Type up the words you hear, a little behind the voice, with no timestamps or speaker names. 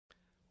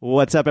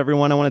What's up,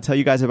 everyone? I want to tell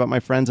you guys about my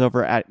friends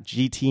over at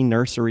GT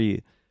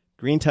Nursery.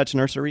 Green Touch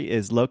Nursery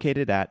is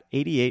located at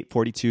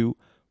 8842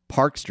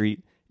 Park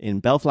Street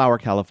in Bellflower,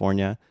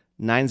 California,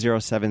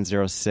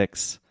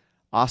 90706.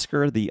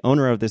 Oscar, the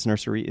owner of this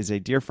nursery, is a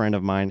dear friend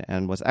of mine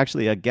and was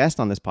actually a guest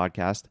on this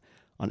podcast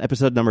on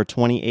episode number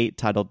 28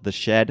 titled The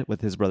Shed with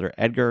his brother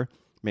Edgar.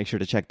 Make sure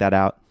to check that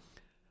out.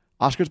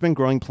 Oscar's been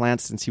growing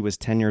plants since he was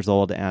 10 years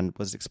old and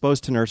was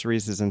exposed to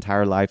nurseries his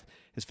entire life.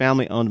 His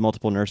family owned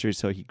multiple nurseries,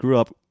 so he grew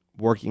up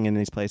working in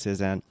these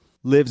places and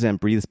lives and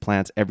breathes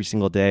plants every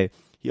single day.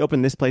 He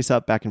opened this place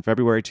up back in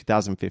February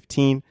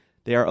 2015.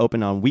 They are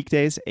open on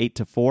weekdays 8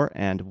 to 4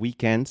 and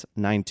weekends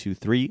 9 to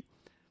 3.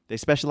 They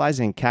specialize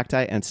in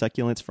cacti and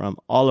succulents from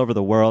all over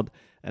the world.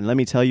 And let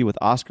me tell you, with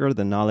Oscar,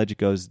 the knowledge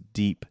goes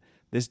deep.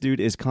 This dude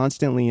is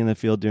constantly in the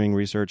field doing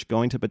research,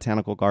 going to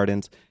botanical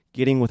gardens,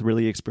 getting with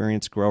really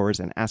experienced growers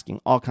and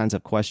asking all kinds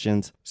of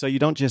questions. So you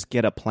don't just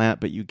get a plant,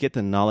 but you get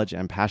the knowledge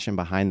and passion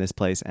behind this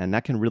place, and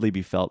that can really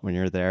be felt when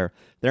you're there.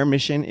 Their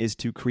mission is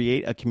to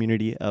create a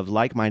community of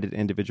like-minded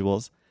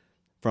individuals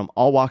from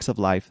all walks of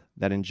life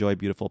that enjoy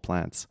beautiful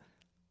plants.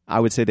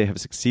 I would say they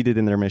have succeeded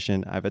in their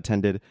mission. I've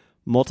attended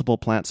multiple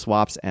plant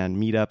swaps and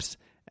meetups,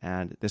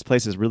 and this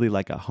place is really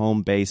like a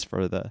home base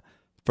for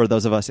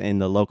those of us in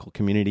the local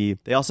community.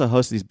 They also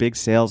host these big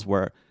sales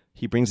where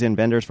he brings in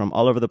vendors from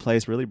all over the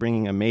place, really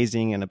bringing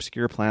amazing and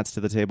obscure plants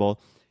to the table.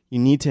 You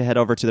need to head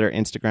over to their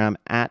Instagram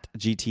at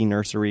GT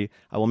Nursery.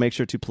 I will make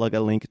sure to plug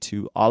a link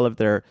to all of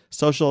their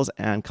socials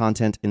and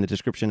content in the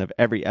description of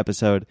every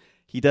episode.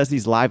 He does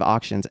these live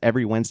auctions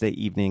every Wednesday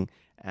evening,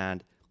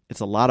 and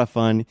it's a lot of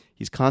fun.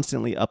 He's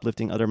constantly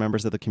uplifting other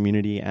members of the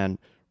community and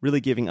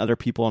really giving other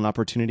people an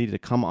opportunity to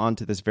come on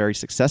to this very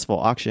successful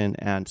auction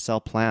and sell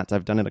plants.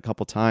 I've done it a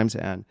couple times,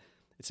 and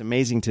it's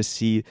amazing to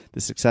see the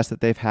success that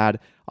they've had.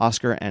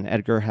 Oscar and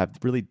Edgar have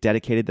really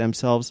dedicated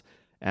themselves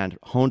and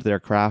honed their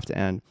craft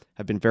and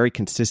have been very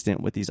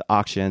consistent with these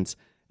auctions.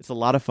 It's a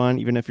lot of fun,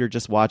 even if you're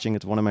just watching.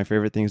 It's one of my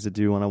favorite things to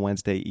do on a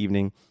Wednesday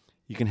evening.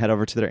 You can head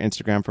over to their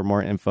Instagram for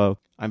more info.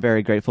 I'm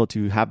very grateful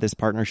to have this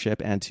partnership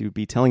and to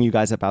be telling you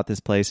guys about this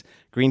place.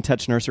 Green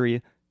Touch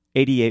Nursery,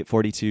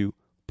 8842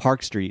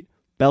 Park Street,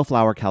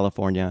 Bellflower,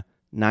 California,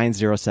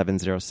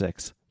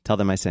 90706. Tell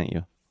them I sent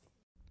you.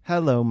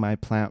 Hello, my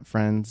plant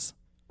friends.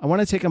 I want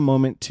to take a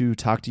moment to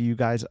talk to you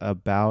guys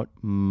about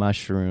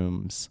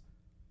mushrooms.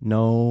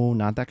 No,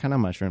 not that kind of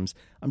mushrooms.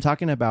 I'm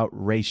talking about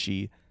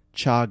reishi,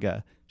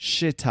 chaga,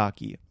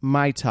 shiitake,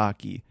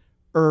 maitake,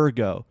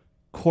 ergo,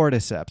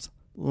 cordyceps,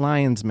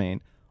 lion's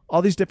mane,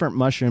 all these different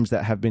mushrooms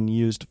that have been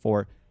used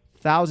for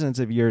thousands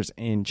of years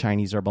in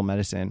Chinese herbal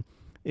medicine.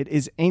 It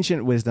is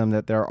ancient wisdom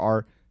that there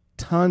are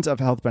tons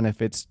of health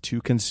benefits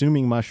to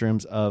consuming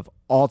mushrooms of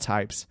all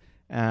types,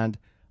 and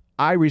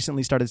I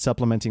recently started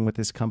supplementing with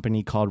this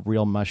company called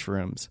Real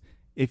Mushrooms.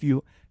 If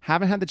you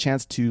haven't had the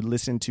chance to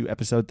listen to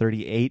episode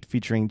 38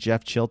 featuring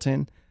Jeff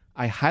Chilton,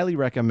 I highly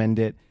recommend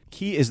it.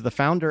 He is the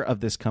founder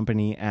of this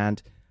company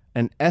and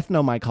an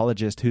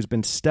ethnomycologist who's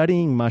been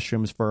studying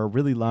mushrooms for a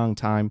really long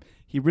time.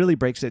 He really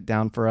breaks it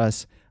down for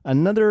us.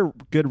 Another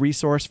good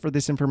resource for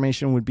this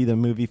information would be the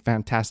movie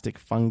Fantastic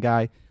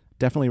Fungi.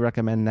 Definitely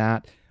recommend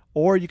that.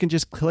 Or you can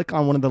just click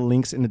on one of the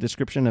links in the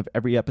description of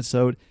every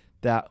episode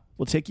that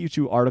will take you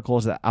to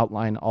articles that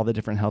outline all the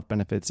different health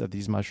benefits of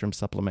these mushroom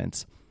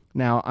supplements.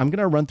 Now, I'm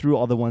going to run through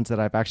all the ones that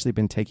I've actually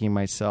been taking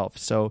myself.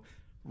 So,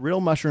 Real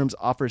Mushrooms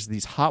offers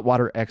these hot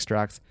water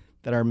extracts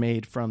that are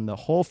made from the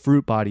whole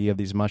fruit body of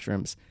these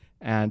mushrooms,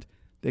 and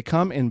they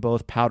come in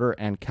both powder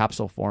and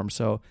capsule form.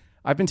 So,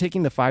 I've been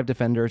taking the 5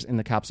 Defenders in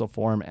the capsule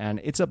form, and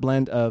it's a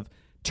blend of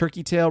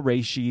turkey tail,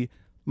 reishi,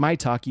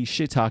 maitake,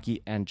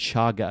 shiitake, and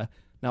chaga.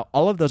 Now,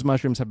 all of those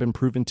mushrooms have been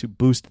proven to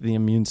boost the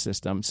immune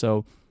system.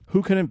 So,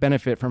 who couldn't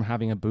benefit from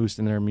having a boost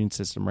in their immune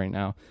system right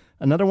now?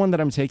 Another one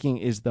that I'm taking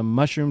is the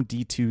Mushroom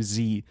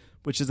D2Z,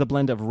 which is a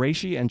blend of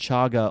reishi and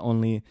chaga,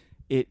 only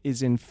it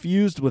is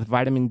infused with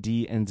vitamin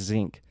D and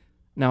zinc.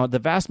 Now, the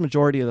vast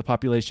majority of the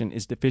population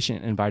is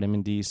deficient in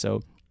vitamin D,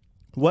 so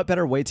what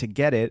better way to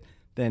get it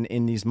than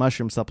in these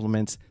mushroom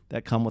supplements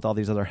that come with all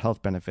these other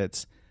health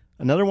benefits?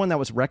 Another one that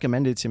was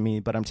recommended to me,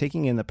 but I'm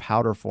taking in the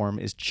powder form,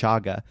 is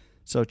chaga.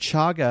 So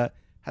chaga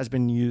has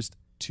been used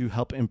to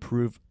help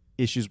improve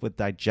issues with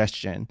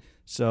digestion.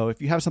 So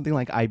if you have something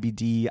like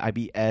IBD,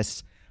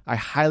 IBS, I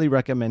highly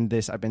recommend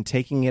this. I've been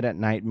taking it at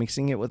night,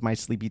 mixing it with my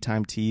sleepy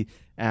time tea,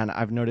 and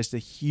I've noticed a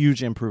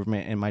huge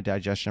improvement in my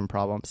digestion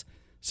problems.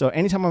 So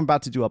anytime I'm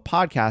about to do a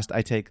podcast,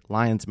 I take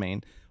lion's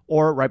mane,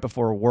 or right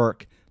before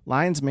work.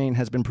 Lion's mane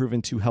has been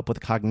proven to help with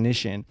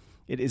cognition.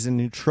 It is a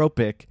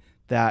nootropic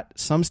that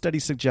some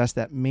studies suggest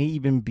that may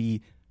even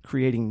be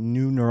creating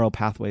new neural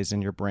pathways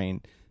in your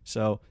brain.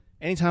 So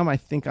anytime I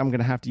think I'm going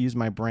to have to use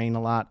my brain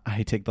a lot,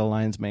 I take the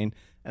lion's mane.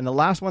 And the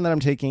last one that I'm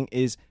taking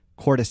is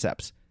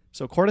cordyceps.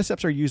 So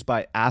cordyceps are used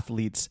by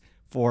athletes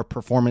for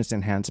performance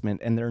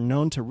enhancement, and they're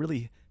known to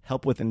really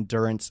help with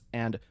endurance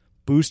and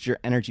boost your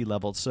energy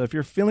levels. So if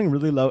you're feeling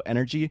really low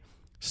energy,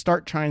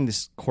 start trying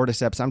this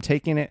cordyceps. I'm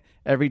taking it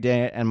every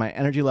day, and my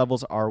energy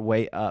levels are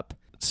way up.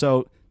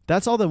 So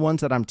That's all the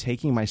ones that I'm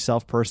taking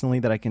myself personally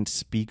that I can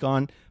speak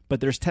on,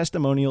 but there's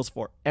testimonials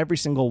for every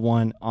single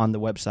one on the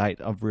website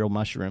of Real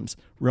Mushrooms,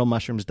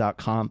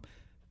 realmushrooms.com.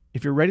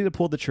 If you're ready to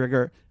pull the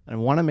trigger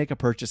and want to make a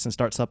purchase and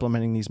start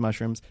supplementing these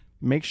mushrooms,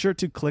 make sure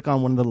to click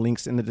on one of the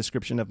links in the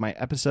description of my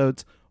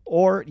episodes,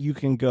 or you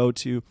can go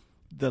to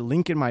the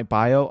link in my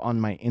bio on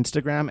my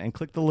Instagram and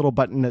click the little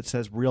button that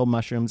says Real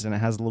Mushrooms and it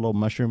has a little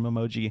mushroom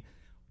emoji.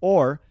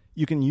 Or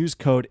you can use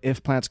code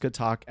If Plants Could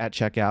Talk at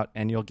checkout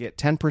and you'll get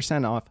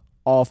 10% off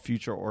all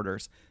future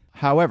orders.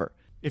 However,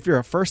 if you're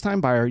a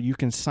first-time buyer, you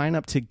can sign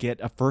up to get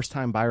a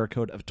first-time buyer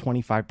code of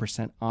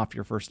 25% off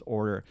your first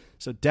order.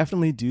 So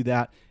definitely do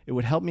that. It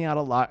would help me out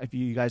a lot if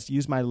you guys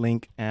use my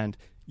link and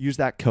use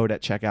that code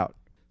at checkout.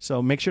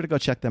 So make sure to go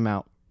check them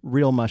out.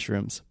 Real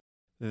Mushrooms.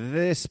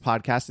 This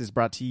podcast is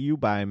brought to you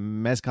by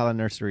Mezcala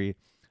Nursery,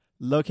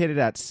 located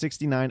at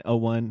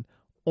 6901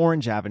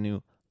 Orange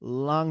Avenue,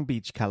 Long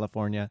Beach,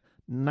 California,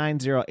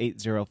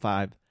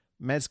 90805.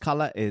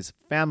 Mezcala is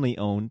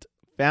family-owned,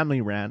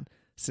 family-ran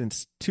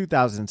since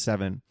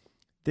 2007.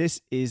 This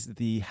is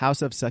the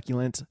House of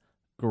Succulents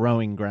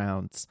growing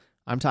grounds.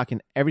 I'm talking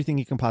everything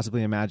you can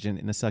possibly imagine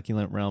in the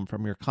succulent realm,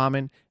 from your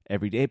common,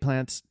 everyday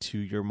plants to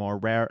your more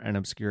rare and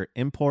obscure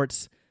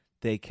imports.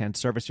 They can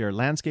service your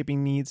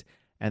landscaping needs,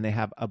 and they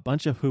have a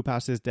bunch of hoop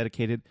houses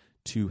dedicated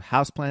to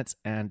houseplants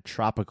and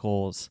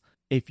tropicals.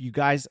 If you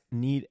guys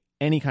need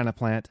any kind of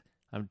plant,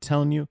 I'm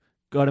telling you,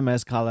 go to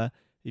Mezcala.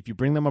 If you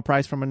bring them a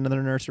price from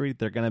another nursery,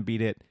 they're going to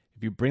beat it.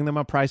 If you bring them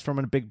a price from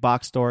a big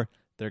box store,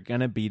 they're going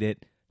to beat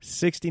it.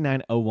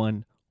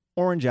 6901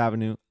 Orange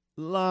Avenue,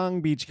 Long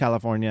Beach,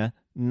 California,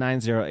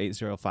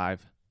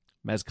 90805.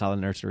 Mezcala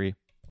Nursery.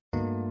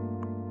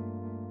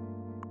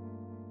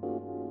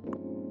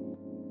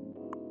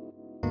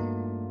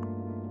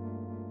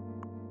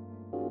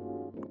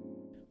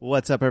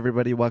 What's up,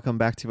 everybody? Welcome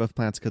back to If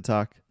Plants Could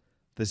Talk.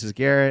 This is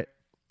Garrett.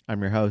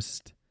 I'm your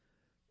host.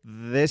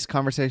 This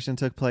conversation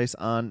took place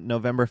on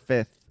November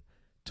 5th,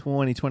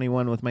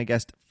 2021 with my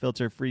guest,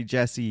 Filter Free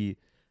Jesse.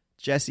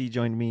 Jesse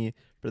joined me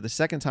for the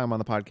second time on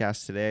the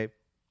podcast today.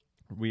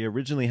 We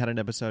originally had an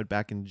episode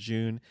back in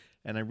June,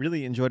 and I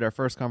really enjoyed our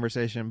first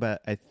conversation,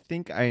 but I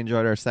think I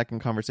enjoyed our second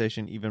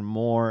conversation even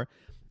more.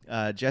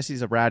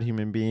 Jesse's a rad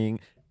human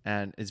being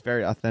and is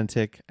very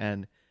authentic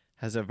and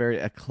has a very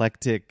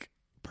eclectic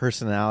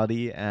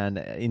personality and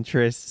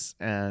interests,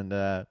 and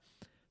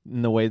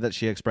in the way that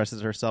she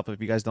expresses herself. If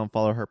you guys don't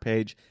follow her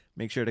page,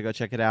 make sure to go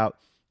check it out.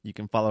 You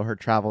can follow her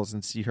travels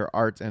and see her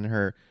art and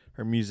her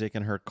music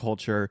and her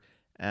culture.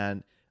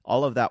 And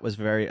all of that was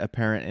very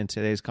apparent in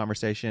today's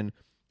conversation.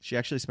 She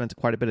actually spent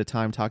quite a bit of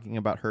time talking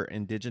about her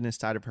indigenous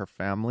side of her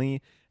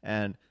family,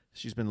 and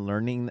she's been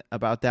learning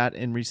about that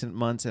in recent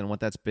months and what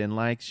that's been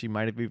like. She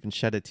might have even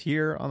shed a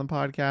tear on the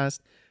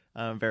podcast.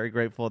 I'm very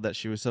grateful that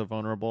she was so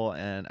vulnerable,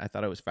 and I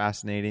thought it was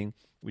fascinating.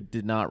 We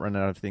did not run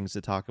out of things to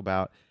talk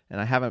about,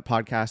 and I haven't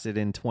podcasted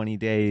in 20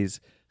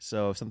 days,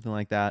 so something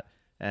like that.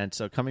 And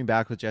so coming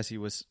back with Jessie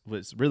was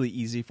really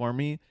easy for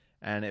me,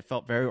 and it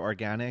felt very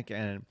organic,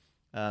 and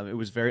it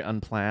was very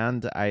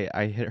unplanned.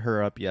 I hit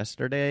her up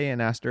yesterday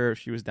and asked her if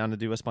she was down to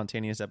do a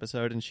spontaneous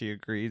episode, and she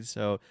agreed,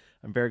 so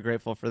I'm very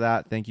grateful for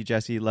that. Thank you,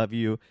 Jessie. Love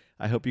you.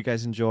 I hope you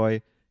guys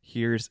enjoy.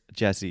 Here's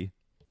Jessie.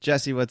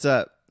 Jessie, what's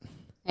up?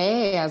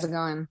 Hey, how's it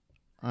going?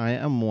 I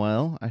am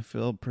well. I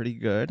feel pretty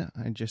good.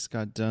 I just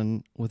got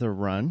done with a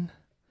run.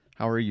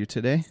 How are you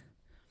today?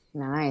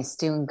 Nice,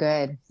 doing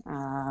good.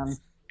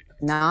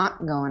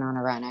 Not going on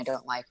a run. I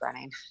don't like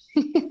running,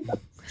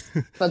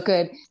 but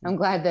good. I'm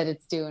glad that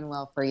it's doing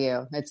well for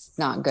you. It's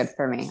not good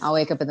for me. I'll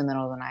wake up in the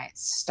middle of the night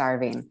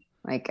starving.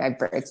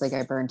 It's like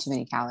I burn too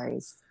many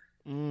calories.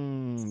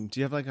 Do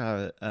you have like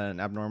an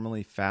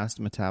abnormally fast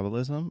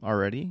metabolism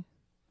already?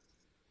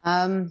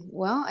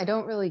 Well, I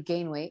don't really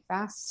gain weight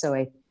fast, so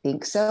I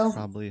think so.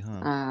 Probably,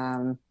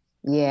 huh?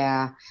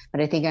 Yeah,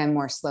 but I think I'm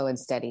more slow and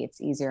steady. It's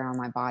easier on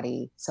my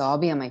body. So I'll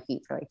be on my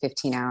feet for like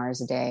 15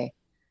 hours a day.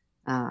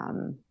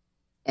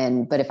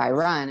 But if I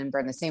run and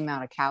burn the same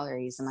amount of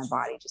calories, then my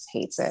body just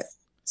hates it.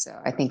 So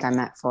I think I'm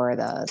meant for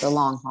the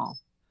long haul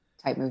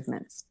type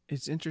movements.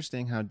 It's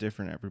interesting how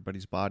different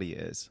everybody's body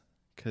is,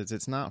 because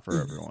it's not for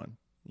everyone.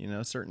 You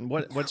know,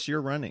 what's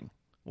your running?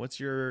 What's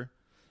your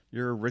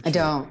ritual? I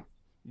don't.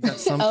 You got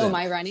something. Oh,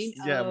 my running?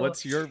 Yeah,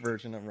 what's your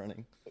version of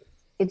running?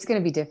 It's going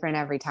to be different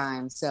every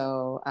time.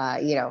 So,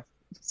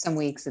 some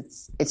weeks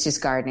it's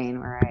just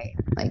gardening where I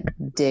like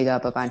dig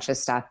up a bunch of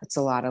stuff. It's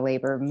a lot of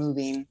labor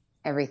moving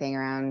everything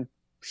around,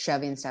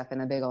 shoving stuff in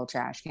the big old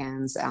trash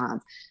cans.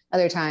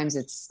 Other times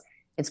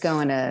it's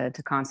going to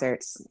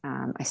concerts.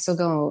 I still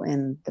go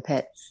in the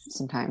pit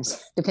sometimes,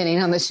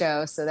 depending on the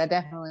show. So that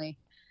definitely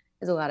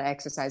is a lot of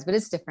exercise, but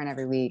it's different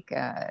every week.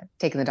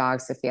 Taking the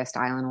dogs to Fiesta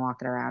Island and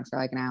walking around for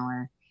like an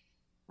hour.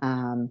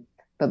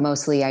 But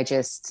mostly I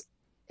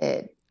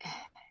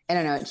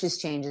don't know. It just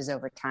changes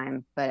over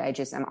time, but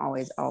I'm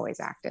always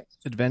active.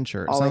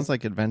 Adventure. It sounds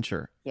like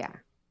adventure. Yeah.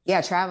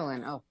 Yeah.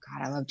 Traveling. Oh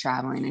God, I love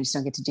traveling. I just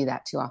don't get to do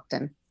that too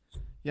often.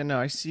 Yeah, no,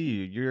 I see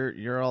you.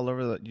 You're all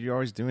over you're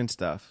always doing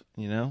stuff,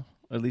 you know?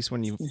 At least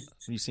when you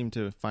seem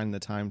to find the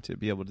time to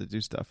be able to do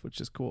stuff, which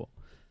is cool.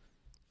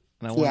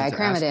 And I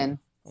cram it in.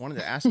 I wanted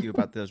to ask you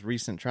about those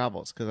recent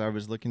travels because I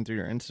was looking through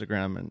your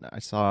Instagram and I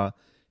saw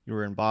you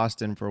were in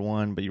Boston for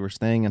one, but you were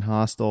staying in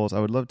hostels. I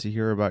would love to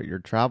hear about your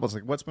travels.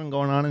 Like, what's been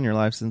going on in your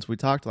life since we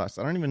talked last?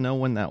 I don't even know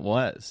when that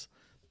was.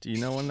 Do you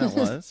know when that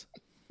was?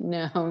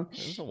 No, it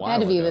was a it while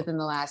had to be ago. within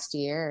the last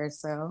year or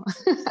so.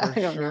 For I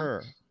don't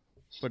sure. know.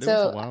 But it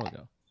So was a while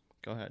ago.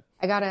 Go ahead.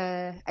 I got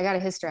a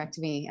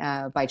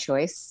hysterectomy by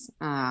choice,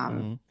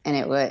 Mhm. and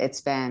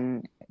it's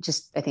been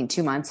just I think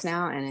 2 months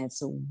now, and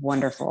it's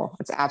wonderful.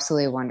 It's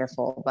absolutely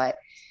wonderful. But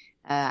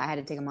I had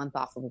to take a month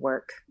off of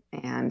work,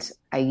 and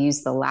I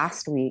used the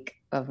last week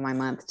of my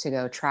month to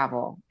go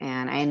travel,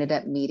 and I ended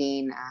up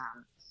meeting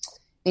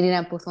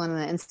up with one of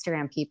the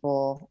Instagram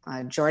people,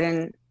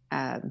 Jordan.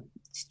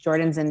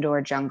 Jordan's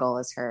Indoor Jungle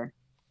is her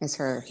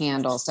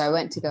handle. So I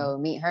went to go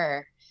meet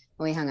her.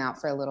 We hung out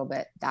for a little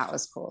bit. That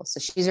was cool. So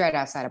she's right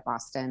outside of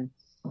Boston.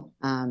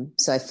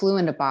 So I flew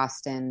into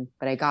Boston,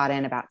 but I got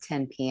in about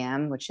 10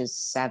 p.m., which is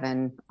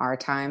 7 our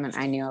time. And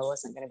I knew I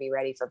wasn't going to be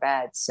ready for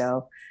bed.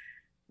 So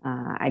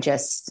I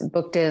just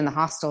booked it in the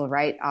hostel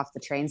right off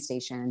the train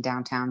station in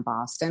downtown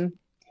Boston.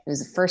 It was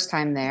the first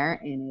time there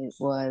and it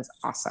was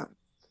awesome.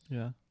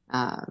 Yeah.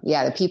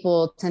 The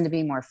people tend to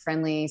be more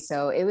friendly.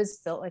 So it was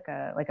built like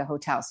a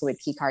hotel. So we had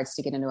key cards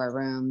to get into our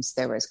rooms.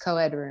 There was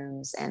co-ed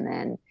rooms and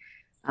then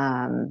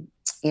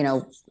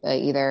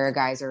either a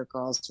guy's or a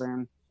girl's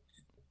room.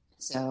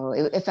 So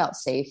it felt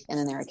safe. And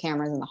then there were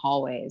cameras in the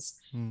hallways.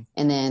 And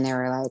then there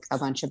were like a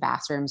bunch of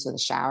bathrooms with a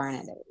shower in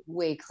it that were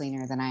way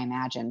cleaner than I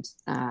imagined.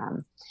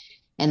 And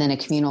then a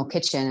communal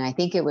kitchen. And I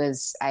think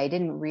I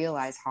didn't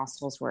realize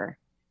hostels were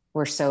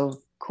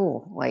so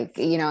cool. Like,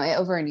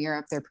 over in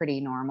Europe, they're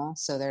pretty normal.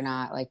 So they're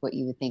not like what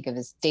you would think of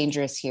as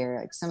dangerous here.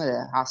 Like some of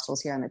the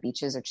hostels here on the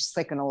beaches are just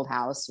like an old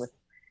house with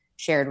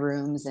shared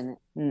rooms and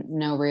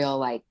no real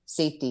like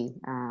safety.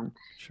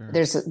 Sure.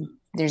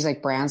 There's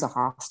like brands of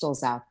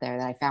hostels out there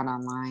that I found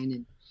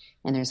online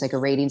and there's like a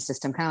rating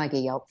system, kind of like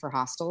a Yelp for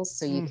hostels.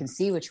 So you can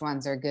see which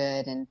ones are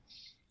good and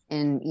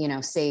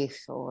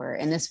safe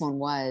and this one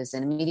was.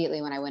 And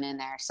immediately when I went in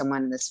there,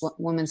 this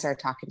woman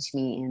started talking to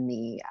me in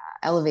the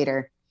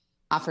elevator,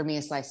 offered me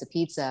a slice of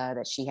pizza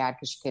that she had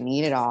because she couldn't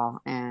eat it all.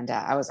 And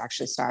I was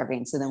actually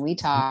starving. So then we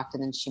talked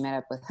and then she met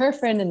up with her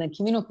friend in the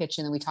communal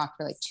kitchen. And we talked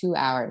for like 2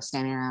 hours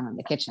standing around in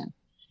the kitchen.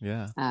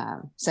 Yeah.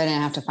 So I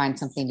didn't have to find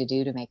something to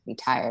do to make me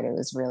tired. It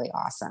was really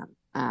awesome.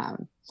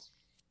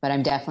 But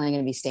I'm definitely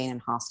going to be staying in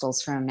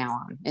hostels from now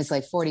on. It's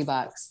like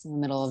 $40 in the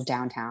middle of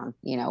downtown,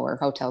 where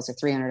hotels are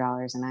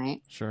 $300 a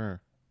night. Sure.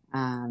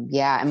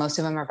 And most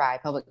of them are by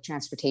public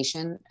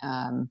transportation.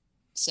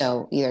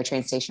 So either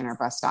train station or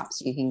bus stop.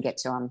 So you can get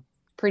to them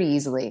pretty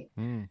easily.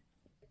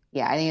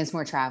 Yeah, I think it's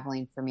more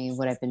traveling for me,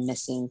 what I've been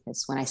missing,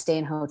 because when I stay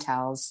in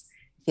hotels,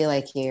 I feel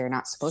like you're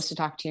not supposed to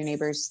talk to your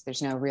neighbors.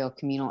 There's no real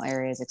communal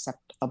areas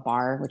except a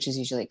bar, which is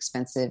usually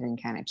expensive and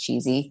kind of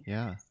cheesy.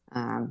 Yeah.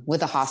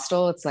 With a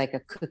hostel, it's like a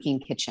cooking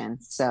kitchen.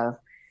 So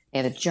they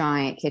have a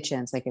giant kitchen.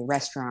 It's like a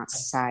restaurant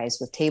size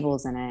with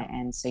tables in it.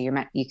 And so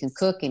you can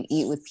cook and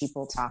eat with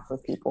people, talk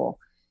with people.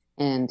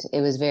 And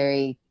it was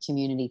very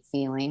community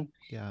feeling.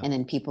 Yeah. And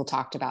then people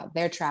talked about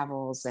their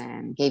travels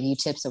and gave you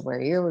tips of where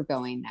you were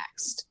going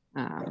next.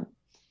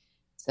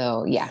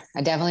 So yeah,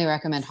 I definitely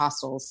recommend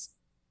hostels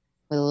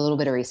with a little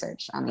bit of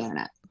research on the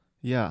internet.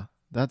 Yeah,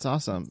 that's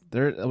awesome.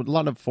 There are a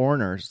lot of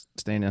foreigners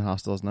staying in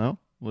hostels. No,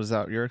 was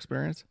that your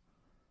experience?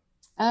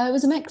 It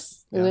was a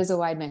mix. Yeah. It was a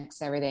wide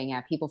mix, everything.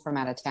 Yeah, people from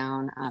out of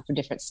town, from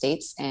different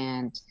states,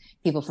 and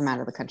people from out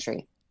of the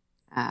country.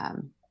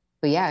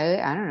 But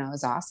yeah, I don't know. It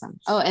was awesome.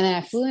 Oh, and then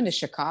I flew into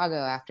Chicago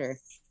after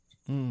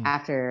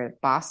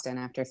Boston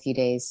after a few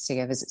days to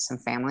go visit some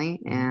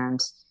family. And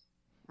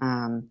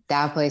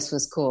that place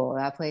was cool.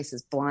 That place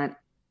is blunt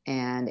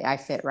and I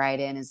fit right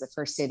in as the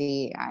first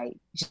city I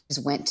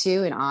just went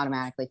to and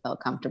automatically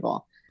felt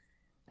comfortable.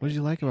 What did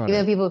you like about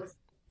it?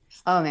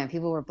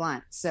 People were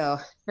blunt. So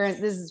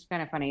this is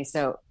kind of funny.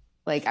 So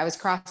like I was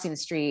crossing the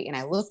street and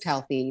I looked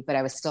healthy, but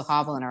I was still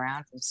hobbling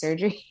around from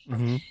surgery.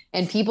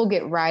 And people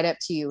get right up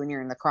to you when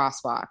you're in the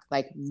crosswalk,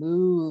 like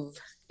move.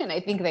 And I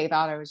think they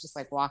thought I was just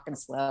like walking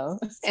slow.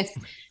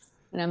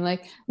 And I'm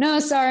like, no,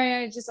 sorry.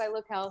 I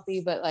look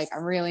healthy, but like,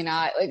 I'm really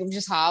not. Like, I'm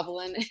just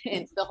hobbling.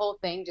 And the whole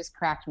thing just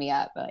cracked me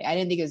up. Like, I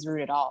didn't think it was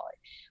rude at all. Like,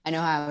 I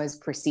know how I was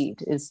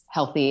perceived as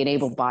healthy and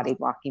able-bodied,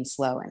 walking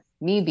slow, and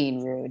me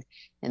being rude,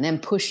 and then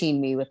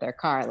pushing me with their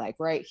car, like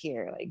right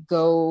here, like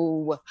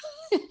go,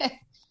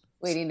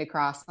 waiting to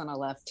cross on a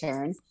left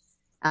turn.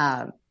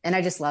 And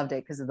I just loved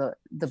it because of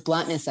the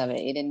bluntness of it.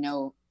 You didn't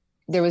know,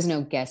 there was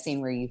no guessing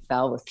where you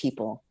fell with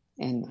people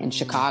in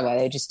Chicago.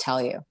 They just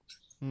tell you.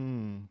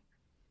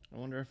 I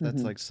wonder if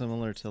that's like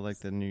similar to like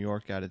the New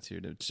York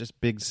attitude. It's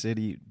just big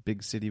city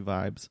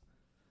vibes.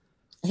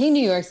 I think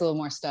New York's a little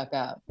more stuck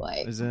up.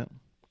 Like, is it?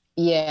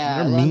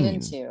 Yeah, they're London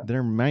mean. too.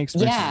 My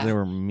experience is they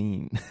were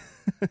mean.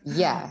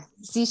 Yeah.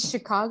 See,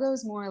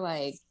 Chicago's more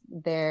like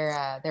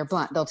they're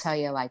blunt. They'll tell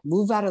you like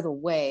move out of the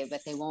way,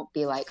 but they won't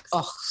be like,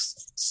 oh,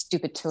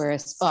 stupid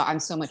tourists. Oh, I'm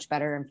so much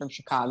better. I'm from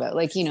Chicago,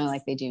 like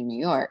like they do in New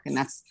York, and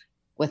that's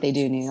what they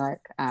do in New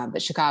York.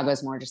 But Chicago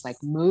is more just like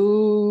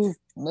move,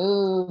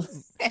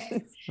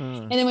 and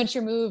then once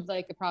you're moved,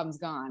 like the problem's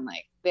gone.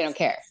 Like they don't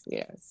care,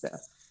 So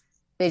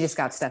they just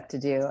got stuff to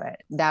do.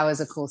 That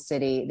was a cool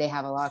city. They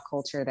have a lot of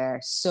culture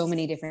there. So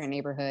many different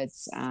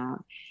neighborhoods.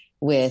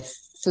 With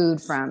food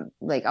from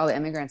like all the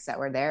immigrants that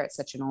were there. It's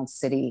such an old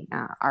city.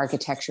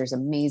 Architecture is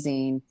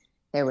amazing.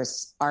 There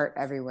was art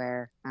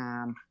everywhere.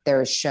 There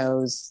was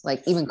shows,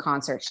 like even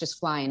concerts, just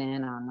flying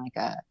in on like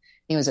I think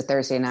it was a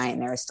Thursday night,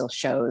 and there were still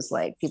shows,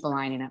 like people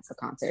lining up for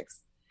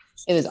concerts.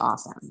 It was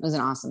awesome. It was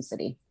an awesome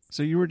city.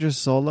 So you were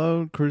just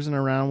solo cruising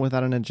around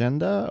without an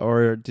agenda,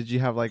 or did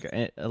you have like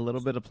a little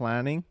bit of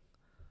planning?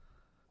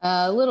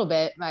 A little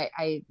bit.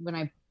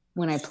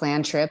 When I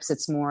plan trips,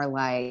 it's more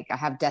like I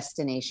have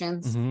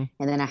destinations, and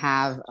then I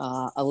have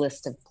a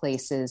list of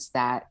places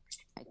that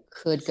I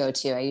could go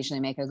to. I usually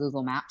make a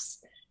Google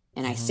Maps,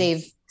 and I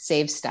save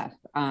stuff.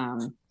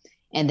 And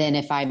then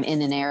if I'm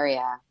in an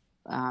area,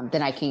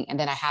 then I can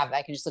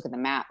just look at the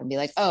map and be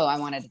like, oh, I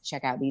wanted to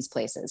check out these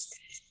places.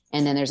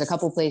 And then there's a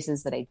couple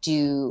places that I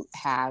do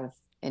have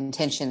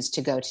intentions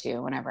to go to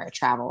whenever I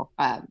travel.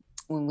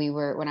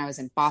 When I was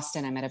in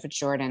Boston, I met up with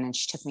Jordan, and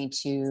she took me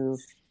to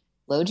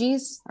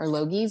Logies. I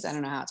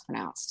don't know how it's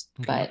pronounced,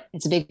 but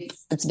it's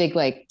a big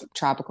like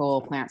tropical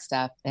plant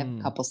stuff. They have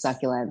a couple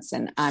succulents,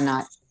 and I'm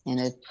not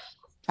into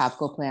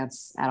tropical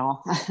plants at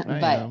all.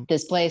 But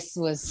this place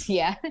was,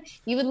 you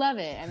would love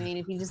it. I mean,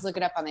 if you just look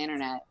it up on the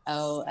internet,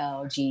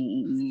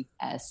 Olgees.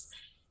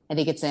 I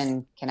think it's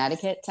in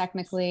Connecticut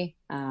technically.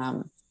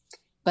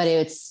 But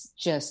it's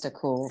just a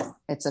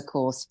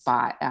cool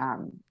spot.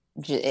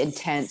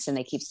 Intense, and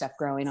they keep stuff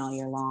growing all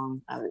year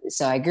long.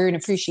 So I grew an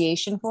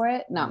appreciation for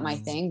it. Not my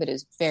thing, but it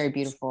was very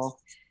beautiful.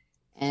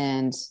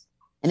 And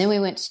then we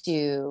went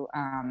to,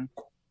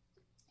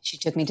 she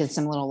took me to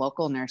some little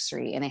local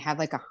nursery, and they had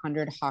like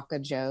 100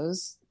 Hakka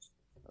Joes.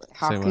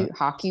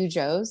 Hakku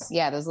Joes.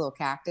 Yeah, those little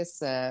cactus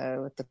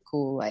with the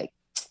cool like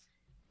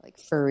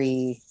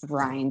furry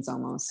rinds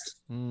almost.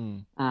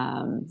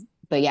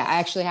 But yeah, I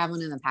actually have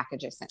one in the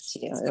package I sent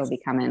to you. It'll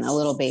be coming, a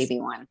little baby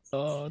one.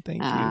 Oh,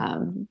 thank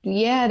you.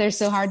 Yeah, they're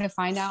so hard to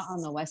find out on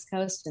the West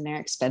Coast, and they're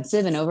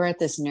expensive. And over at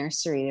this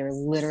nursery, there were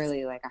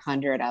literally like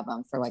 100 of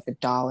them for like $1,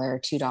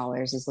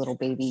 $2, these little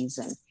babies.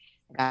 And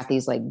I got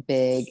these like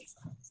big,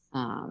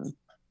 kind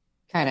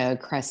of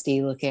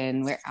crusty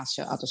looking.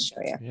 I'll just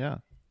show you. Yeah,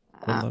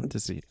 I'd love to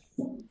see.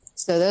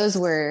 So those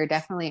were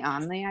definitely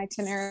on the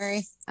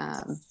itinerary.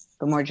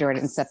 But more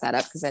Jordan set that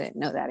up because I didn't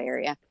know that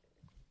area.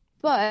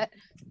 But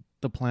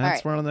the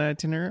plants were on the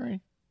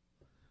itinerary?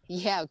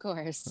 Yeah, of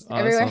course.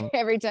 Awesome.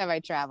 Every time I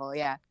travel,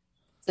 yeah.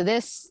 So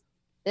this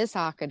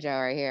Hakka Joe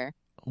right here.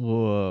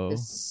 Whoa.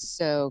 Is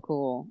so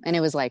cool. And it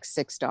was like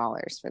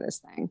 $6 for this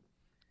thing.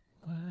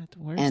 What?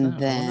 Where's that?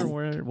 Then, I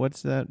wonder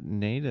what's that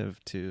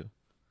native to?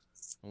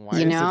 Why is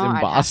it in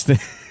Boston?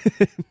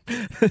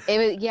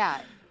 It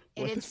was,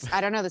 it's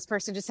I don't know. This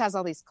person just has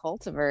all these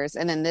cultivars.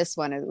 And then this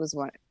one, it was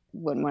one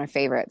of my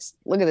favorites.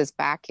 Look at this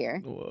back here.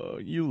 Whoa,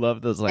 you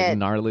love those like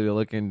gnarly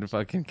looking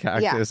fucking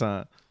cactus,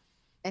 huh?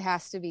 It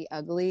has to be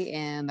ugly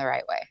in the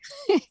right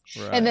way.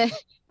 Right. And then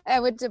I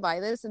went to buy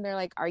this, and they're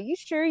like, are you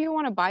sure you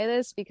want to buy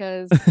this?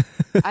 Because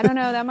I don't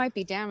know, that might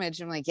be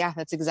damaged. I'm like, yeah,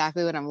 that's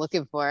exactly what I'm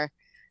looking for.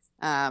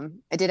 I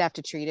did have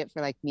to treat it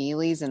for like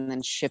mealies and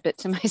then ship it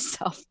to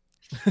myself.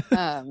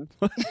 So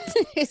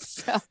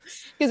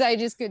because I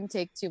just couldn't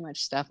take too much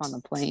stuff on the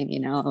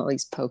plane, all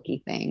these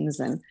pokey things.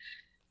 And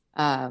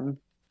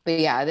but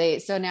yeah,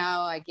 so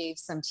now I gave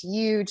some to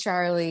you,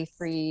 Charlie,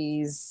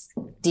 Freeze,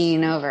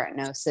 Dean over at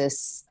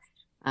Gnosis.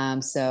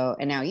 And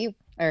now you,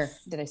 or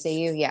did I say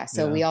you? Yeah.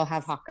 So we all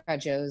have Hakku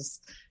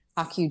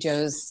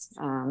Joes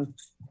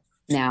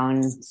now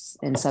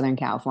in Southern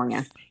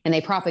California, and they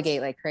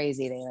propagate like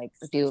crazy. They like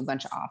do a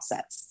bunch of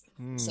offsets.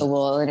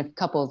 So in a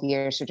couple of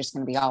years, we're just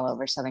going to be all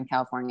over Southern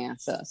California.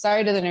 So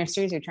sorry to the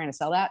nurseries who are trying to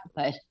sell that,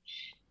 but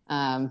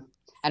I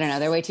don't know.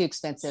 They're way too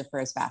expensive for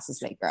as fast as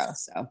they grow.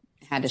 So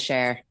I had to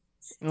share.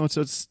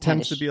 So it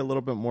tends to be a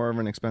little bit more of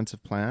an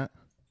expensive plant.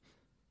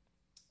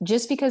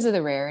 Just because of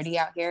the rarity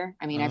out here.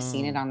 I mean, I've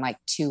seen it on like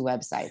 2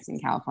 websites in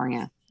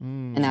California,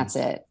 and that's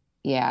it.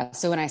 Yeah.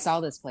 So when I saw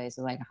this place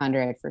with like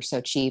 100 for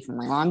so cheap, I'm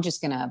like, well, I'm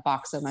just going to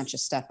box a bunch of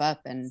stuff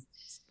up and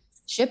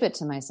ship it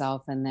to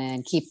myself, and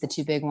then keep the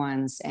 2 big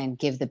ones and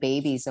give the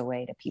babies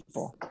away to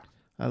people.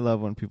 I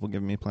love when people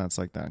give me plants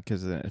like that,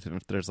 because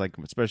if there's like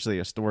especially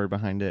a story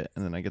behind it,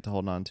 and then I get to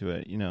hold on to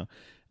it,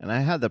 And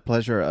I had the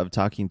pleasure of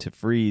talking to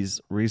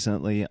Freeze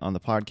recently on the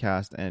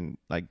podcast, and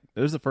like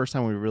it was the first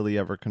time we really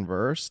ever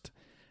conversed.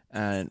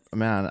 And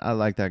man, I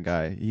like that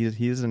guy.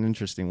 He's an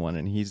interesting one,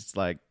 and he's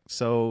like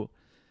so,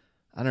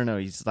 I don't know,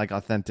 he's like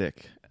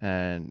authentic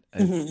and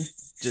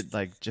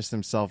just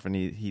himself, and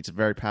he's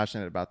very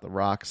passionate about the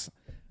rocks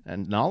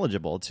and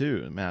knowledgeable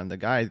too. Man, the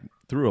guy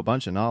threw a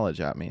bunch of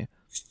knowledge at me.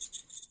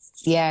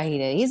 Yeah, he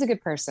did. He's a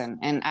good person,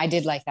 and I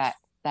did like that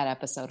that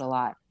episode a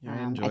lot. Yeah, I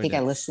I enjoyed think I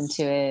it. listened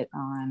to it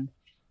on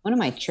one of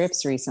my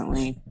trips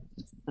recently,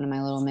 one of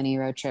my little mini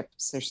road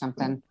trips or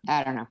something.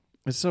 I don't know.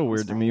 It's so With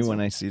weird to me friends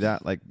when or I see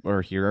that, like,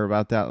 or hear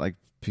about that. Like,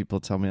 people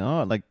tell me,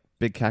 oh, like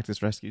Big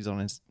Cactus Rescue's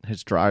on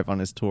his drive on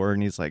his tour,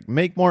 and he's like,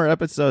 make more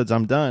episodes.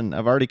 I'm done.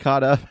 I've already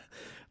caught up.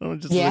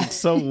 yeah. It's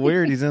so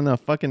weird. He's in a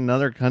fucking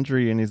another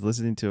country and he's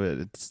listening to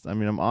it. I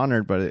mean, I'm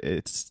honored, but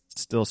it's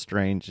still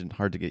strange and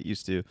hard to get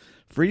used to.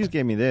 Freeze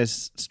gave me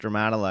this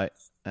stromatolite,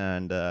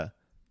 and I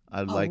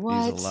Oh, like these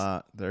a what?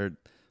 lot. They're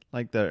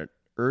like the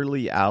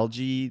early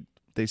algae.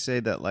 They say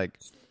that like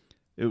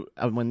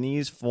when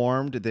these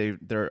formed,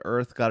 their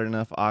Earth got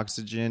enough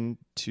oxygen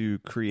to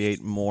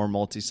create more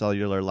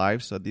multicellular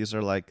life. So these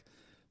are like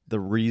the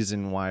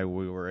reason why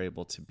we were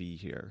able to be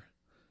here,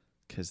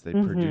 because they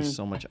produce Mm-hmm.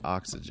 so much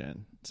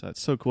oxygen. So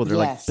it's so cool. They're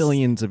like Yes.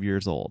 billions of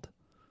years old.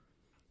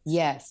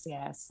 Yes.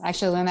 Yes. I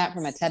actually learned that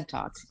from a TED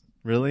talk.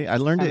 Really? I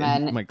learned From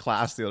it in a my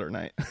class the other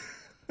night.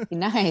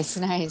 nice,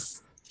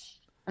 nice.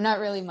 I'm not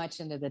really much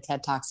into the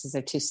TED Talks because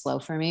they're too slow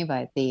for me.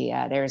 But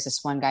there was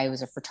this one guy who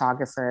was a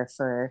photographer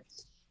for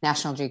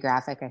National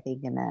Geographic, I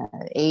think, in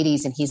the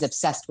 '80s, and he's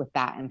obsessed with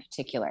that in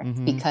particular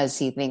Mm-hmm. because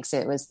he thinks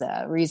it was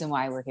the reason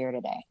why we're here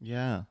today.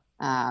 Yeah.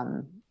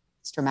 Um,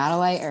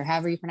 Stromatolite, or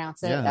however you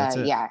pronounce it. Yeah, that's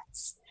it. Yeah.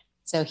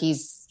 So he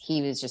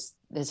was just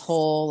this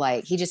whole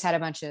like he just had a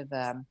bunch of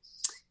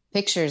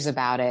pictures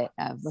about it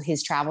of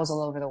his travels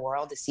all over the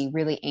world to see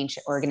really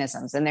ancient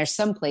organisms, and there's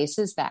some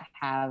places that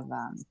have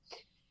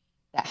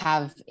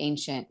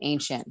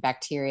ancient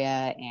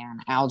bacteria and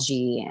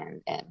algae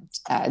and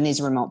in these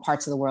remote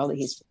parts of the world that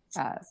he's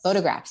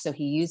photographed. So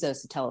he used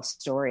those to tell a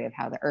story of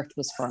how the Earth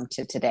was formed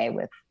to today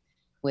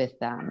with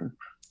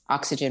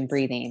oxygen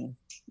breathing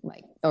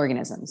like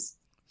organisms.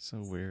 So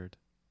weird.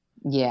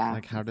 Yeah,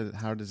 Like how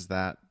does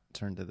that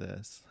turn to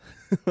this?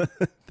 What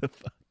the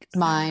fuck?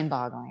 mind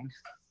boggling.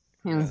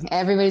 Yeah.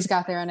 Everybody's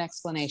got their own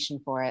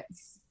explanation for it.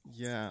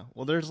 Yeah.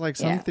 Well, there's like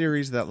some Yeah.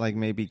 theories that like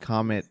maybe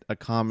a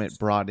comet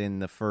brought in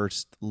the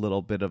first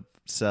little bit of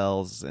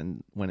cells,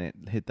 and when it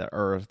hit the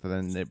Earth,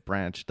 then it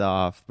branched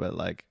off. But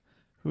like,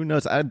 who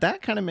knows?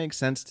 That kind of makes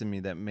sense to me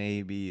that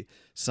maybe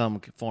some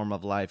form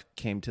of life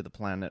came to the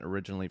planet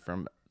originally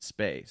from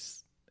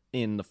space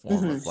in the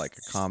form Mm-hmm. of like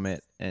a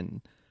comet and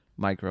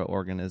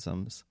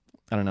microorganisms.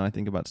 I don't know. I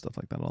think about stuff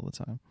like that all the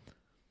time.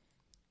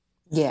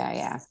 Yeah,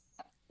 yeah.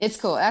 It's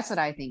cool. That's what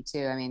I think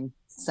too. I mean,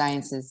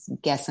 science is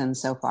guessing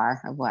so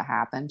far of what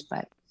happened,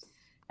 but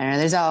I don't know.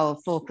 There's all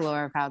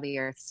folklore of how the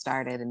Earth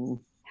started and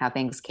how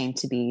things came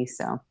to be.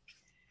 So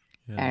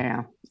I Yeah. don't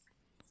know.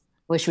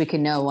 Wish we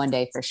could know one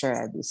day for sure.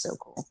 That'd be so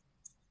cool.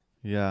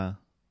 Yeah.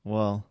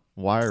 Well,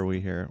 why are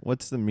we here?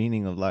 What's the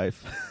meaning of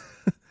life?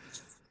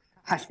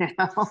 I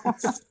know.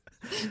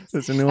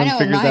 Has I anyone know.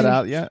 figured that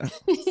out yet?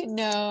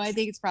 No, I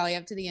think it's probably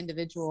up to the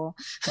individual.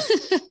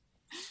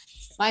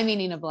 My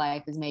meaning of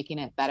life is making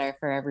it better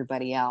for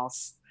everybody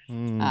else.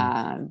 Hmm.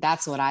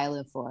 That's what I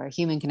live for.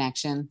 Human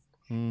connection.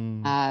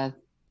 Hmm. Uh,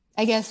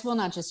 I guess, well,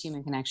 not just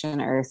human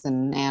connection, earth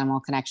and animal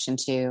connection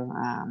too.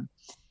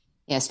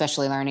 Yeah,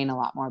 especially learning a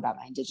lot more about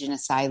my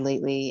indigenous side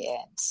lately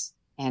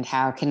and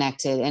how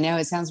connected. I know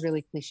it sounds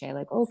really cliche,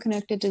 like, oh,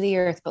 connected to the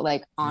earth, but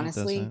like No, it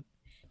honestly, doesn't.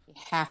 you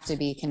have to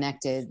be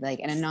connected, like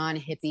in a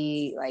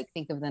non-hippie, like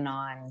think of the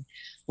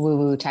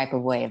non-woo-woo type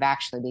of way of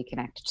actually be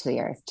connected to the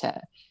earth,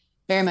 to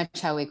very much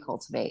how we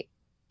cultivate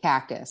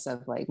cactus,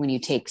 of like when you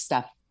take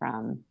stuff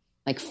from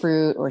like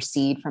fruit or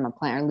seed from a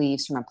plant or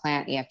leaves from a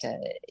plant, you have to,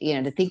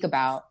 to think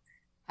about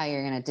how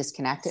you're going to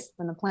disconnect it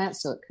from the plant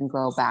so it can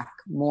grow back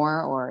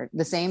more or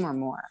the same or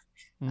more.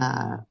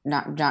 Hmm.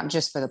 Not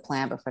just for the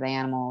plant, but for the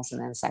animals and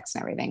the insects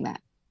and everything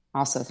that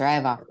also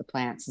thrive off the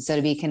plants. And so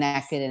to be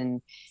connected,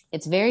 and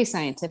it's very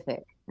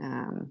scientific.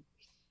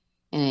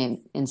 And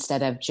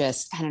instead of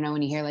just, I don't know,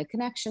 when you hear like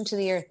connection to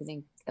the earth, I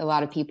think a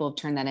lot of people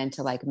turn that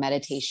into like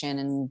meditation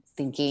and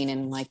thinking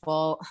and like,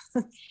 well,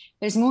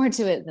 there's more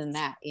to it than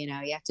that. You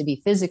have to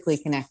be physically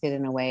connected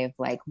in a way of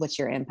like, what's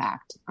your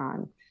impact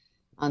on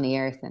the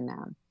earth? And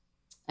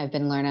I've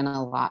been learning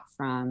a lot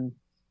from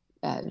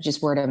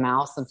just word of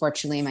mouth.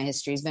 Unfortunately, my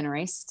history has been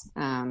erased.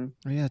 Oh,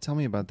 yeah, tell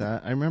me about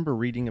that. I remember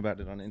reading about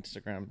it on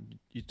Instagram.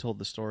 You told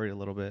the story a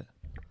little bit.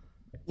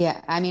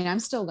 Yeah, I mean, I'm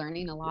still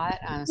learning a lot.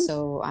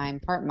 So I'm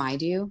part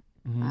Maidu,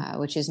 Hmm.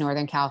 which is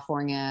Northern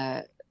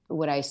California,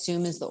 what I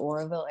assume is the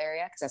Oroville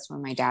area, because that's where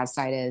my dad's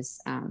side is.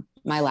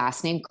 My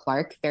last name,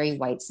 Clark, very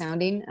white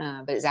sounding,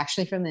 but it's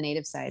actually from the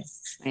native side,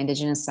 my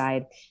indigenous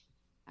side.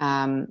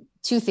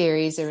 Two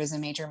theories. There was a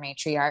major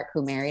matriarch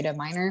who married a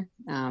minor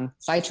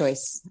by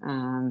choice,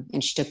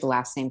 and she took the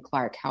last name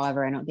Clark.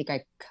 However, I don't think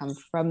I come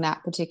from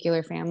that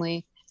particular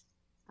family.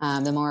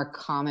 The more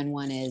common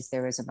one is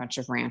there was a bunch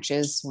of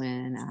ranches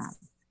when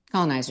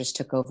colonizers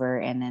took over,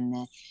 and then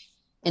the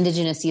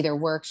indigenous either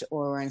worked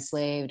or were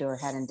enslaved or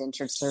had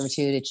indentured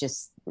servitude. It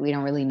just, we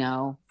don't really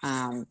know.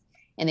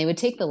 And they would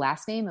take the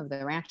last name of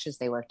the ranches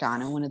they worked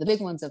on. And one of the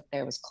big ones up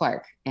there was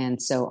Clark.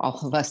 And so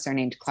all of us are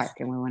named Clark,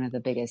 and we're one of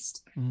the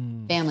biggest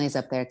Mm. families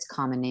up there. It's a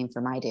common name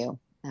for Maidu,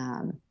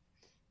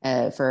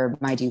 for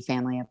Maidu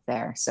family up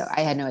there. So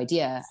I had no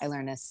idea. I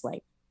learned this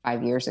like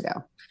 5 years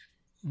ago.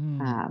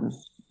 Um,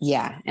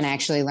 yeah, and I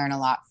actually learn a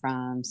lot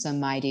from some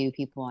Maidu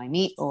people I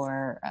meet,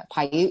 or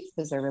Paiute,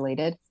 because they're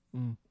related.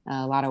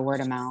 A lot of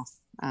word of mouth.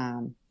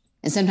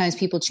 And sometimes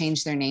people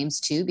change their names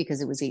too,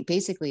 because it was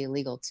basically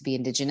illegal to be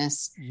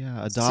indigenous.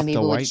 Yeah, So some adopt a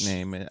people white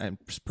name.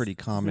 It's pretty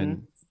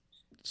common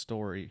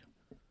story.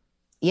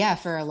 Yeah,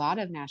 for a lot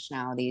of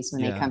nationalities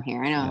when they come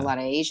here. I know a lot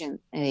of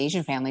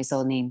Asian families,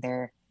 they'll name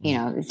their,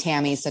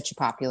 Tammy is such a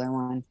popular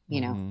one,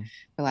 for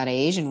a lot of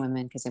Asian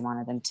women, because they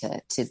wanted them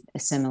to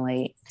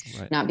assimilate,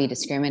 not be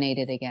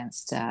discriminated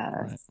against.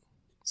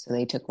 So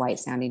they took white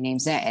sounding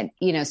names. And,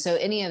 so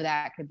any of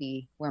that could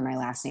be where my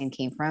last name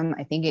came from.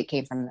 I think it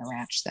came from the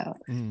ranch, though.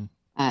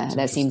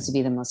 That seems to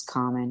be the most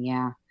common.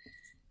 Yeah.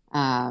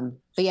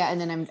 But yeah,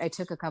 and then I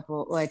took a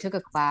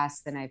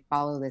class, and I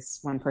follow this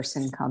one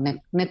person called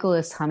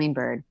Nicholas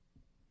Hummingbird,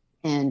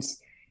 and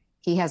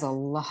he has a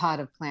lot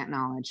of plant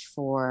knowledge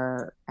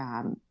for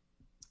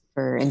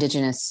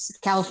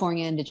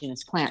California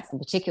indigenous plants in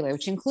particular,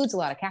 which includes a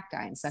lot of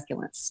cacti and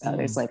succulents. So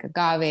there's like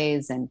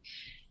agaves and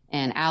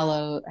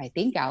aloe, I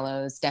think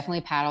aloes,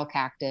 definitely paddle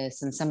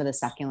cactus, and some of the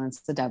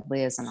succulents, the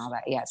dudleyias and all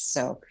that. Yes.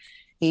 So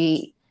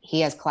he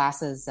has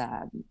classes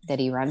that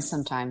he runs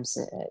sometimes,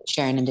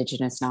 sharing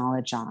indigenous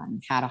knowledge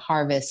on how to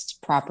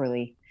harvest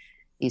properly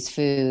these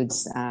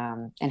foods,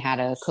 and how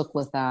to cook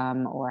with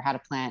them, or how to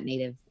plant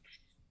native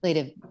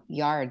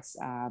yards.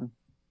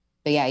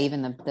 But yeah,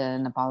 even the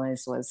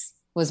Nepalese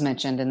was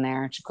mentioned in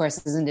there, which of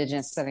course is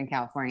indigenous Southern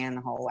California and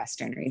the whole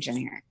Western region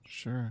here.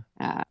 Sure.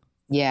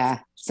 Yeah.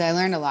 So I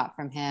learned a lot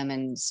from him,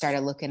 and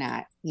started looking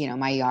at,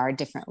 my yard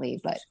differently,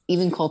 but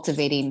even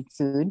cultivating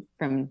food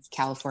from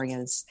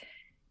California's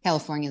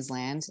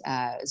land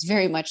is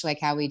very much like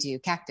how we do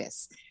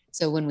cactus.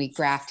 So when we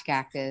cut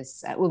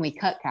cactus,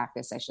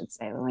 I should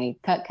say, when we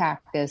cut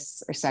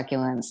cactus or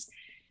succulents,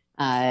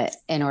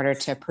 in order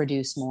to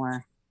produce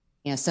more,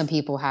 some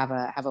people have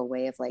a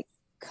way of like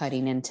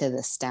cutting into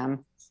the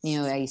stem.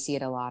 You see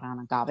it a lot on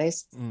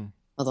agaves.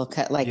 They'll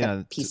cut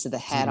a piece of the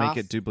head to make off.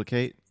 it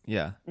duplicate.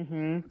 Yeah.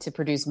 To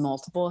produce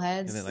multiple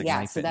heads. And then,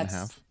 knife it in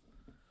half.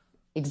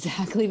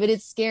 Exactly, but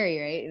it's scary,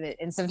 right?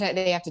 And sometimes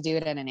they have to do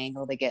it at an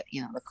angle to get,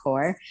 the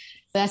core.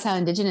 But that's how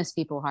indigenous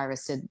people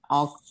harvested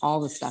all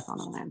the stuff on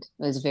the land.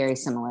 It was very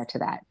similar to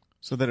that.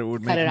 So that it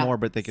would make more,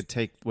 but they could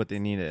take what they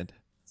needed.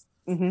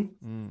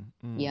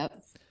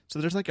 Yep. So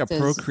there's like a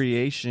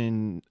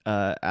procreation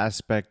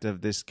aspect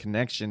of this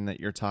connection that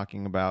you're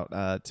talking about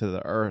to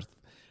the earth.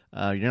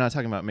 You're not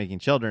talking about making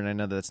children. I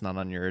know that's not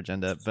on your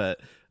agenda,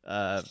 but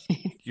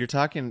you're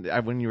talking,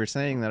 when you were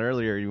saying that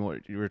earlier,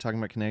 you were talking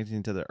about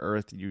connecting to the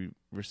earth. You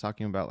were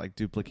talking about like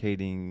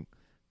duplicating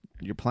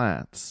your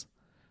plants,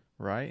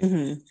 right?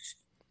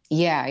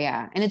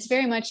 Yeah. And it's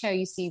very much how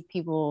you see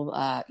people,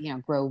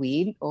 grow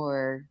weed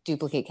or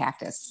duplicate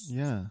cactus.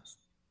 Yeah.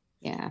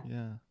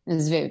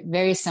 It's very,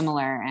 very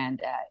similar.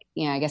 And,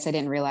 I guess I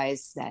didn't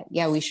realize that,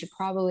 we should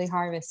probably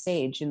harvest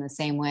sage in the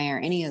same way, or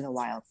any of the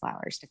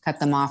wildflowers, to cut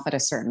them off at a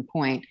certain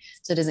point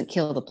so it doesn't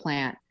kill the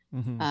plant.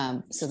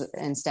 So that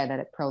instead that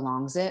it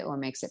prolongs it or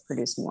makes it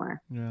produce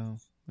more. Yeah.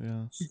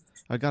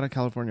 I got a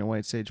California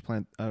white sage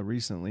plant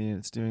recently, and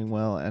it's doing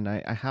well. And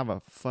I have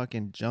a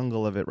fucking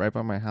jungle of it right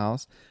by my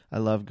house. I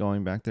love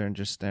going back there and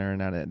just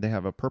staring at it. They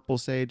have a purple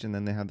sage, and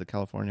then they have the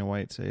California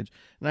white sage.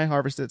 And I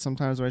harvest it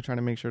sometimes when I try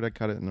to make sure to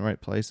cut it in the right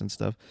place and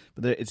stuff.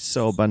 But it's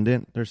so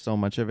abundant. There's so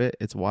much of it.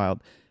 It's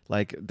wild.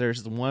 Like,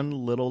 there's one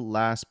little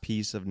last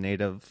piece of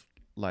native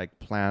like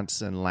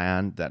plants and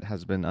land that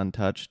has been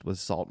untouched with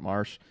salt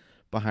marsh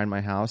behind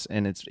my house.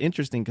 And it's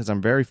interesting because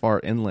I'm very far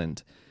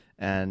inland,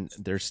 and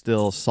there's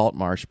still salt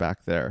marsh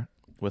back there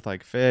with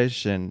like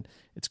fish, and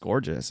it's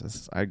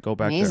gorgeous. I go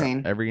back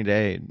there every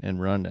day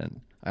and run, and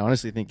I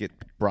honestly think it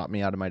brought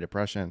me out of my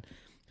depression,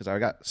 because I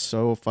got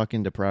so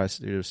fucking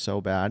depressed. It was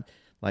so bad,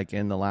 like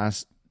in the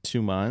last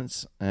 2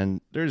 months, and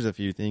there's a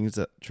few things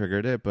that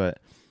triggered it, but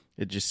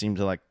it just seemed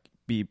to like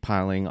be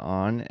piling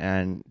on,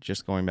 and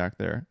just going back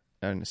there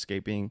and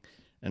escaping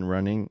and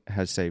running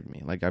has saved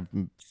me. Like, I've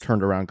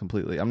turned around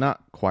completely. I'm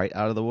not quite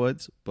out of the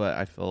woods, but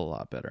I feel a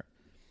lot better.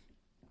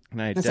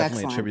 And I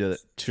definitely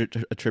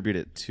attribute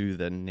it to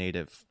the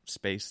native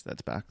space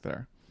that's back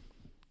there.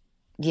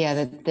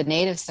 Yeah, the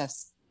native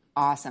stuff's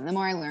awesome. The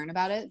more I learn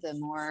about it, the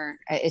more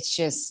it's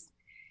just.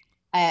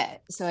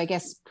 So I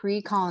guess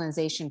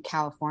pre-colonization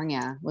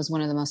California was one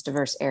of the most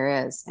diverse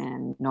areas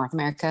in North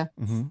America.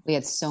 We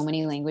had so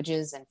many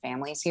languages and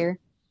families here,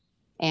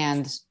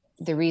 and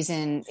the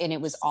reason, and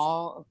it was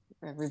all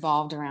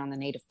revolved around the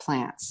native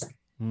plants.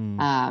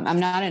 I'm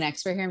not an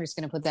expert here. I'm just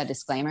going to put that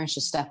disclaimer. It's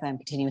just stuff I'm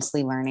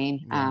continuously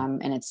learning.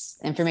 And it's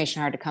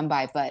information hard to come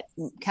by, but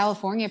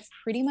California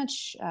pretty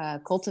much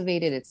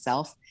cultivated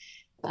itself.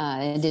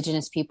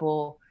 Indigenous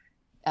people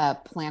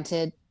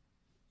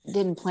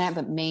didn't plant,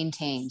 but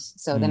maintained.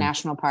 So the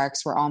national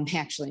parks were all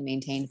actually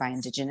maintained by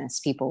indigenous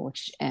people,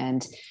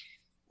 and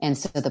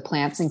so the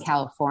plants in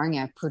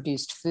California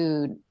produced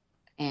food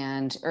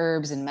and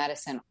herbs and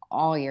medicine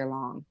all year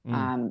long,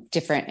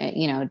 different,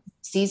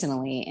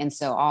 seasonally. And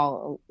so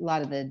a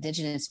lot of the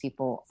indigenous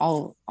people,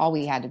 all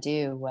we had to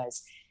do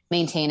was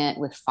maintain it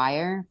with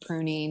fire,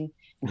 pruning,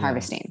 and Yeah.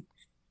 harvesting.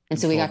 And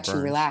so we Control got to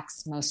burns.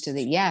 relax most of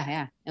the,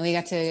 yeah. And we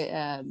got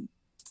to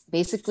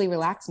basically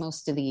relax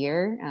most of the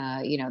year.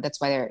 That's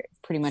why they're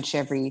pretty much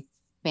every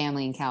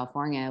family in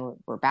California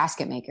were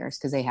basket makers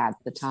because they had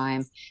the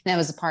time. And that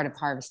was a part of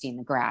harvesting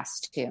the grass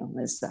too,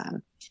 was,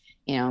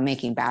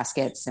 making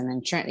baskets and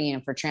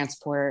then, for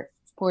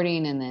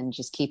transporting and then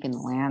just keeping the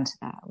land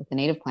with the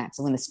native plants.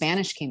 So when the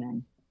Spanish came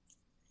in,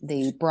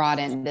 they brought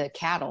in the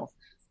cattle.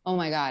 Oh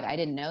my God, I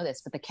didn't know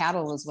this, but the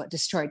cattle was what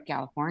destroyed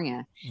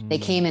California. They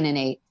came in and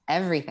ate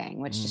everything,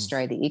 which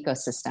destroyed the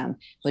ecosystem,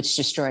 which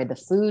destroyed the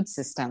food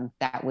system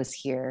that was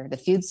here, the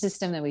food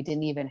system that we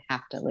didn't even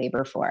have to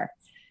labor for.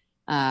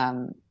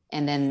 And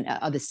then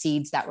the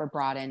seeds that were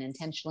brought in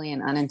intentionally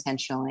and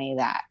unintentionally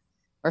that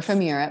were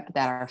from Europe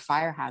that are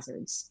fire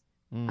hazards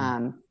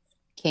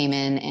came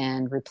in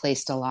and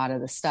replaced a lot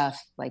of the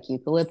stuff like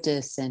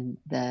eucalyptus and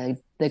the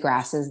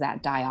grasses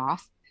that die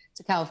off.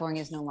 So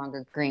California is no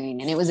longer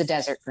green, and it was a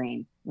desert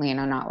green,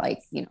 not like,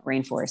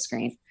 rainforest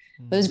green.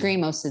 But it was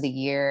green most of the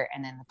year.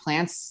 And then the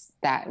plants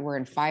that were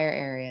in fire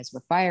areas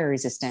were fire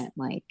resistant.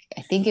 Like,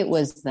 I think it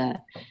was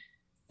the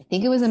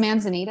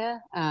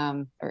manzanita,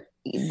 or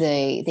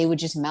they would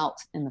just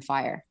melt in the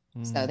fire.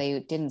 So they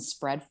didn't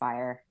spread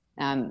fire.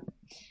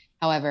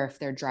 However, if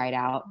they're dried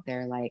out,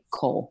 they're like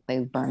coal, they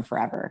burn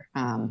forever.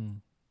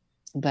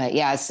 But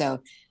yeah, so,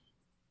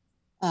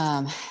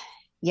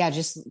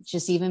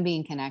 just even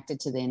being connected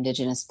to the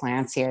indigenous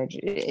plants here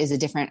is a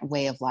different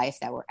way of life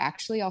that we're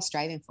actually all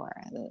striving for.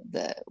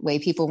 The way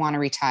people want to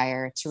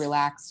retire, to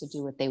relax, to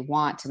do what they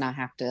want, to not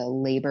have to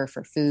labor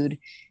for food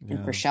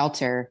and for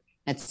shelter.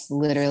 That's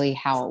literally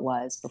how it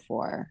was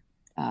before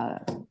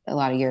a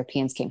lot of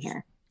Europeans came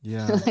here.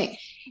 Yeah.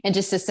 And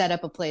just to set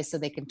up a place so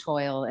they can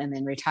toil and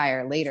then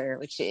retire later,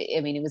 which,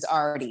 I mean, it was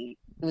already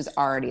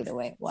the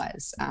way it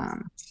was.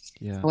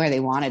 Where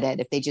they wanted it,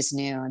 if they just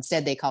knew.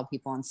 Instead, they called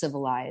people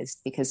uncivilized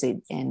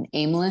and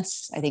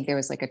aimless. I think there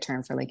was like a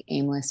term for like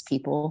aimless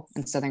people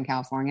in Southern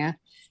California.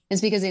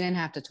 It's because they didn't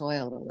have to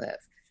toil to live.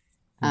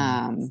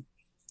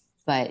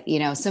 But,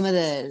 some of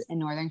in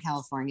Northern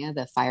California,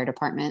 the fire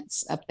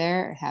departments up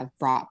there have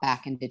brought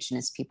back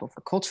indigenous people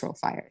for cultural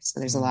fires. So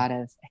there's a lot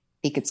of, I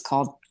think it's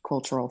called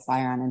Cultural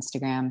Fire on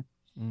Instagram,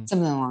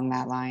 something along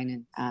that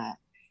line. And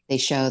they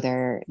show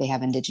they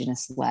have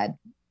indigenous led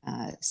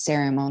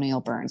ceremonial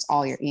burns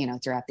all year,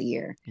 throughout the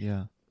year.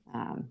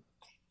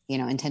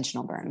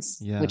 Intentional burns,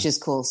 which is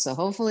cool. So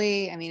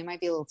hopefully, I mean, it might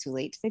be a little too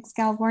late to fix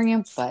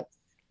California, but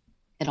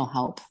it'll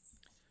help.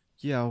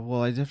 Yeah,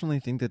 well, I definitely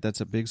think that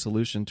that's a big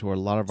solution to a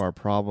lot of our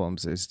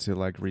problems, is to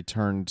like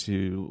return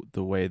to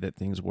the way that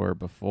things were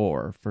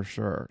before, for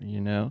sure,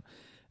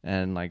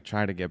 and like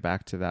try to get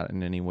back to that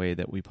in any way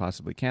that we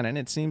possibly can. And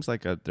it seems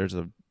like there's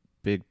a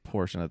big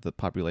portion of the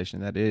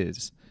population that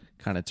is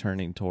kind of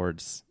turning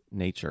towards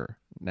nature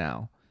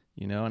now,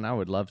 and I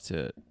would love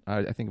to,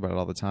 I think about it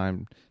all the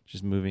time,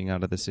 just moving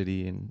out of the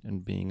city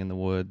and being in the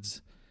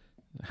woods,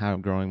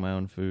 growing my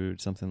own food,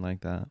 something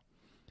like that.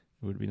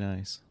 It would be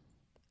nice.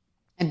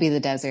 I'd be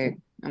the desert.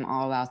 I'm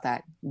all about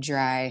that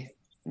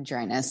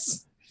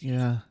dryness.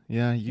 Yeah.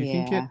 You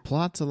can get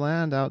plots of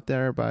land out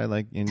there by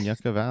like in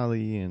Yucca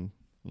Valley and,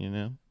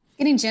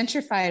 Getting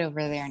gentrified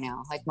over there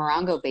now. Like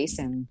Morongo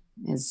Basin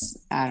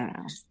is, I don't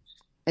know.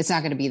 It's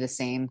not going to be the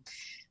same.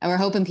 And we're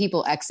hoping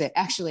people exit.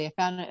 Actually, I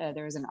found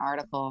there was an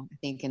article, I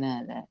think, in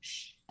the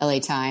LA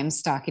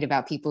Times talking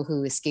about people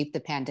who escaped the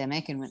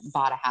pandemic and went and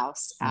bought a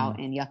house out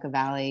in Yucca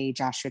Valley,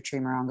 Joshua Tree,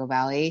 Morongo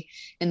Valley.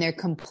 And they're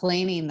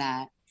complaining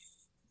that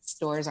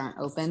stores aren't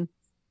open.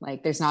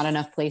 Like there's not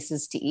enough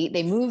places to eat.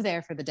 They move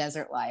there for the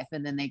desert life.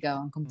 And then they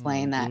go and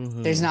complain that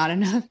there's not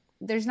enough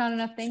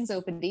things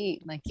open to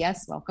eat. Like,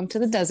 yes, welcome to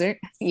the desert.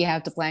 You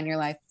have to plan your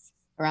life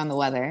around the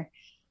weather.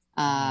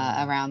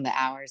 Around the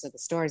hours of the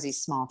stores.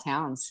 These small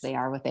towns, they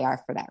are what they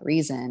are for that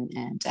reason.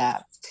 And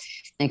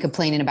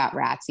complaining about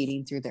rats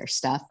eating through their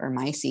stuff or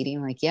mice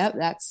eating, like, yep,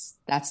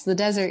 that's the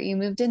desert you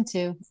moved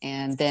into.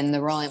 And then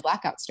the rolling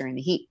blackouts during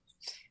the heat,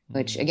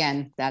 which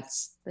again,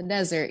 that's the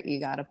desert. You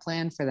got to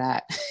plan for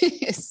that.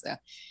 So I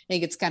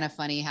think it's kind of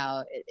funny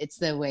how it's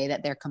the way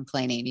that they're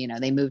complaining.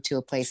 They move to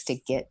a place to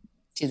get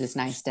to this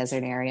nice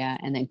desert area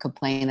and then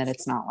complain that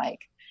it's not like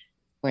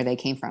where they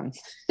came from.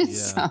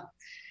 Yeah.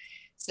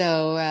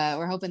 So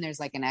we're hoping there's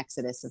like an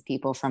exodus of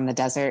people from the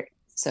desert,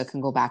 so it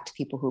can go back to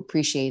people who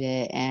appreciate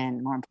it,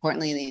 and more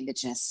importantly, the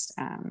indigenous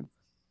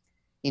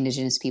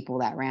people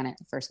that ran it in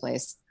the first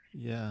place.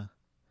 Yeah,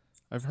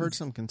 I've heard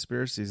some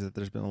conspiracies that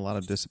there's been a lot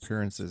of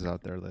disappearances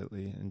out there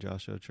lately in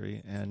Joshua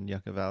Tree and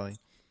Yucca Valley.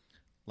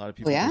 A lot of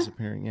people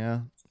disappearing.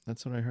 Yeah,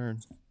 that's what I heard.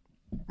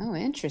 Oh,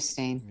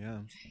 interesting. Yeah.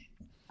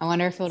 I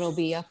wonder if it'll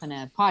be up in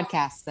a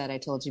podcast that I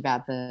told you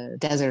about, the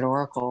Desert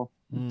Oracle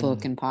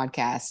book and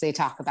podcast. They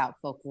talk about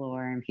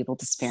folklore and people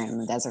disappearing in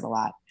the desert a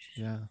lot.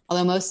 Yeah.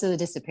 Although most of the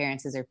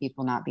disappearances are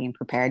people not being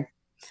prepared.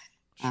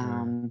 Sure.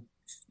 In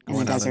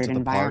Going the desert out into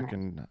the park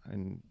environment.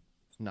 and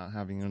not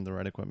having the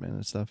right equipment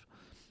and stuff.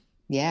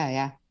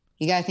 Yeah.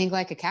 You got to think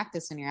like a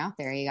cactus when you're out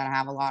there. You got to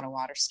have a lot of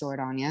water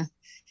stored on you.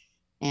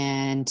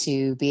 And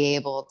to be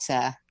able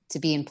to to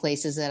be in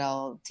places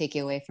that'll take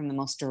you away from the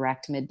most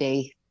direct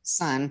midday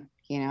sun.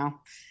 I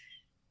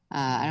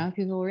don't know if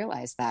people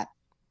realize that.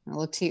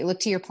 Look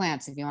to your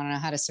plants if you want to know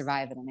how to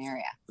survive in an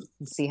area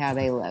and see how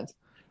they live.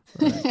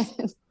 Right.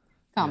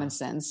 Common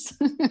sense.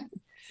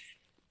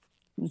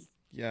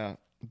 Yeah.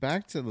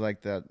 Back to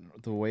like the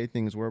way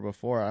things were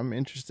before. I'm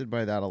interested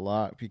by that a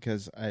lot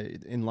because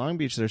in Long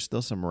Beach there's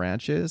still some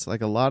ranches.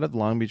 Like a lot of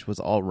Long Beach was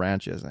all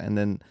ranches, and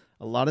then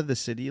a lot of the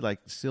city, like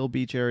Seal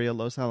Beach area,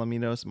 Los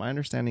Alamitos. My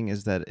understanding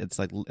is that it's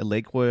like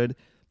Lakewood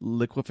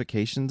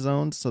liquefaction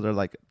zones. So they're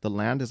like the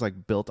land is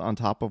like built on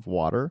top of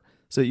water.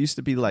 So it used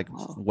to be like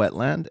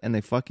wetland, and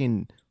they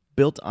fucking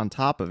built on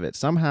top of it.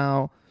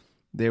 Somehow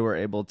they were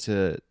able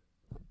to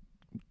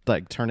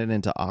like turn it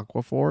into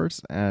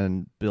aquifers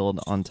and build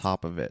on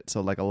top of it.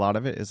 So like a lot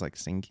of it is like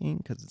sinking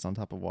because it's on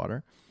top of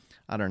water.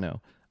 I don't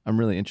know. I'm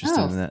really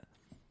interested in that.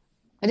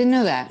 I didn't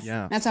know that.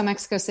 Yeah. That's how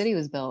Mexico City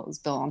was built. It was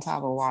built on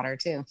top of water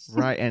too.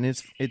 Right. And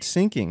it's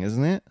sinking,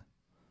 isn't it?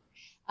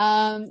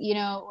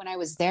 When I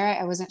was there,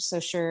 I wasn't so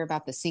sure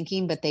about the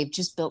sinking, but they've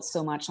just built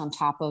so much on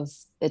top of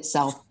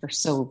itself for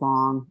so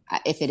long.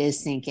 If it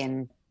is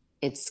sinking,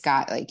 it's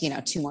got like,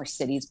 2 more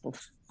cities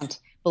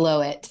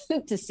below it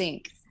to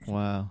sink.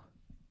 Wow.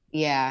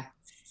 Yeah.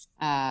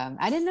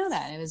 I didn't know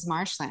that. It was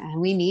marshland,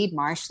 and we need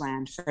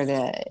marshland for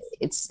it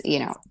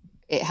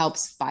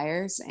helps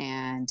fires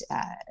and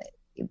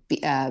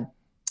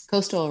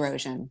coastal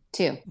erosion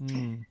too.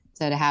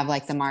 So to have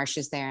like the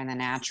marshes there and the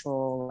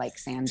natural like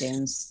sand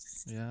dunes.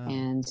 Yeah.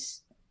 And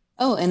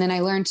then I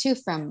learned too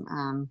that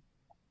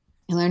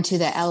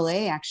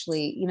LA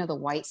actually, the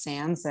white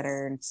sands that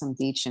are in some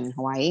beach in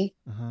Hawaii,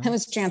 that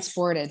was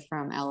transported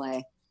from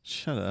LA.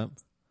 Shut up.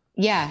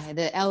 Yeah,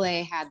 the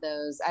LA had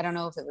those. I don't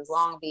know if it was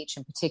Long Beach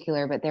in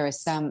particular, but there was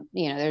some,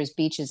 there's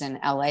beaches in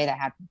LA that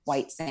had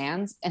white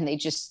sands, and they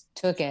just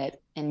took it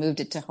and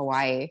moved it to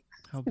Hawaii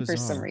for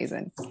some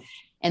reason,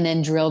 and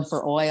then drilled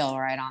for oil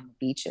right on the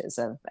beaches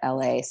of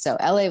LA. So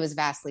LA was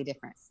vastly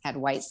different, had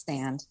white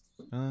sand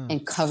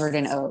and covered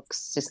in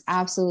oaks, just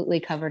absolutely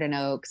covered in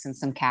oaks and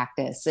some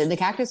cactus. And the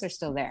cactus are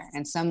still there,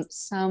 and some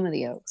of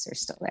the oaks are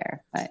still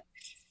there, but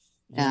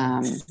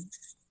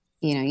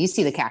you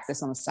see the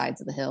cactus on the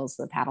sides of the hills,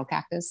 the paddle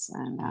cactus.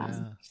 And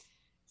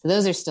so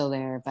those are still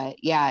there.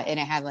 But yeah, and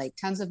it had like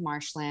tons of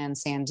marshland,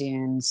 sand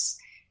dunes,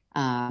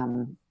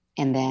 and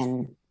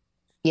then,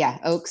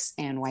 oaks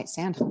and white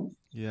sand.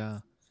 Yeah.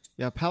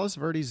 Yeah, Palos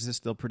Verdes is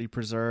still pretty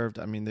preserved.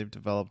 I mean, they've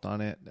developed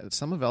on it.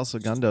 Some of El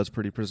Segundo is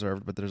pretty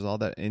preserved, but there's all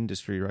that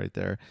industry right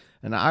there.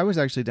 And I was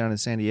actually down in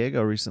San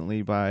Diego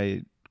recently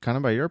by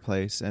your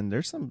place, and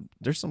there's some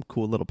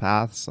cool little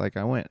paths. Like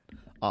I went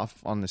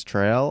off on this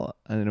trail,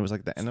 and it was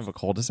like the end of a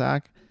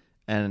cul-de-sac,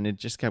 and it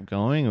just kept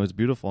going. It was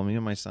beautiful. Me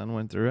and my son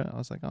went through it. I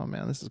was like, oh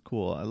man, this is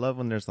cool. I love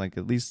when there's like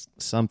at least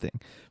something.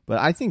 But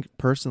I think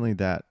personally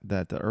that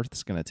the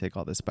Earth's going to take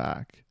all this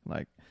back.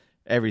 Like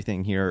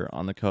everything here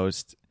on the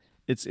coast,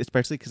 it's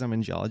especially because I'm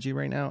in geology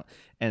right now,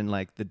 and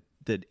like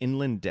the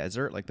inland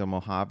desert, like the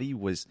Mojave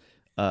was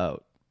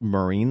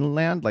marine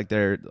land. Like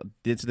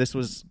this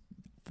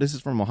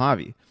is from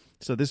Mojave.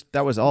 So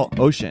that was all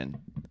ocean,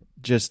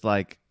 just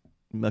like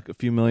a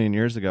few million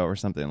years ago or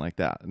something like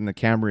that in the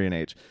Cambrian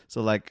age.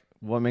 So like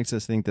what makes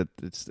us think that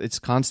it's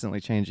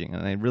constantly changing?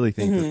 And I really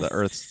think that the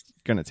Earth's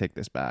going to take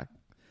this back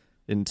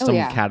in some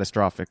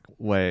catastrophic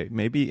way,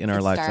 maybe in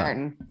our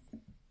lifetime.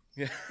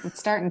 Yeah. It's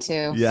starting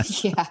to. Yeah.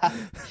 Yeah.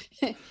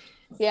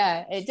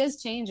 Yeah. It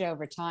does change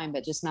over time,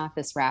 but just not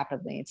this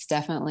rapidly. It's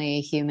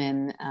definitely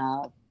human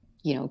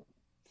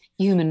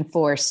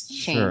forced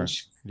change.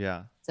 Sure.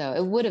 Yeah. So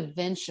it would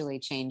eventually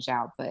change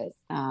out, but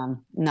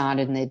not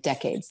in the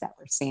decades that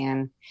we're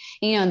seeing.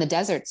 In the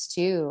deserts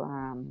too,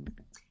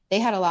 they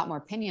had a lot more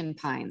pinyon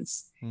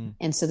pines.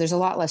 And so there's a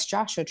lot less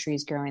Joshua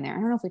trees growing there. I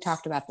don't know if we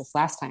talked about this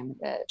last time,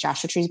 the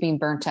Joshua trees being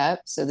burnt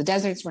up. So the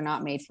deserts were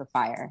not made for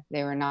fire.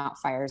 They were not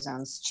fire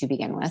zones to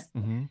begin with.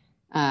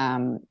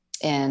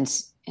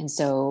 And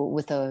so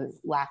with the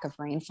lack of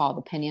rainfall,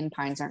 the pinyon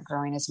pines aren't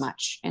growing as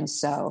much. And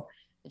so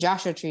the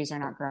Joshua trees are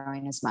not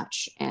growing as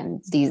much.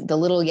 And the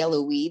little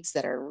yellow weeds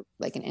that are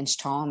like an inch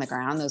tall on the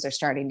ground, those are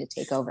starting to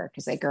take over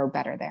because they grow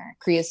better there.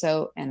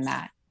 Creosote and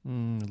that.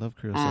 I love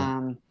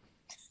creosote.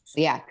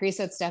 Yeah,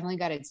 creosote's definitely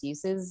got its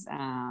uses.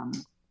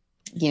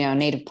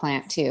 Native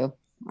plant too.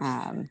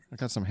 I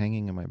got some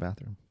hanging in my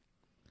bathroom.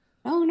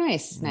 Oh,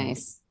 nice.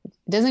 Nice.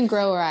 It doesn't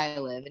grow where I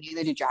live, and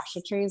neither do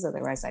Joshua trees.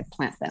 Otherwise I'd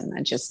plant them.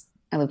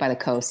 I live by the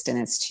coast, and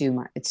it's too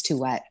wet it's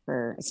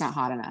not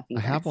hot enough either.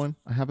 I have one.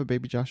 I have a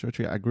baby Joshua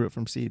tree. I grew it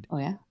from seed. Oh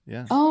yeah?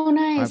 Yeah. Oh,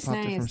 nice. I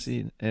popped it from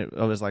seed. It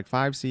was like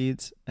 5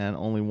 seeds, and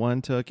only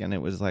one took, and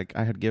it was like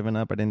I had given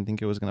up. I didn't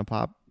think it was going to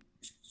pop.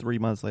 3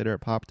 months later, it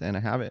popped, and I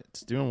have it.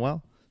 It's doing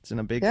well. It's in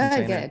a big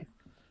container. Good.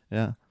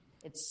 Yeah.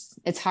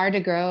 It's hard to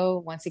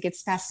grow. Once it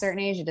gets past a certain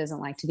age, it doesn't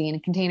like to be in a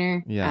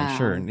container. Yeah,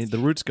 sure. And the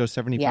roots go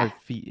 75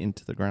 feet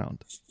into the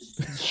ground.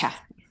 Yeah.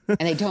 And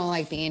they don't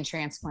like being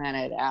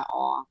transplanted at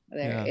all.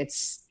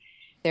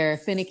 they're a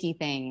finicky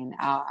thing, and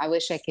I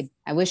wish I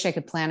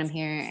could plant them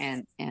here,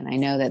 and I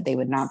know that they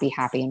would not be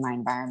happy in my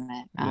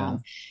environment. Yeah. I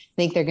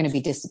think they're going to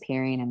be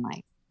disappearing in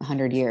like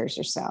 100 years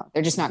or so.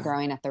 They're just not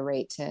growing at the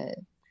rate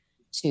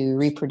to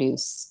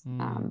reproduce.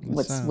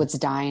 What's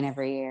dying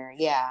every year.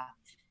 Yeah.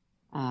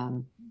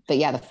 But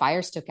yeah, the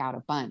fires took out a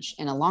bunch.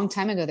 And a long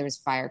time ago, there was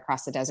a fire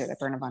across the desert that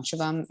burned a bunch of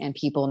them, and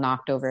people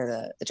knocked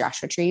over the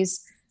Joshua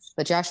trees.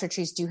 But Joshua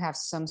trees do have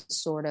some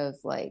sort of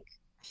like,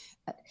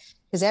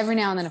 because every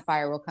now and then a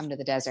fire will come to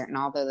the desert. And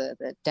although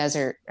the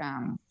desert,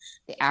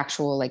 the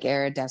actual like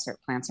arid desert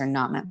plants are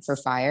not meant for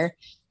fire,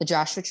 the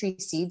Joshua tree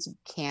seeds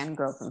can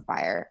grow from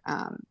fire.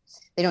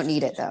 They don't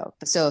need it though.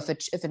 So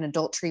if an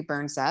adult tree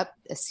burns up,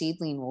 a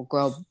seedling will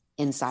grow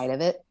inside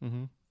of it.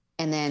 Mm-hmm.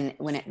 And then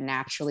when it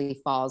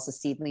naturally falls, the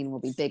seedling will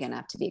be big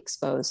enough to be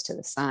exposed to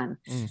the sun.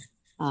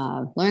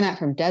 Learned that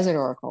from Desert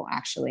Oracle,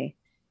 actually.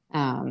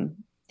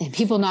 And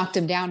people knocked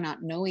them down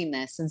not knowing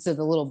this. And so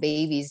the little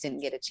babies didn't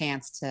get a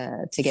chance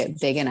to get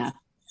big enough.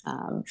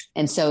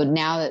 And so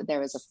now that there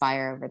was a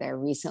fire over there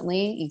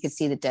recently, you could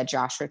see the dead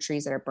Joshua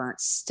trees that are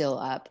burnt still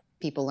up.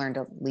 People learn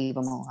to leave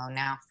them alone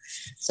now.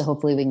 So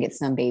hopefully we can get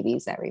some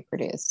babies that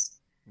reproduce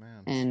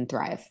and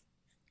thrive.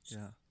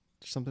 Yeah.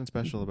 There's something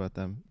special about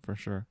them for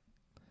sure.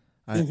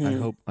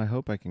 Mm-hmm. I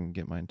hope I can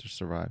get mine to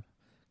survive,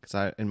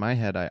 because in my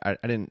head I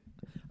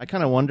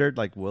kind of wondered,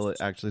 like, will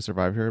it actually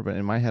survive here? But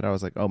in my head I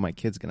was like, oh, my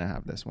kid's gonna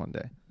have this one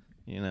day,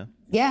 you know?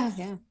 Yeah.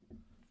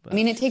 But, I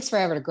mean, it takes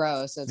forever to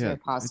grow, so it's very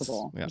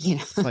possible.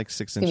 It's like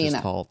 6 inches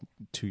tall,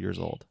 2 years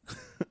old.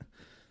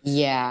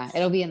 Yeah,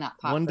 it'll be in that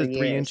pot 1 for to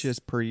 3 years. inches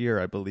per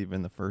year, I believe,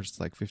 in the first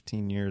like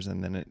 15 years,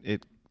 and then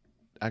it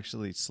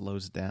actually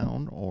slows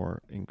down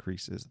or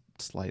increases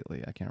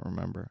slightly. I can't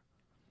remember.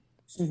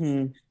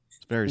 Mm-hmm.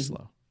 It's very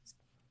slow.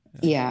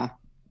 Yeah.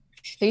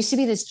 There used to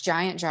be this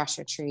giant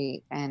Joshua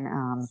tree in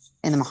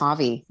the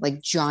Mojave,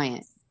 like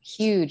giant,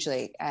 huge,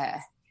 like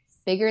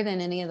bigger than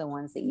any of the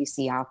ones that you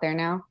see out there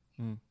now.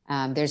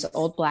 There's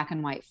old black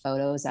and white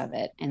photos of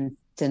it, and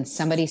then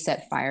somebody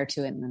set fire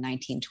to it in the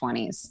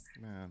 1920s.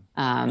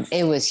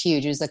 It was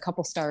huge. It was a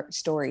couple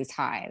stories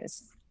high,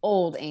 this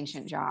old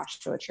ancient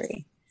Joshua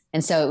tree.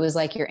 And so it was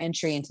like your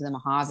entry into the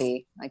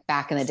Mojave, like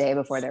back in the day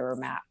before there were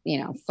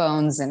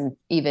phones and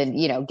even,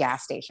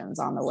 gas stations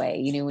on the way.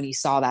 You knew when you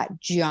saw that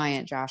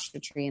giant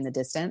Joshua tree in the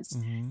distance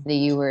that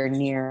you were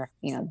near,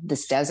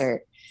 this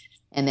desert.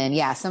 And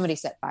then, somebody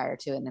set fire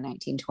to it in the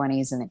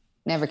 1920s, and it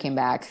never came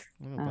back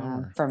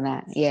from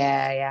that.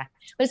 Yeah.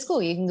 But it's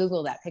cool. You can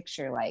Google that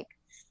picture, like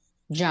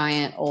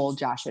giant old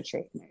Joshua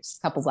tree. There's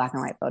a couple black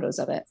and white photos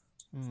of it.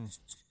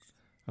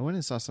 I went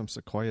and saw some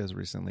sequoias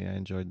recently. I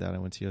enjoyed that. I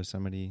went to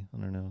Yosemite,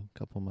 I don't know, a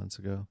couple months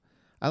ago.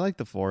 I like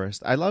the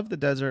forest. I love the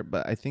desert,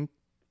 but I think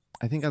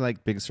I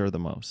like Big Sur the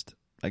most.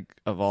 Like,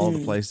 of all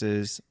the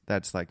places,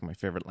 that's like my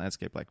favorite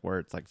landscape, like where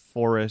it's like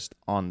forest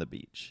on the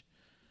beach.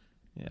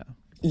 Yeah.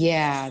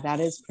 Yeah, that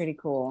is pretty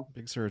cool.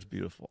 Big Sur is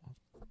beautiful.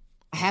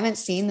 I haven't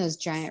seen those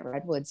giant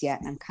redwoods yet,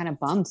 and I'm kind of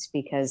bummed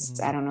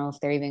because I don't know if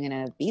they're even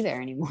going to be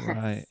there anymore.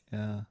 Right,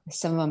 yeah.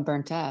 Some of them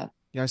burnt up.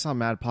 Yeah, I saw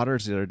Mad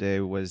Potters the other day,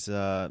 was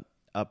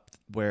up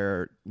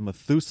where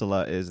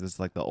Methuselah is. It's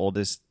like the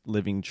oldest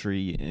living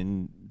tree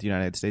in the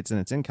United States, and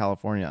it's in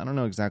California. I don't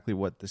know exactly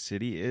what the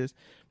city is,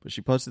 but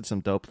she posted some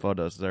dope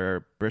photos.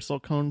 They're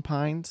bristlecone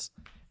pines,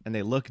 and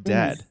they look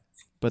dead,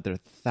 but they're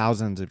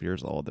thousands of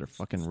years old. They're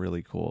fucking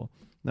really cool.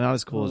 They're not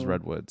as cool as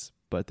redwoods,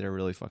 but they're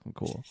really fucking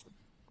cool.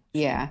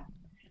 Yeah.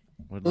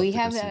 We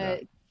have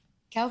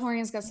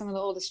California's got some of the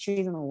oldest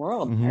trees in the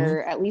world,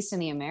 or at least in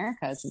the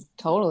Americas.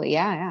 Totally.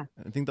 Yeah.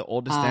 I think the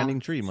oldest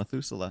standing tree,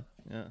 Methuselah.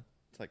 Yeah.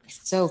 It's like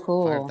so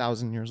cool.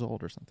 5,000 years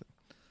old or something.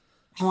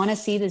 I want to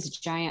see this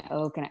giant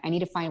oak, and I need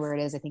to find where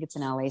it is. I think it's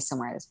in LA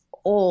somewhere. This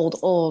old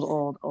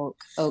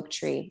oak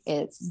tree.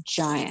 It's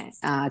giant.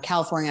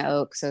 California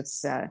oak. So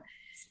it's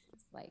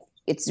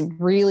it's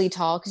really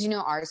tall, because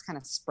ours kind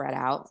of spread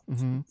out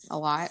a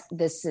lot.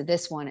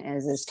 This one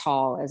is as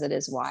tall as it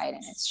is wide,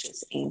 and it's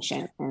just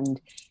ancient.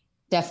 And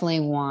definitely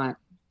want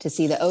to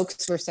see. The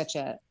oaks were such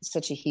a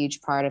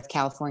huge part of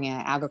California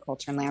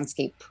agriculture and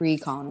landscape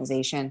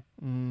pre-colonization.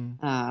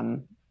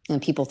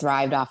 And people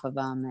thrived off of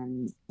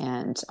them,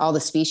 and all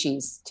the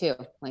species too,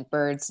 like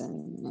birds,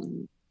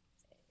 and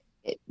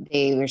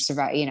they were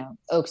survive.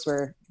 Oaks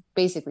were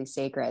basically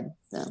sacred,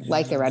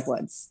 like the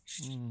redwoods.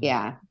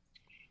 Yeah.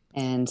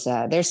 And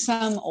there's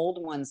some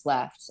old ones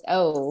left.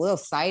 Oh, a little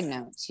side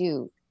note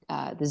too.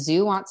 The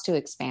zoo wants to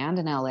expand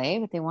in LA,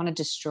 but they want to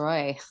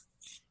destroy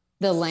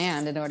the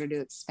land in order to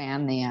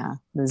expand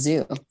the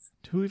zoo.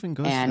 Who even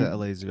goes to the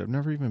LA Zoo? I've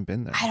never even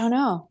been there. I don't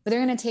know, but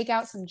they're going to take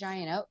out some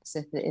giant oaks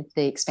if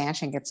the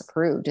expansion gets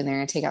approved, and they're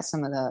going to take out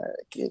some of the.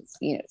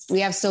 We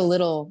have so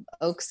little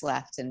oaks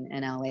left in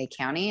LA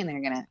County, and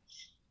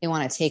they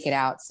want to take it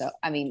out. So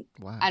I mean,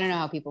 wow. I don't know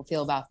how people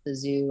feel about the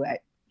zoo.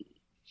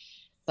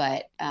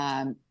 But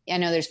I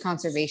know there's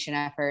conservation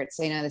efforts.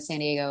 The San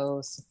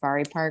Diego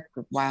Safari Park,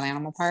 Wild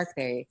Animal Park,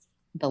 the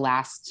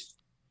last,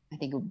 I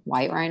think,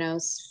 white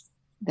rhinos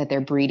that they're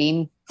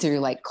breeding through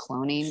like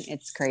cloning.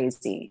 It's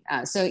crazy.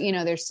 So,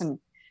 there's some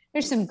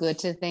there's some good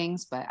to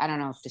things, but I don't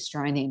know if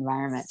destroying the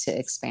environment to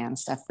expand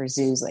stuff for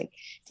zoos, like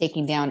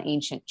taking down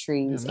ancient Yeah,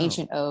 trees, no.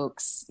 ancient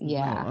oaks. No,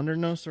 Yeah. under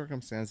no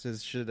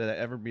circumstances should that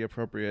ever be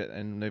appropriate,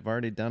 and they've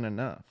already done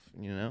enough,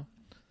 you know?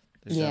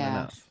 They've done Yeah.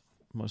 enough.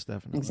 Most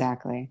definitely.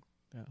 Exactly.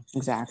 Yeah.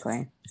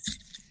 Exactly.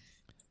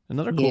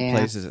 Another cool Yeah.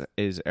 place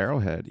is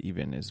Arrowhead.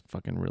 Even is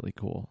fucking really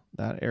cool.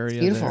 That It's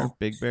area there, beautiful.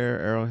 Big Bear,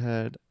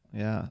 Arrowhead.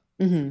 Yeah,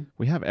 Hmm.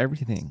 we have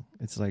everything.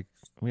 It's like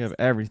we have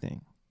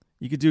everything.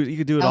 You could do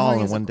it all California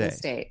in is a one cool day.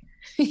 state.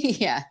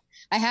 Yeah,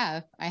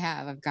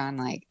 I've gone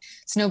like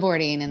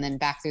snowboarding and then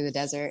back through the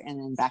desert and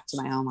then back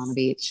to my home on the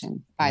beach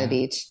and by the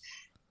Yeah. beach.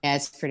 Yeah,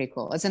 it's pretty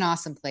cool. It's an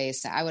awesome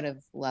place. I would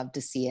have loved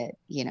to see it,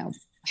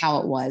 how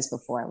it was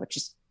before, which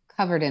is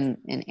covered in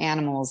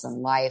animals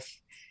and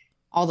life,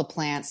 all the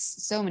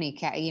plants, so many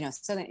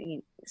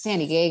Southern San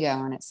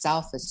Diego in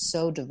itself is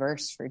so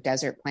diverse for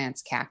desert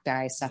plants,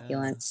 cacti,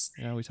 succulents.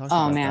 Yeah, we talked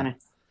Oh about man, that.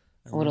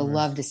 I would have remember.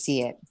 loved to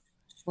see it.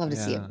 Love to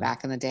see Yeah, it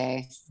back in the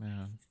day.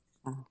 yeah.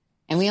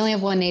 And we only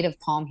have one native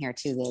palm here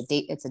too.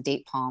 It's a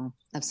date palm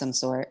of some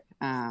sort.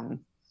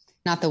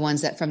 Not the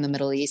ones that from the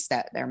Middle East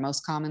that they're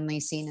most commonly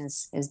seen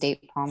as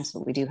date palms,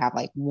 but we do have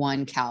like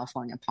one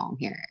California palm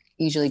here.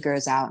 It usually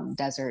grows out in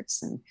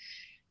deserts and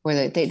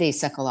where they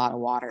suck a lot of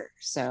water.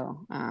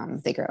 So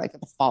they grow like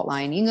at the fault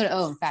line. You can go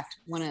to, in fact,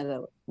 one of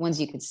the ones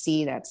you could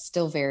see that's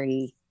still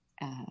very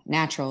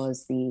natural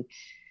is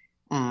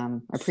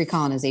or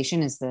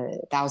pre-colonization is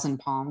the Thousand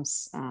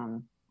Palms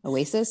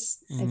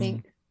Oasis, I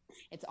think.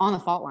 It's on the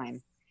fault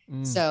line.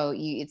 So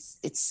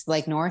it's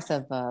like north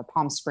of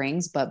Palm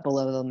Springs, but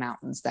below the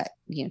mountains that,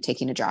 take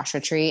you to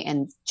Joshua Tree.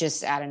 And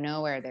just out of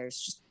nowhere, there's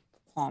just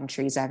palm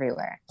trees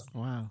everywhere.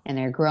 Wow. And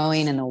they're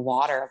growing in the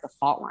water of the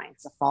fault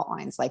lines. The fault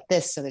lines like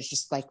this. So there's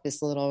just like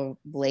this little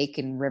lake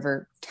and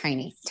river,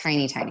 tiny,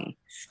 tiny, tiny.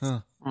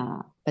 Huh.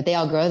 But they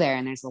all grow there.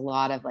 And there's a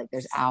lot of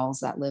there's owls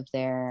that live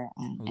there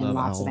and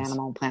lots owls. of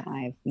animal and plant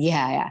life.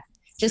 Yeah. Yeah.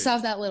 Just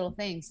off that little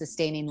thing,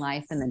 sustaining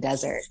life in the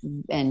desert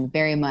and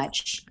very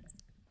much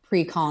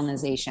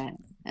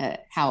pre-colonization,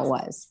 how it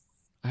was.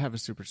 I have a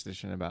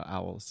superstition about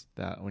owls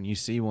that when you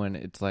see one,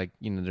 it's like,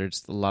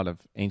 there's a lot of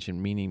ancient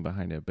meaning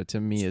behind it. But to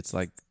me, it's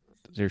like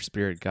their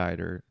spirit guide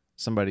or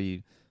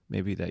somebody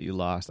maybe that you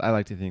lost. I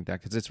like to think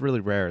that because it's really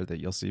rare that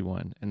you'll see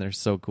one, and they're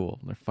so cool.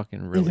 They're fucking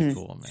really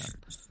cool, man.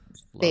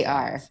 Love They owls.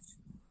 are.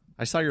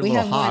 I saw your We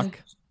little have hawk.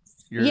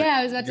 one.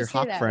 I was about your to say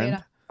hawk that.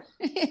 friend.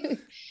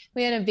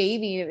 We had a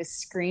baby that was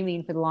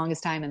screaming for the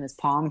longest time in this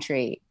palm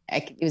tree.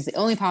 It was the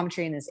only palm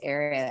tree in this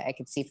area that I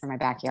could see from my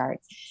backyard.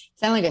 It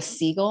sounded like a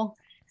seagull.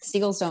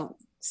 Seagulls don't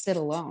sit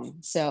alone,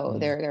 so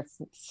they're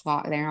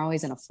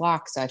always in a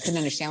flock. So I couldn't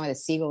understand why the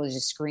seagull was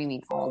just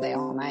screaming all day,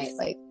 all night.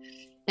 And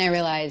I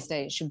realized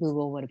I should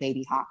Google what a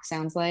baby hawk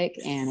sounds like,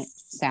 and it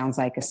sounds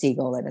like a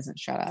seagull that doesn't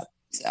shut up.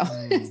 So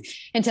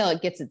until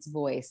it gets its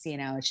voice,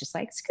 it's just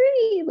like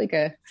scream like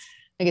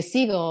a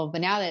seagull.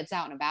 But now that it's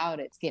out and about,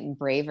 it's getting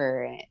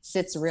braver and it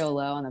sits real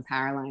low on the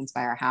power lines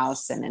by our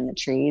house and in the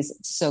trees.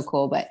 It's so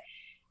cool. But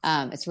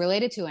it's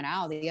related to an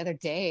owl. The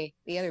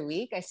other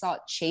week, I saw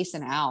it chase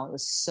an owl. It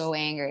was so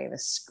angry. It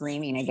was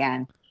screaming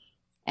again.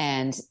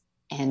 And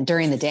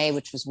during the day,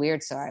 which was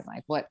weird. So I'm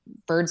like, what?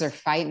 Birds are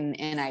fighting.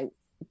 And I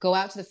go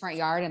out to the front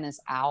yard and this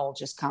owl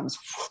just comes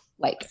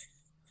like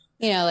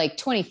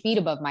 20 feet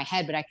above my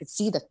head, but I could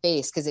see the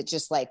face because it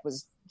just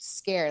was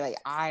scared, like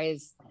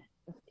eyes.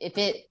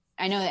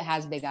 I know it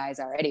has big eyes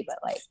already, but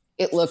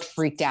it looked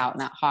freaked out,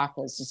 and that hawk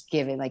was just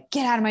giving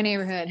get out of my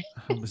neighborhood.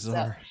 How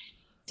bizarre. So,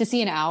 to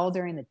see an owl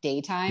during the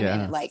daytime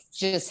and it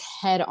just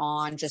head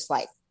on, just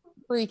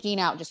freaking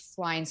out, just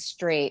flying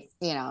straight,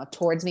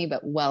 towards me,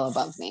 but well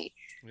above me.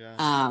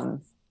 Yeah.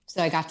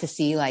 So I got to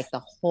see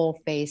the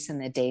whole face in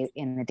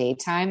the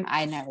daytime.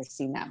 I'd never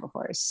seen that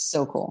before. It's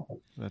so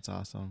cool. That's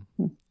awesome.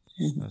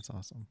 Mm-hmm. That's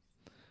awesome.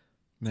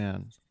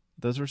 Man,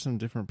 those were some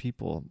different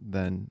people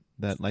than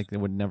that. They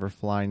would never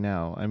fly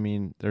now. I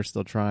mean, they're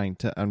still trying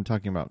to. I'm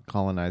talking about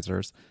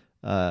colonizers,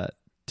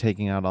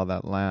 taking out all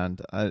that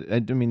land. I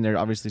mean, they're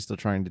obviously still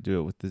trying to do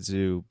it with the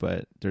zoo,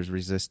 but there's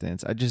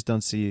resistance. I just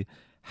don't see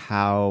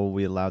how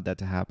we allowed that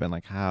to happen.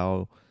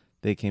 How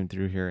they came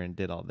through here and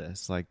did all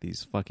this,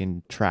 these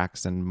fucking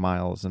tracks and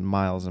miles and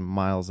miles and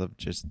miles of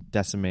just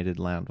decimated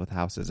land with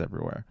houses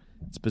everywhere.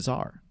 It's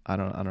bizarre. I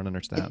don't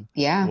understand.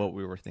 What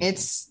we were thinking.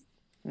 It's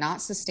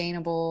not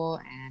sustainable,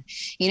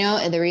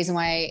 and the reason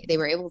why they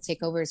were able to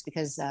take over is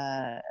because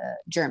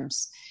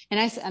germs.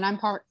 And I'm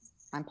part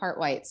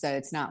white, so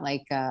it's not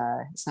like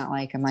I'm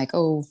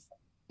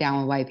down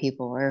with white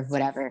people or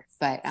whatever.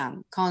 But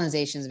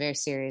colonization is a very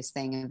serious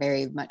thing and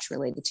very much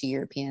related to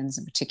Europeans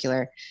in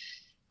particular.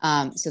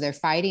 So their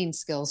fighting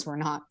skills were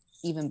not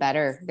even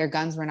better. Their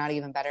guns were not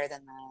even better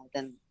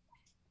than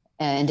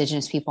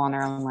indigenous people on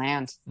their own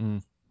land.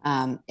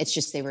 It's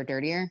just they were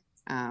dirtier.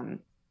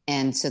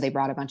 And so they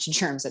brought a bunch of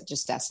germs that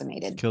just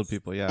decimated. Killed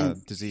people,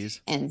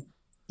 disease.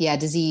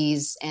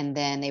 Disease. And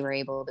then they were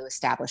able to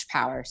establish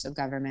power. So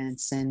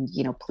governments and,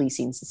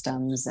 policing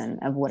systems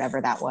and of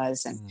whatever that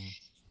was. And,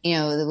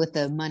 with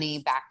the money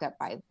backed up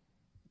by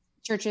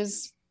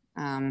churches.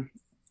 And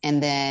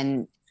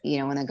then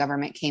when the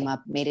government came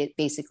up, made it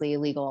basically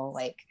illegal.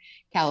 Like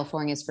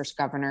California's first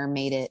governor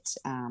made it,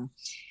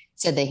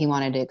 said that he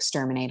wanted to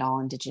exterminate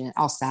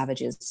all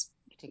savages.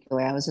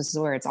 Particularly, I was just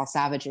the words, all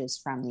savages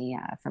from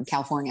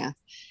California.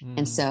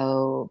 And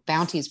so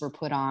bounties were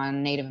put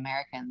on Native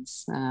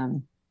Americans,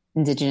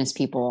 indigenous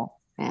people.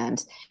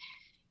 And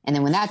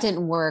then when that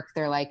didn't work,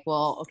 they're like,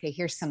 well, okay,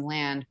 here's some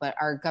land, but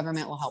our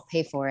government will help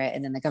pay for it.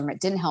 And then the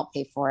government didn't help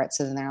pay for it.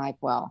 So then they're like,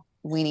 well,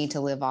 we need to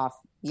live off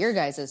your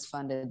guys'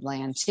 funded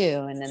land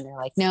too. And then they're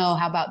like, no,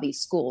 how about these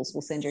schools?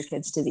 We'll send your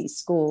kids to these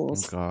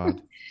schools. Oh,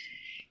 God.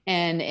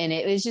 And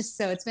it was just,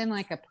 so it's been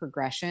like a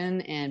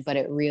progression, but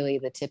it really,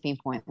 the tipping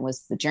point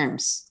was the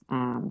germs.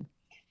 And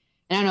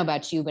I don't know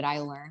about you, but I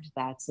learned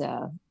that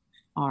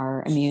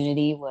our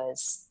immunity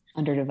was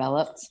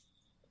underdeveloped.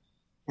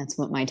 That's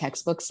what my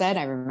textbook said.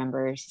 I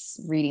remember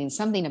reading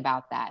something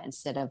about that,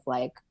 instead of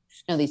like,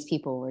 no, these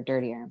people were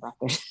dirtier and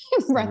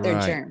brought their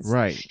germs.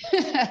 Right.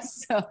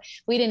 So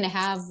we didn't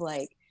have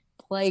like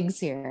plagues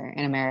here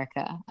in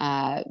America,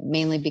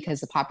 mainly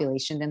because the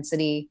population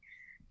density,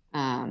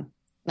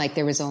 like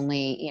there was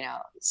only,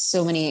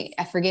 so many,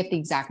 I forget the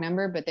exact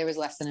number, but there was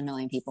less than 1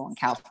 million people in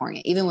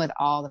California. Even with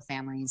all the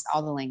families,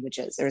 all the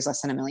languages, there was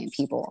less than 1 million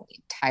people in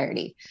the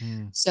entirety.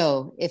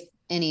 So if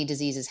any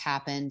diseases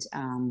happened,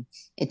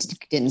 it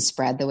didn't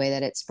spread the way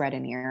that it spread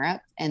in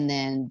Europe. And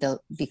then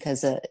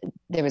because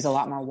there was a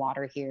lot more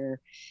water here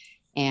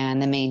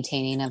and the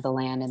maintaining of the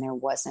land, and there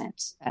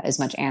wasn't as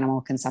much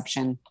animal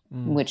consumption,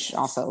 which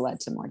also led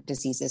to more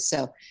diseases.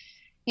 So,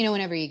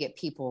 whenever you get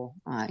people,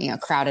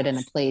 crowded in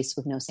a place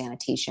with no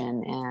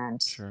sanitation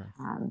and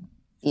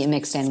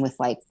mixed in with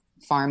like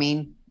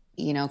farming,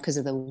 because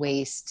of the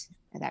waste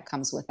that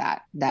comes with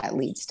that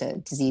leads to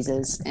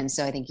diseases. And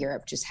so I think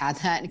Europe just had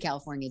that, and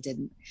California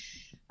didn't.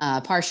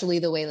 Partially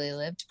the way they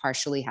lived,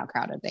 partially how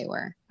crowded they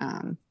were.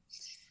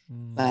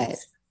 But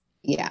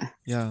yeah.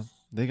 Yeah.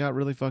 They got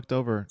really fucked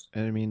over.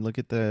 And I mean, look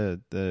at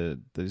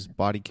this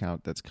body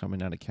count that's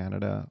coming out of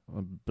Canada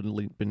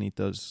beneath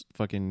those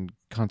fucking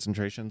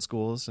concentration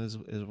schools is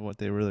what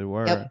they really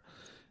were. Yep.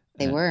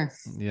 They were.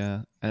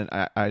 Yeah. And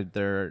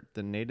the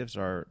natives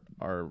are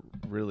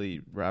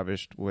really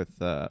ravaged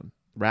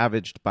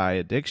by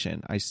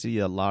addiction. I see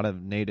a lot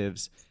of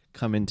natives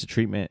come into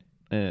treatment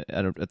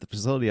at the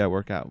facility I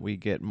work at. We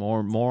get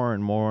more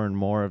and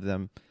more of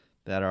them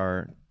that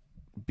are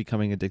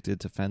becoming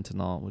addicted to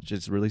fentanyl, which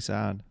is really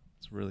sad.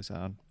 It's really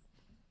sad.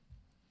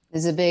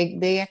 There's a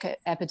big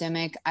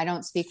epidemic. I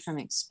don't speak from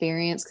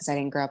experience because I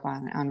didn't grow up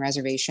on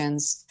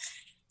reservations.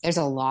 There's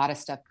a lot of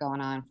stuff going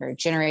on for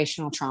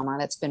generational trauma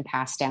that's been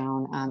passed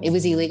down. It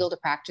was illegal to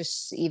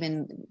practice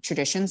even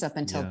traditions up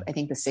until I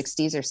think the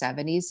 60s or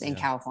 70s in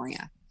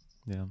California.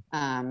 Yeah.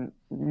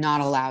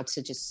 Not allowed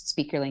to just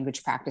speak your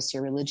language, practice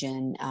your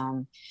religion.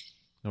 No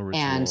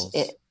rituals.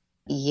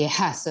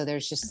 And so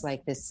there's just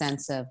like this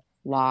sense of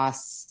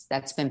loss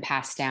that's been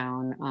passed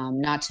down,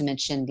 not to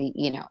mention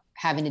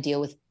having to deal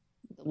with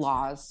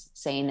laws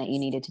saying that you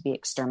needed to be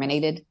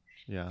exterminated.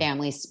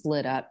 Families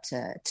split up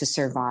to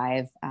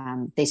survive.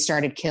 They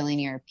started killing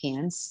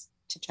Europeans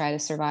to try to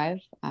survive,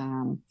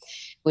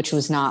 which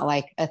was not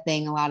like a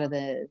thing a lot of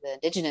the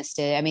indigenous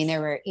did. I mean,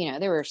 there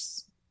were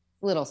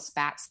little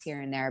spats here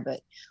and there,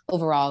 but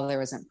overall there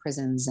wasn't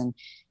prisons and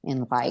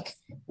like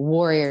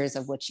warriors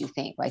of what you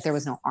think. Like there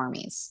was no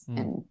armies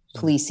and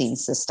policing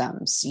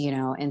systems,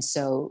 and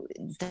so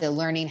the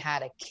learning how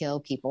to kill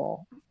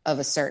people of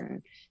a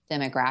certain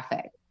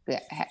demographic,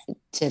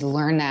 to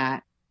learn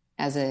that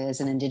as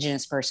an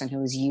indigenous person who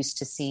was used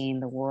to seeing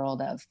the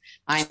world of,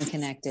 I'm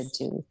connected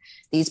to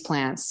these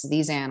plants,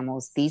 these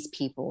animals, these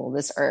people,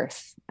 this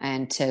earth,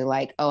 and to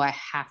like, oh, I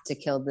have to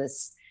kill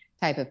this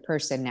type of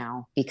person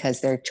now because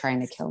they're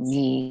trying to kill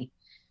me.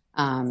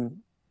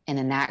 And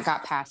then that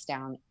got passed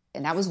down,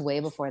 and that was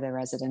way before the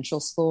residential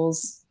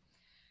schools,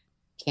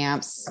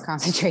 camps,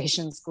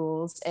 concentration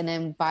schools. And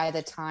then by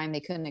the time they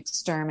couldn't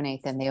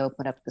exterminate them, they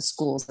opened up the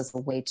schools as a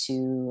way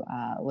to,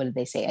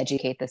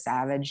 educate the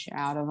savage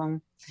out of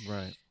them.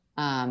 Right.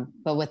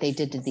 But what they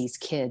did to these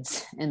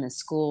kids in the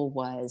school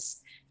was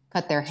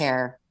cut their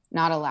hair,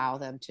 not allow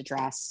them to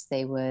dress.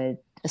 They would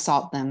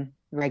assault them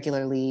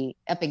regularly.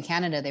 Up in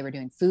Canada, they were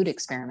doing food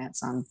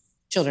experiments on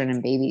children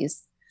and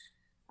babies.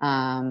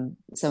 Some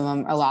of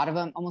them, a lot of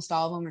them, almost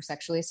all of them were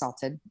sexually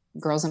assaulted,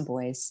 girls and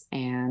boys.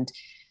 And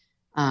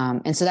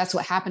so that's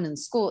what happened in the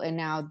school. And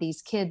now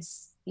these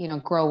kids,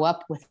 grow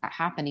up with that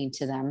happening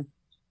to them.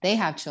 They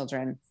have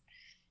children,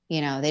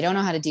 they don't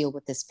know how to deal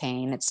with this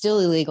pain. It's still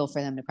illegal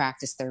for them to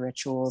practice their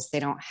rituals. They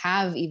don't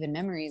have even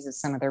memories of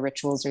some of their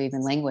rituals or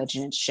even language.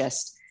 And it's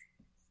just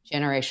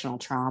generational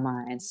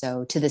trauma. And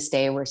so to this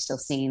day, we're still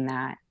seeing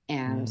that.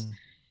 And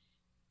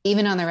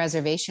even on the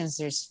reservations,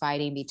 there's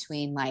fighting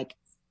between like,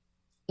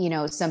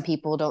 some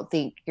people don't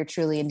think you're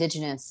truly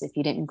indigenous if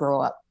you didn't grow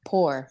up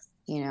poor,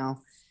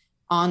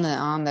 on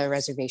the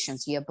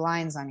reservations. You have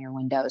blinds on your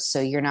windows, so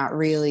you're not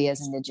really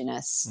as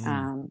indigenous.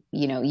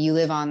 You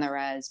live on the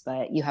res,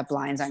 but you have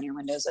blinds on your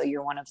windows, so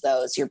you're one of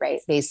those. You're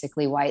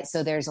basically white.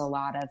 So there's a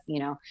lot of,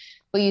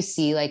 what you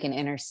see like in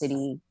inner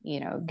city,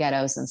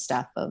 ghettos and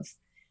stuff of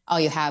all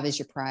you have is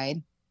your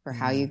pride for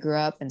how you grew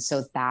up. And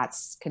so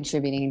that's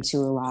contributing to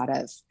a lot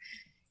of,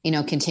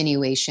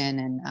 continuation.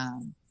 And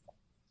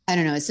I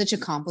don't know, it's such a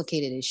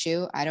complicated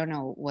issue. I don't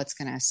know what's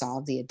going to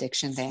solve the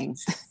addiction thing.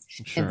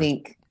 Sure. I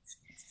think,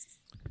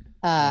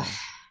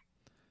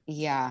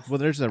 yeah. Well,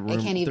 there's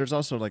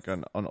also like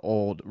an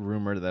old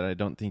rumor that I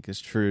don't think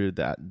is true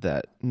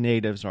that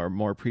natives are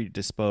more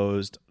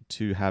predisposed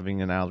to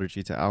having an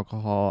allergy to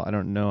alcohol. I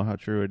don't know how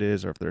true it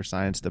is or if there's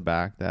science to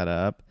back that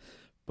up.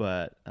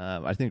 But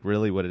I think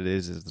really what it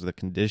is the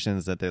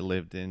conditions that they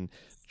lived in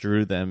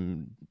drove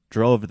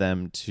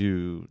them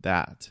to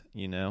that,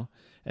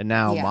 And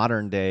now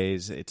modern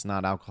days, it's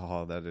not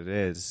alcohol that it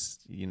is,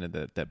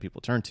 that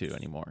people turn to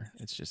anymore.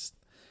 It's just,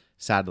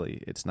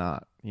 sadly, it's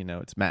not,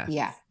 it's meth.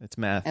 Yeah. It's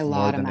meth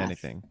more than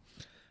anything.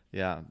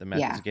 Yeah. The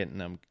meth is getting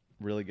them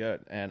really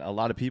good. And a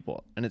lot of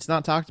people, and it's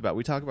not talked about.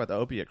 We talk about the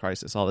opiate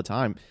crisis all the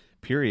time,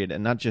 period.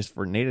 And not just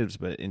for natives,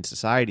 but in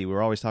society,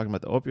 we're always talking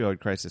about the opioid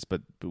crisis,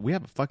 but we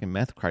have a fucking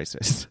meth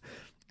crisis.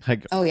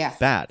 Like, oh yeah,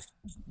 bad,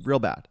 real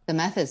bad. The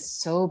meth is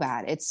so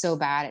bad. It's so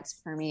bad. It's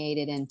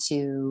permeated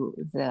into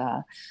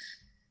the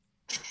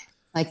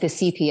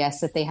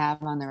CPS that they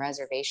have on the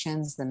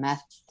reservations. The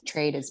meth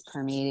trade is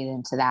permeated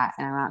into that.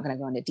 And I'm not going to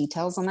go into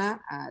details on that.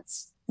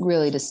 It's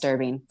really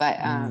disturbing, but,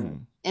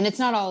 and it's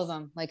not all of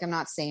them. Like, I'm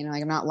not saying,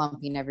 like, I'm not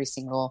lumping every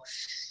single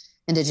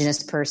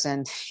indigenous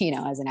person,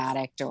 as an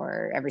addict,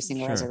 or every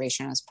single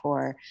reservation as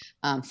poor.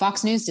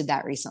 Fox News did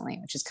that recently,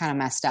 which is kind of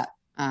messed up.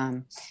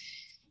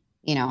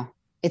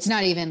 It's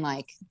not even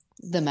like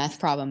the meth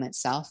problem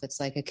itself. It's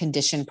like a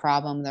condition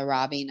problem, the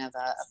robbing of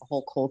a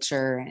whole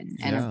culture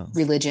and of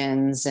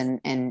religions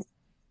and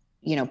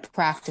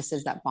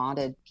practices that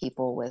bonded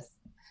people with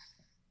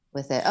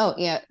it. Oh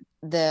yeah.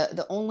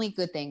 The only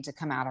good thing to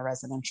come out of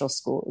residential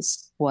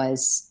schools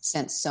was,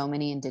 since so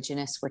many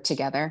indigenous were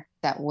together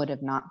that would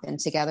have not been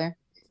together,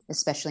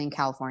 especially in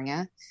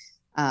California,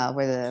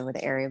 where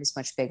the area was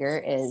much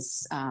bigger,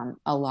 is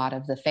a lot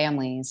of the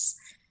families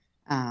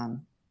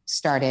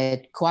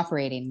started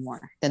cooperating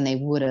more than they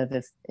would have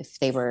if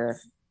they were,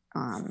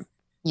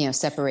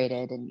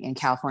 separated in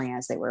California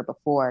as they were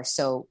before.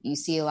 So you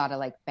see a lot of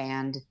like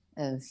band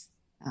of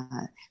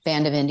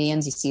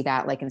Indians. You see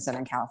that like in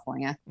Southern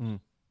California,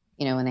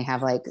 when they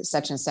have like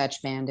such and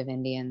such band of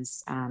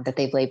Indians that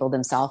they've labeled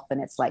themselves,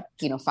 and it's like,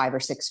 5 or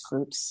 6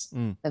 groups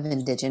of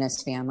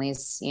indigenous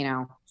families,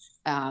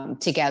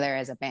 together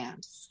as a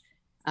band.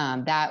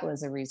 That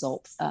was a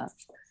result of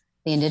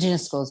the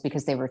indigenous schools,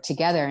 because they were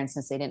together, and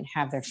since they didn't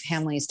have their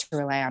families to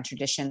rely on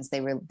traditions,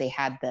 they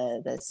had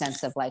the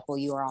sense of like, well,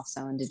 you are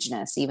also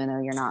indigenous, even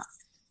though you're not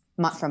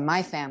from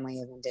my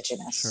family of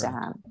indigenous.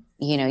 Sure.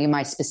 You're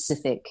my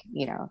specific,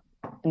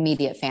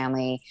 immediate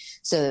family.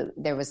 So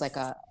there was like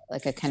a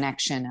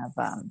connection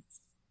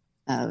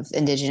of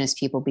indigenous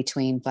people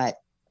between, but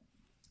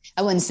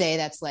I wouldn't say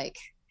that's like,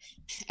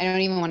 I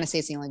don't even want to say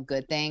it's the only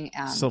good thing.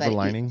 Silver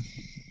lining.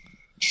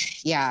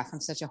 Yeah, from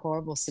such a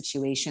horrible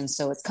situation.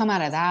 So it's come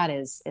out of that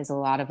is a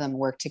lot of them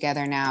work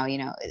together now.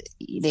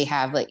 They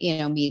have like,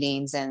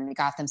 meetings and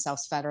got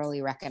themselves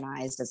federally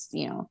recognized as,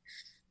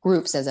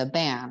 groups, as a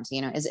band,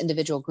 as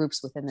individual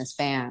groups within this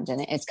band.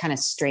 And it's kind of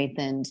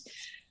strengthened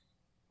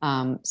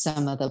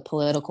some of the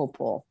political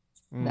pull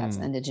that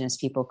indigenous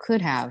people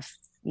could have.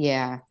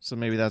 Yeah. So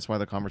maybe that's why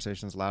the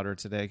conversation's louder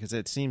today, because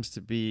it seems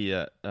to be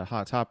a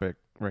hot topic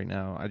right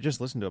now. I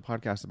just listened to a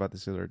podcast about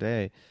this the other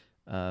day.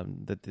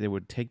 That they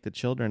would take the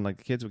children, like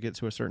the kids would get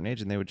to a certain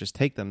age and they would just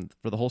take them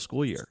for the whole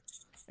school year,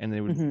 and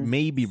they would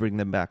maybe bring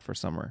them back for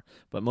summer.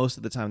 But most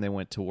of the time they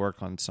went to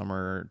work on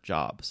summer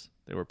jobs.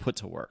 They were put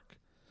to work.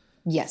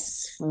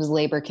 Yes. It was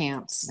labor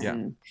camps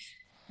and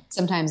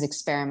sometimes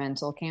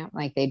experimental camp,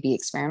 like they'd be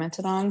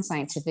experimented on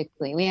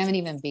scientifically. We haven't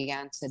even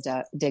begun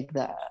to dig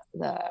the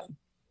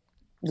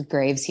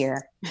graves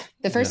here.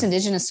 The first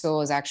indigenous school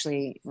was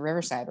actually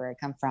Riverside, where I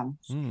come from.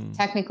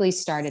 Technically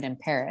started in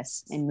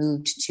Paris and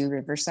moved to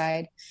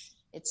Riverside.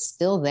 It's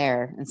still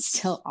there and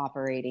still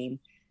operating.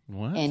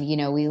 What? And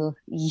we learned.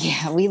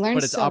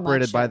 But it's so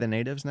operated much by the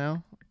natives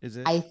now, is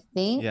it? I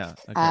think. Yeah.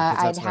 Okay,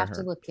 I'd have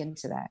to look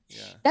into that.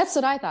 Yeah. That's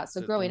what I thought. So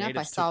growing up,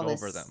 I saw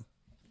this. Over them.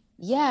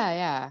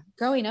 Yeah.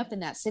 Growing up in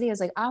that city, I was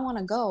like, I want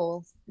to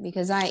go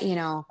because I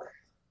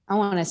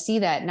want to see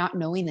that, not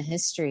knowing the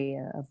history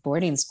of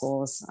boarding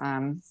schools.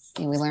 And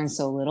we learn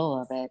so little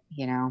of it,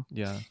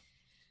 Yeah.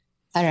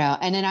 I don't know.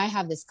 And then I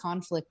have this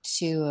conflict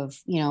too of,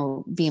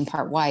 being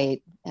part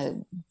white, a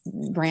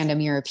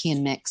random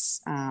European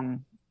mix,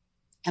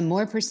 and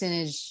more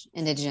percentage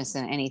indigenous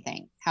than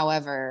anything.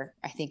 However,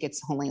 I think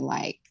it's only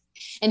like,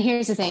 and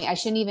here's the thing, I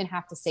shouldn't even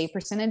have to say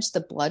percentage. The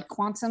blood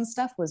quantum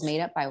stuff was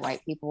made up by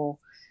white people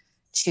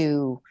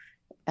to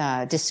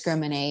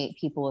discriminate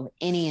people of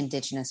any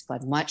indigenous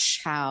blood,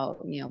 much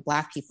how,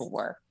 Black people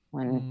were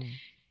when,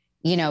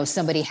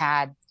 somebody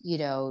had,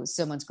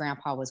 someone's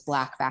grandpa was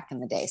Black back in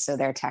the day. So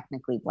they're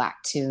technically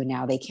Black too.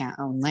 Now they can't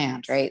own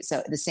land. Right.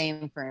 So the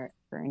same for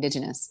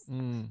indigenous.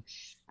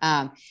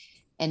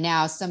 And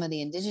now some of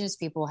the indigenous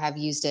people have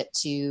used it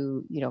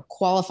to,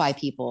 qualify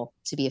people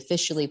to be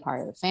officially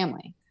part of the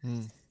family.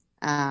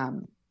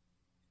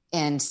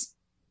 and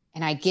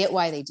I get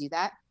why they do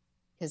that,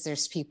 because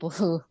there's people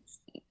who,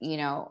 you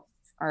know,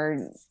 are,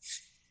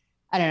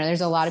 I don't know,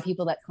 there's a lot of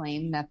people that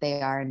claim that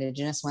they are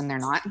indigenous when they're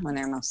not, when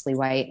they're mostly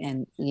white,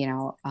 and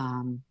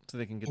So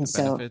they can get and the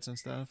so benefits and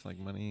stuff like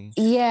money.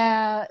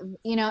 yeah,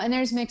 and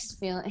there's mixed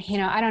feeling.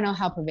 I don't know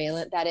how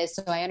prevalent that is,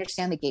 so I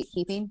understand the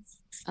gatekeeping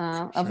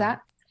of Sure.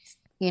 that.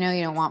 You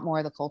don't want more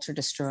of the culture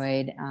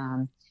destroyed,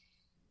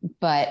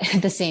 but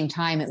at the same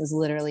time, it was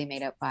literally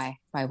made up by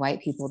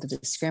white people to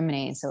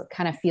discriminate, and so it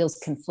kind of feels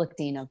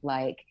conflicting of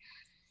like,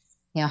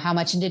 how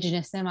much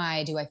indigenous am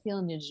I? Do I feel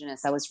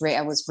indigenous? I was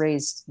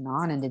raised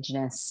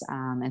non-indigenous,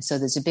 and so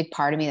there's a big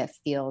part of me that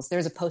feels,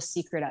 there's a Post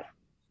Secret up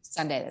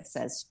Sunday that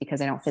says,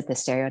 because I don't fit the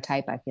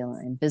stereotype, I feel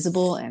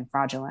invisible and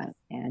fraudulent,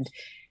 and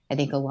I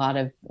think a lot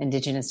of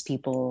indigenous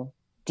people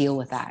deal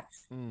with that.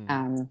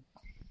 And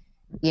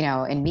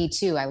me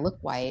too. I look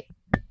white.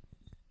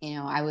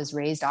 I was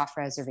raised off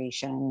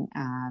reservation.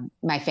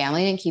 My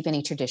family didn't keep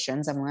any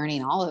traditions. I'm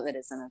learning all of it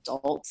as an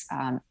adult.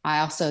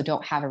 I also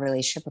don't have a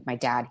relationship with my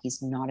dad.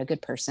 He's not a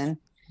good person.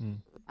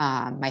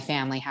 My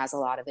family has a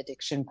lot of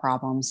addiction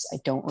problems. I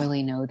don't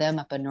really know them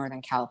up in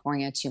Northern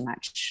California too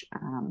much.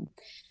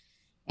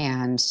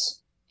 And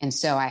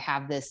so I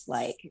have this,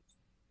 like,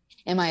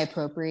 am I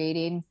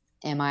appropriating?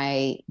 Am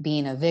I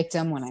being a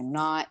victim when I'm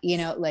not,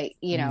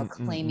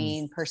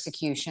 claiming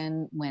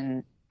persecution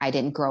when I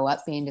didn't grow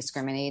up being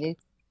discriminated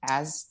But I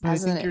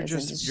as think a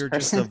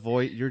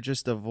you're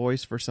just a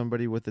voice for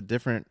somebody with a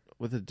different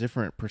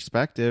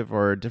perspective,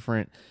 or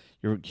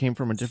you came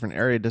from a different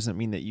area. It doesn't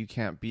mean that you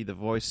can't be the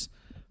voice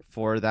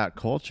for that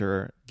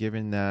culture,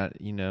 given that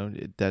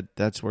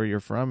that's where you're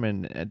from.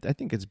 And I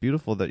think it's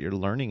beautiful that you're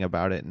learning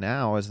about it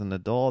now as an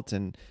adult,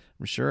 and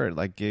I'm sure it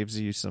like gives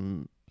you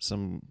some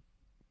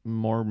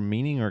more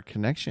meaning or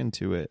connection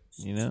to it.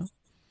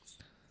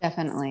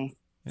 Definitely.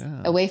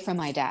 Yeah. Away from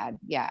my dad.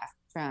 Yeah.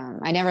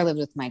 I never lived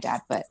with my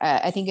dad, but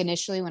I think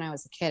initially when I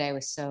was a kid, I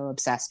was so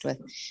obsessed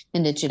with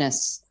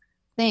indigenous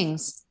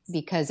things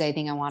because I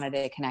think I wanted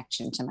a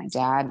connection to my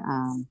dad.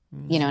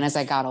 And as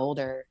I got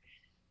older,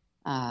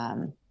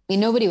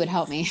 nobody would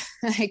help me.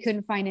 I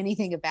couldn't find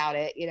anything about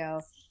it,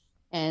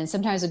 and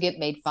sometimes would get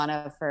made fun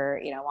of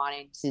for,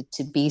 wanting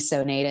to be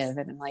so native.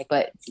 And I'm like,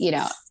 but,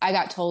 I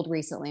got told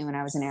recently when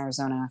I was in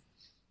Arizona,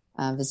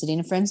 visiting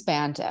a friend's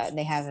band,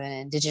 they have an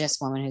indigenous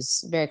woman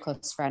who's a very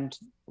close friend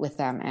with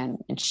them.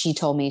 And she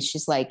told me,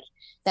 she's like,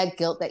 that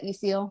guilt that you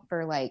feel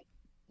for like,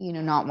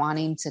 not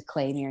wanting to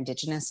claim your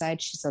indigenous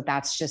side. She said,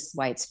 that's just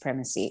white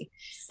supremacy.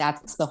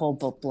 That's the whole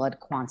blood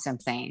quantum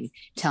thing,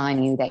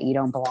 telling you that you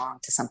don't belong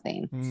to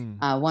something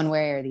one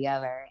way or the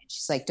other. And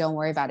she's like, don't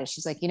worry about it.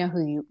 She's like, you know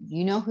who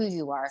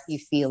you are. You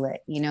feel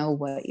it. You know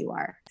what you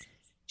are.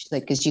 She's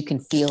like, because you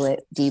can feel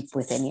it deep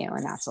within you,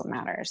 and that's what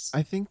matters.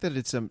 I think that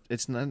it's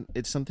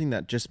something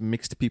that just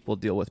mixed people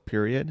deal with,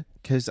 period.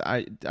 Because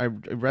it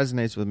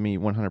resonates with me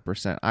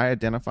 100%. I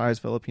identify as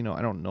Filipino.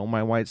 I don't know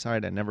my white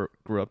side. I never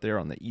grew up there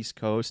on the East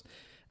Coast,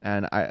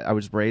 and I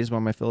was raised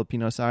on my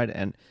Filipino side.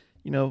 And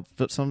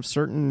some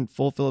certain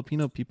full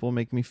Filipino people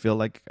make me feel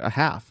like a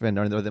half, and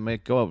or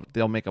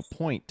they'll make a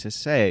point to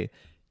say,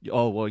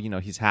 oh well,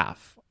 he's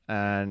half,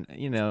 and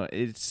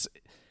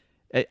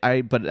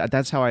but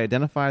that's how I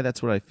identify.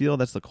 That's what I feel.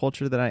 That's the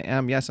culture that I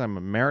am. Yes, I'm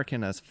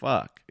American as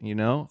fuck,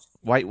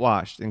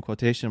 whitewashed in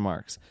quotation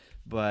marks,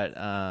 but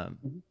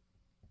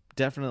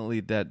definitely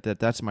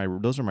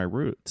those are my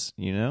roots,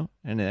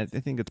 and I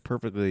think it's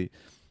perfectly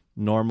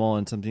normal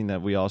and something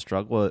that we all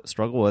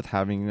struggle with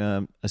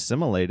having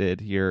assimilated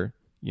here,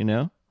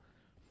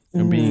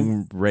 and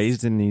being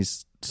raised in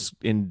these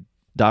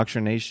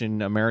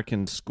indoctrination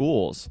American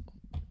schools,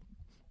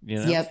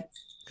 Yep.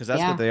 Because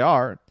that's what they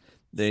are.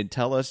 They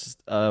tell us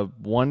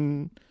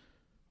one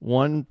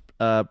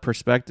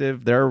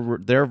perspective,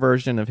 their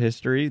version of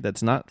history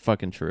that's not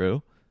fucking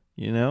true,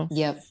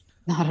 Yep,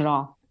 not at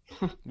all.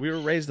 We were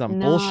raised on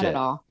not bullshit. Not at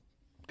all.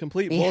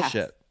 Complete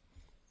bullshit.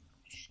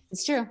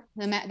 It's true.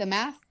 The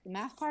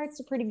math parts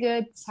are pretty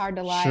good. It's hard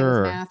to lie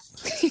with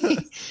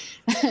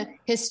math.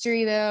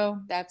 History, though,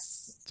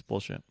 it's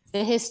bullshit.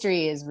 The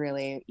history is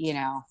really,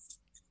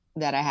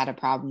 that I had a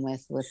problem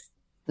with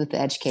the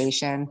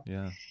education.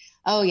 Yeah.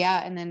 Oh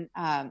yeah, and then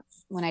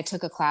when I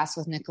took a class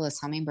with Nicholas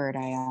Hummingbird,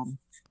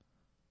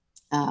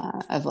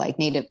 of like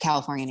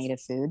California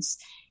native foods.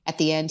 At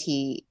the end,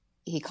 he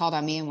called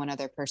on me and one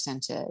other person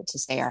to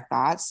say our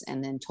thoughts,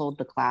 and then told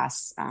the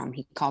class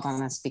he called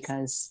on us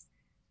because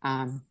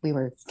we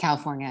were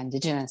California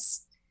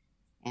indigenous.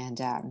 And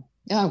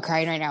I'm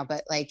crying right now,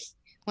 but like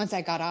once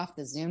I got off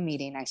the Zoom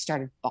meeting, I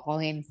started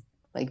bawling,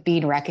 like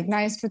being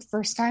recognized for the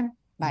first time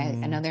by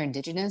another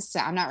indigenous. So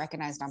I'm not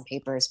recognized on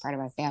paper as part of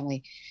my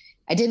family.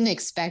 I didn't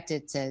expect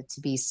it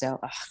to be so, oh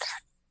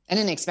God, I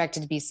didn't expect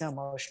it to be so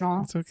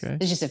emotional. It's okay.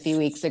 It's just a few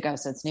weeks ago,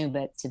 so it's new,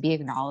 but to be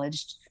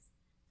acknowledged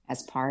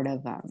as part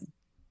of,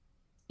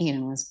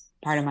 as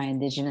part of my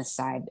indigenous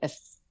side,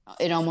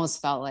 it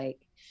almost felt like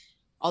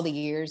all the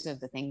years of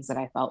the things that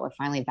I felt were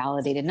finally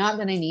validated. Not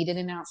that I needed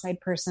an outside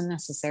person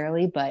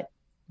necessarily, but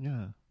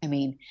yeah. I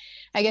mean,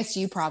 I guess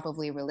you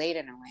probably relate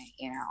in a way,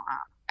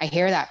 I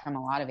hear that from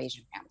a lot of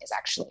Asian families,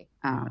 actually,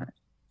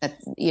 that,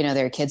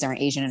 their kids aren't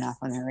Asian enough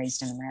when they're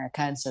raised in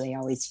America. And so they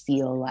always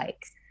feel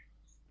like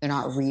they're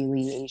not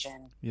really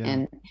Asian.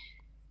 Yeah.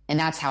 And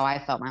that's how I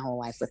felt my whole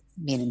life with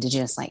being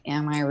Indigenous. Like,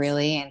 am I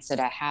really? And so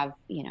to have,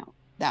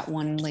 that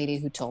one lady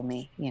who told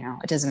me,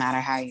 it doesn't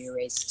matter how you're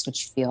raised, it's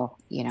what you feel,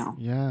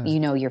 Yeah. you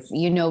know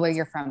where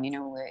you're from,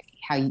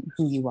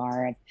 who you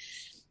are.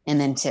 And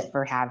then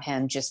have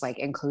him just like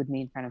include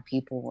me in front of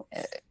people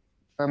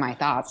for my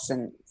thoughts.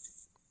 And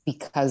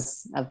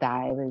because of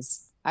that, it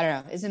was, I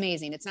don't know, it's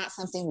amazing. It's not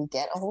something we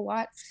get a whole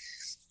lot.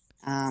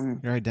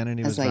 Your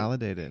identity was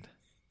validated.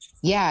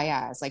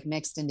 Yeah. It's like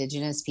mixed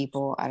Indigenous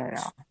people. I don't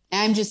know.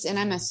 And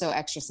I'm so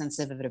extra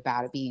sensitive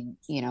about it being,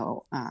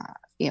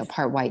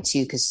 part white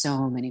too, because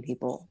so many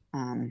people,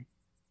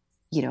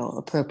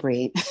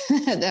 appropriate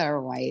that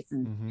are white.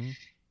 And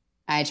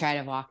I try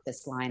to walk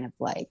this line of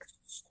like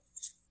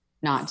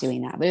not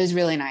doing that, but it was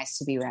really nice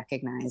to be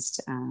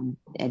recognized. I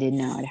didn't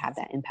know it had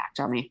that impact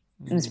on me.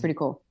 It was pretty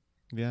cool.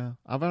 Yeah.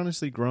 I've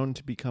honestly grown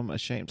to become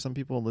ashamed. Some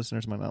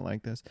listeners might not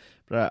like this,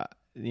 but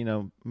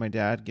my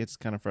dad gets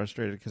kind of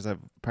frustrated because I've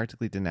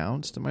practically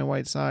denounced my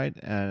white side,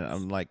 and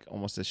I'm like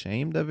almost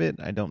ashamed of it.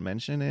 I don't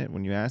mention it.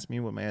 When you ask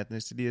me what my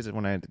ethnicity is,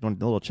 when the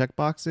little check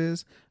box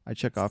is, I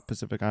check off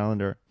Pacific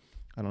Islander.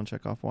 I don't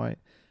check off white.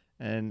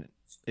 And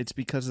it's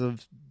because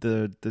of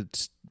the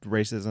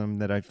racism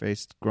that I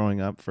faced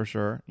growing up, for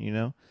sure,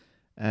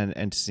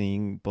 and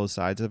seeing both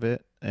sides of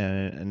it.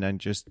 And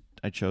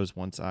I chose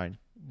one side,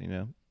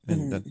 and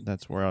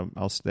that's where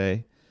I'll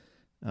stay.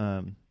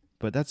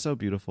 But that's so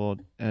beautiful.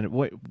 And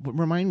what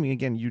remind me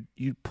again,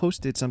 you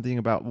posted something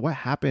about what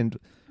happened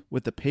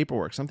with the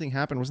paperwork. Something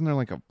happened. Wasn't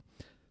there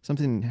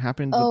something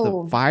happened with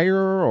the fire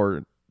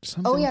or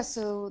something? Oh yeah.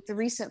 So the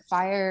recent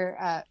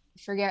fire,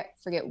 forget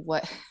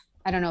what,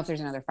 I don't know if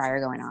there's another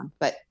fire going on,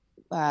 but,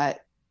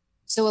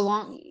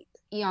 so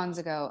eons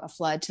ago, a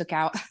flood took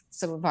out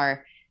some of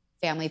our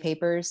family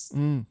papers.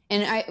 And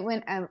I'm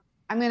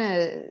going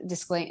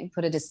to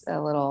put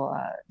a little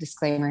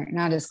disclaimer,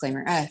 not a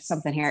disclaimer,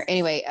 something here.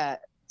 Anyway,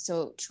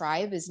 so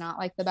tribe is not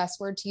like the best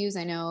word to use.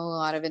 I know a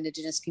lot of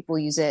Indigenous people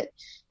use it.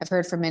 I've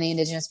heard from many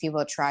Indigenous people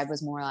that tribe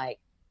was more like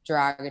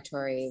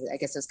derogatory. I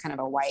guess it was kind of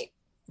a white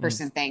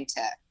person thing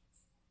to,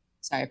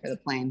 sorry for the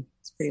plane.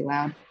 It's pretty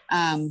loud.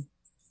 I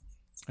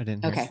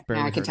didn't hear. Okay,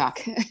 now I can talk.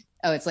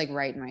 Oh, it's like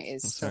right in my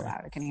ears. So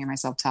loud. I can hear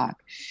myself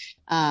talk.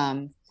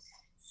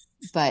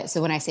 But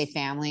so when I say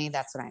family,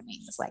 that's what I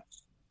mean. It's like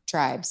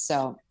tribes.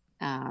 So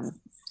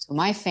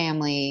my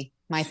family,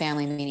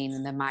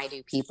 meaning the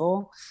Maidu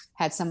people,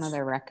 had some of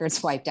their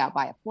records wiped out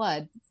by a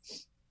flood,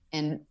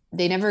 and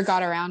they never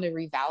got around to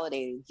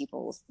revalidating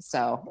people.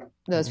 So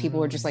those people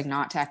were just like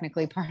not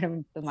technically part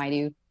of the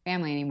Maidu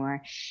family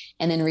anymore.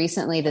 And then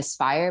recently this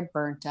fire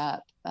burnt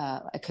up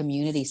a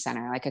community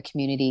center, like a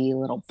community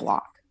little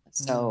block.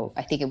 So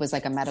I think it was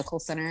like a medical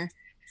center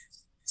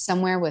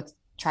somewhere with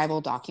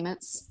tribal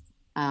documents.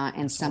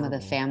 And some of the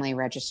family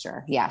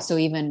register. Yeah. So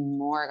even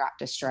more got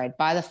destroyed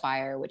by the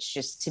fire, which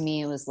just to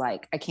me, it was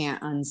like, I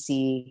can't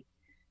unsee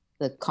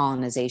the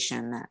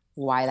colonization,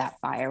 why that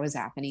fire was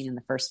happening in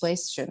the first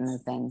place. Shouldn't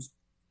have been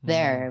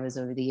there. It was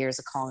over the years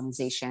of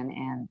colonization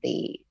and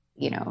it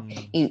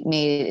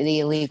made it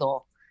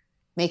illegal,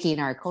 making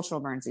our cultural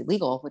burns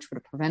illegal, which would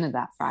have prevented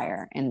that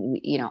fire. And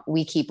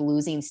we keep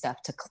losing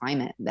stuff to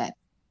climate that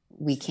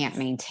we can't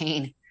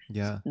maintain.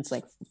 Yeah. It's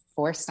like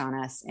forced on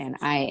us. And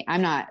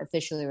I'm not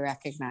officially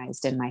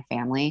recognized in my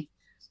family.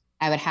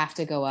 I would have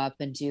to go up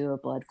and do a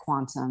blood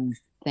quantum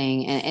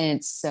thing. And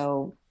it's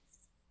so,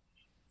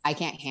 I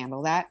can't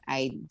handle that.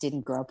 I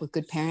didn't grow up with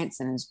good parents,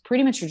 and it was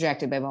pretty much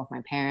rejected by both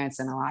my parents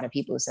and a lot of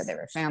people who said they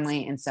were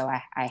family. And so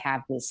I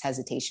have this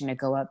hesitation to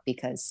go up,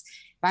 because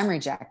if I'm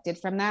rejected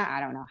from that, I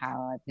don't know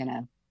how I'm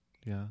going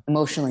to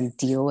emotionally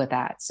deal with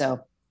that.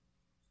 So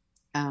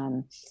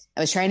I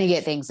was trying to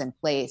get things in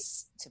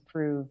place to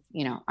prove,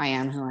 I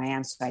am who I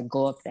am. So I'd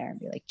go up there and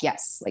be like,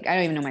 yes, like, I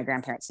don't even know my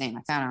grandparents' name.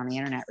 I found it on the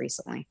internet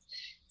recently.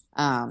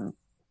 And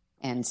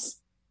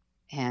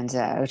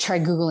I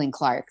tried Googling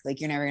Clark,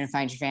 like, you're never going to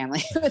find your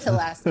family with the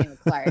last name of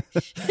Clark.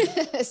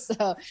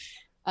 So,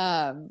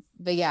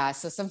 but yeah,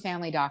 so some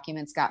family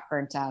documents got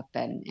burnt up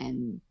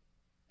and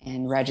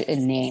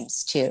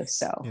names too.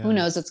 So who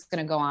knows what's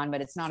going to go on,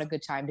 but it's not a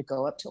good time to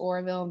go up to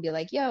Oroville and be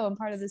like, yo, I'm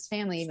part of this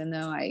family, even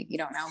though you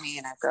don't know me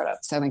and I've grown up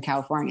in Southern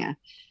California.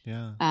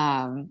 Yeah.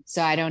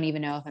 So I don't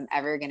even know if I'm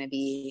ever going to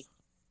be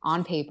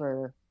on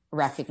paper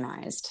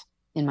recognized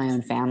in my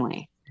own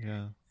family.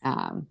 Yeah.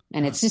 And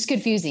it's just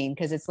confusing,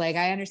 because it's like,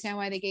 I understand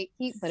why they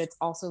gatekeep, but it's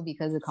also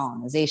because of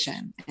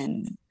colonization.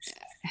 And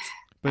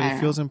but it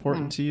feels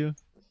important to you.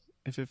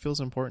 If it feels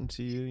important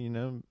to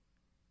you,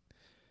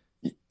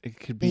 it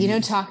could be,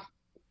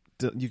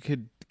 you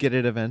could get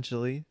it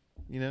eventually,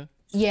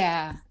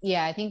 Yeah.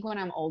 I think when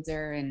I'm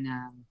older and,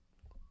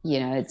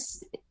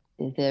 it's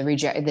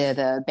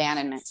the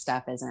abandonment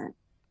stuff isn't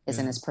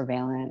as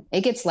prevalent.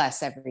 It gets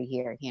less every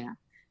year,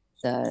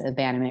 the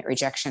abandonment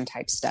rejection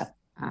type stuff.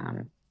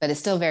 but it's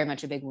still very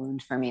much a big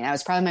wound for me. That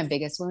was probably my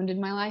biggest wound in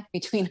my life,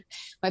 between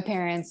my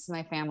parents,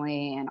 my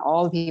family, and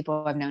all the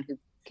people I've known who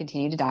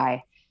continue to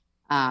die.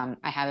 I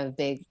have a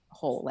big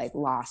hole, like,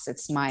 loss.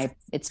 It's my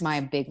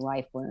big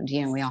life wound.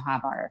 You know, we all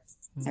have our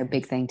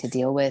big thing to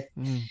deal with.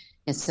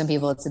 And some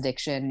people it's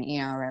addiction,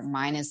 you know, or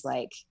mine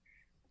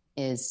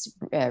is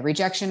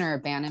rejection or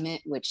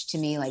abandonment, which to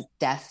me, like,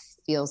 death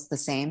feels the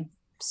same.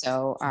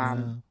 So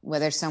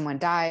whether someone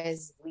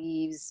dies,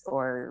 leaves,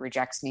 or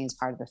rejects me as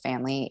part of the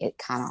family, it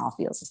kind of all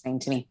feels the same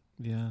to me.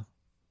 Yeah.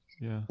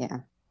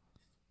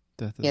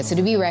 Death is So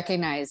to be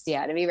recognized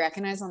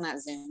on that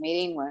Zoom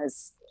meeting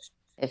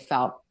it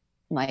felt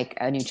like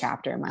a new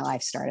chapter in my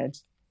life started.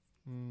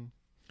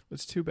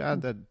 It's too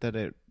bad that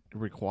it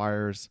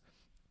requires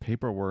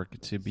paperwork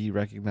to be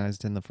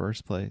recognized in the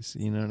first place.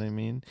 You know what I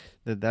mean?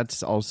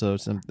 That's also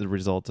the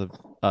result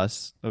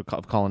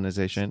of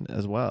colonization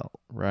as well,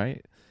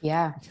 right?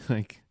 Yeah.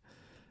 Like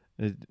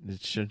it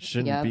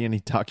shouldn't be any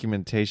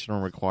documentation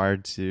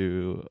required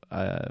to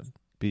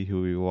be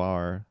who you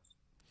are.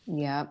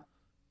 Yep.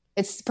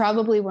 It's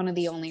probably one of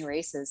the only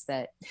races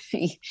that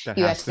you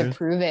have to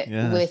prove it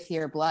with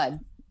your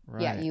blood.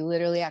 Right. Yeah, you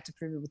literally have to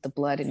prove it with the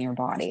blood in your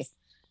body.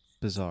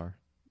 Bizarre.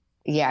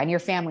 Yeah, and your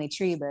family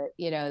tree, but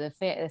you know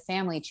the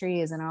family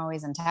tree isn't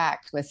always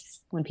intact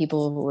when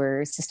people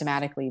were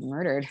systematically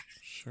murdered.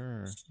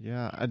 Sure.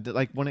 Yeah.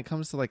 Like when it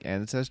comes to like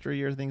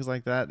ancestry or things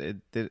like that,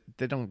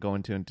 they don't go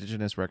into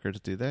indigenous records,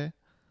 do they?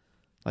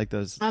 Like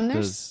those.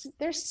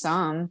 There's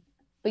some,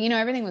 but you know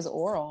everything was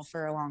oral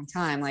for a long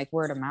time, like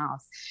word of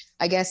mouth.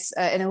 I guess,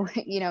 and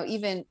you know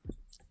even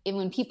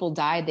when people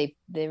died,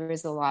 there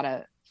was a lot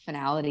of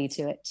finality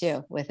to it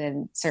too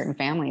within certain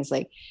families,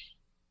 like.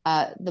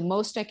 The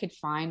most I could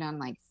find on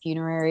like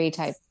funerary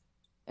type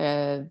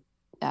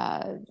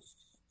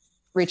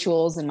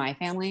rituals in my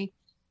family,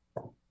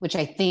 which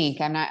I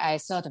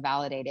still have to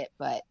validate it,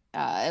 but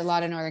a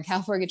lot of Northern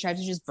California tribes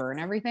would just burn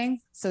everything.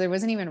 So there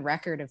wasn't even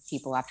record of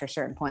people after a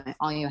certain point.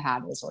 All you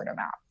had was word of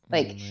mouth.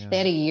 Like they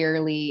had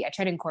I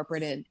tried to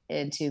incorporate it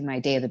into my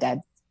Day of the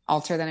Dead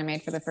altar that I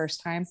made for the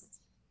first time.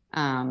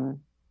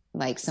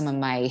 Like some of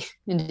my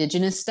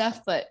indigenous stuff,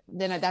 but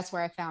then that's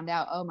where I found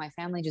out, my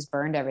family just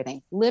burned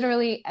everything,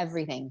 literally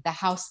everything, the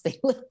house they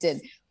lived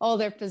in, all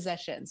their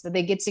possessions. But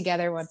they get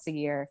together once a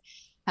year,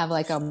 have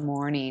like a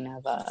mourning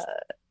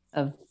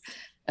of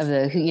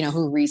the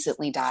who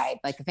recently died.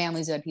 Like the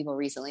families who had people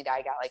recently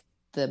died got like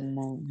the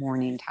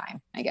mourning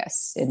time, I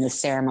guess, in the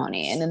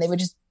ceremony, and then they would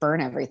just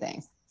burn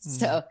everything.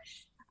 So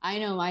I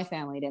know my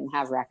family didn't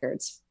have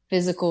records,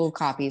 physical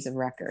copies of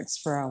records,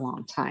 for a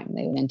long time.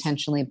 They would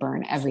intentionally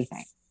burn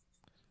everything.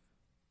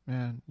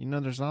 Man,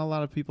 there's not a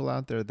lot of people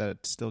out there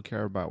that still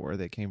care about where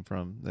they came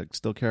from, that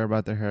still care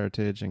about their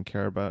heritage and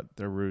care about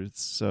their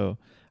roots. So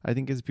I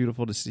think it's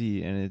beautiful to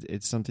see, and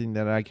it's something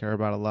that I care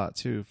about a lot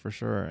too, for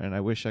sure. And I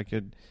wish I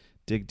could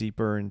dig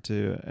deeper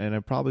into, and I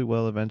probably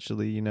will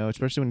eventually,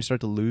 especially when you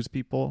start to lose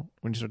people,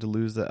 when you start to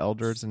lose the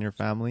elders in your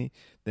family,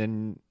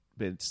 then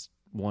it's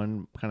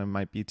one, kind of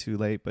might be too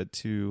late, but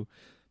two,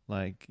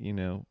 like,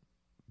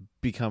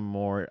 become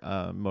more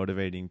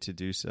motivating to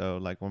do so.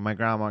 Like when my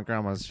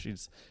grandma's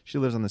she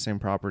lives on the same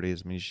property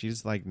as me.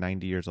 She's like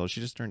 90 years old.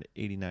 She just turned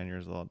 89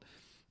 years old,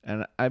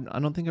 and I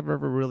don't think I've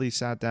ever really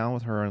sat down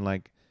with her and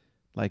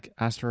like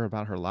asked her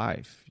about her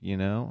life.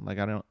 Like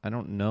I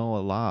don't know a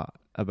lot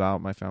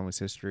about my family's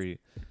history,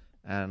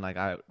 and like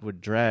I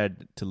would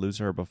dread to lose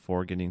her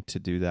before getting to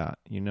do that.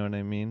 You know what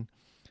I mean?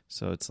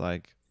 So it's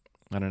like,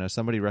 I don't know.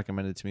 Somebody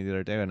recommended to me the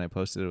other day when I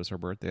posted it was her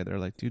birthday. They're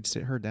like, dude,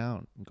 sit her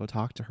down and go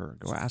talk to her.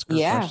 Go ask her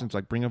questions.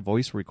 Like bring a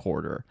voice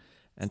recorder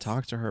and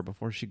talk to her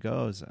before she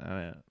goes.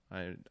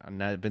 I've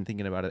been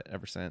thinking about it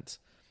ever since.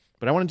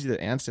 But I want to do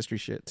the ancestry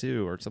shit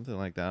too, or something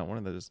like that. One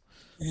of those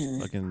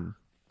fucking,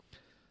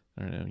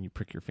 I don't know, you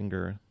prick your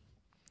finger.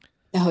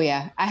 Oh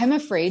yeah. I am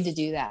afraid to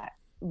do that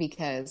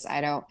because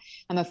I'm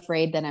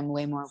afraid that I'm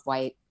way more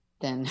white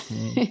than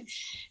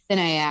than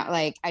I am.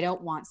 Like I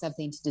don't want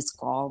something to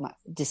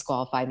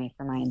disqualify me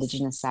from my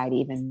indigenous side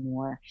even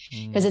more,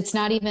 because it's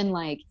not even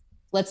like,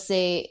 let's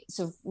say,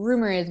 so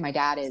rumor is my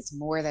dad is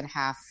more than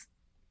half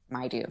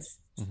my dude,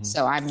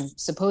 so I'm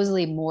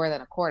supposedly more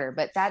than a quarter,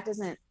 but that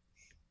doesn't,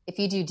 if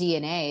you do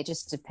DNA, it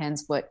just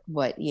depends what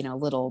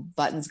little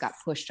buttons got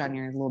pushed on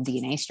your little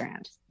DNA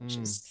strand, which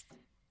is,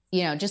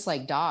 just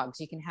like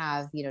dogs, you can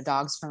have,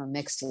 dogs from a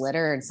mixed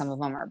litter, and some of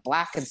them are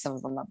black and some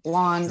of them are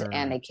blonde,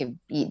 and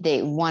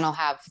one will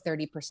have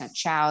 30%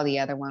 chow, the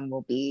other one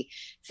will be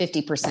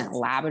 50%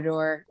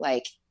 Labrador.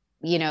 Like,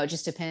 it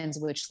just depends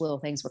which little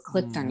things were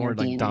clicked on your DNA.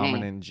 More like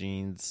dominant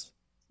genes.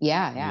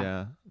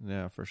 Yeah,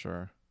 for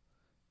sure.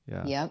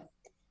 Yeah. Yep.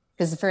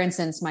 Because for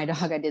instance, my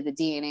dog, I did the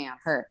DNA on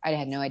her. I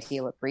had no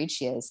idea what breed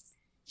she is.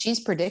 She's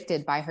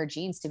predicted by her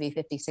genes to be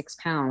 56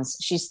 pounds.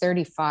 She's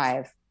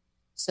 35.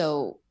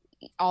 So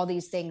all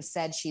these things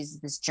said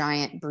she's this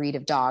giant breed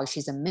of dog.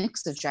 She's a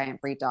mix of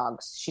giant breed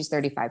dogs. She's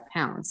 35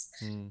 pounds.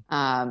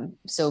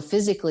 So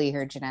physically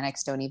her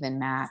genetics don't even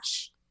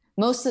match.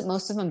 Most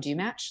of them do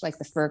match, like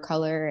the fur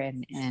color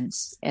and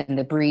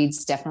the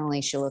breeds.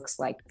 Definitely she looks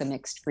like the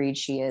mixed breed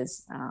she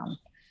is.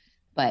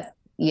 But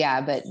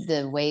yeah, but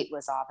the weight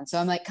was off. And so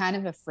I'm like kind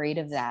of afraid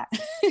of that.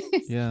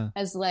 Yeah.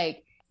 As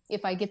like,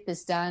 if I get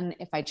this done,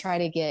 if I try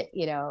to get,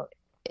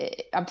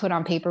 I'm put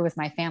on paper with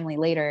my family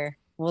later,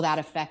 will that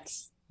affect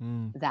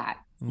that?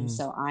 And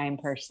so I'm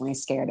personally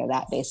scared of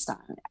that based on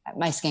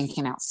my skin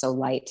came out so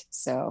light.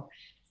 So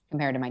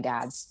compared to my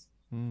dad's.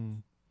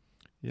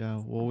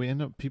 Yeah.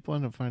 Well, people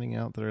end up finding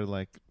out that are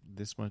like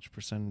this much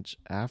percentage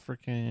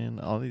African,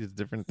 all these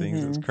different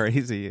things. It's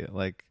crazy.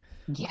 Like,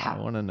 yeah, I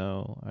want to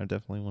know. I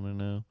definitely want to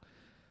know.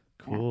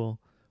 Cool.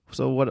 Yeah.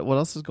 So what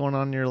else is going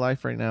on in your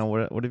life right now?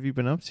 What have you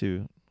been up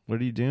to? What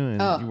are you doing?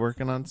 You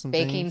working on some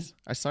things?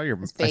 I saw your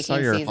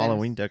season.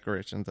 Halloween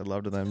decorations. I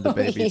loved them. The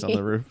babies on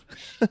the roof.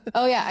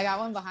 Oh yeah, I got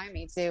one behind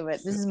me too,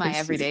 but this is my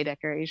everyday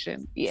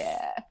decoration.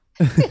 Yeah.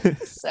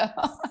 So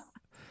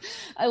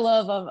I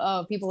love them.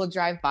 Oh, people will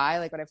drive by.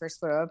 Like when I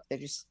first put it up,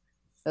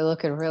 they're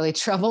looking really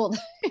troubled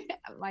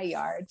at my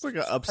yard. It's like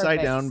an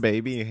upside down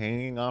baby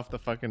hanging off the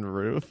fucking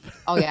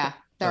roof. Oh yeah.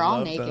 They're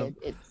all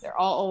naked. They're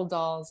all old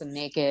dolls and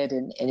naked.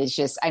 And it's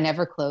just, I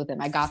never clothe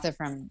them. I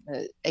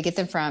get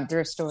them from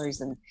thrift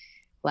stores and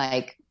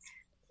like,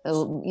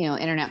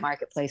 internet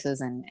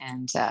marketplaces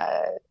and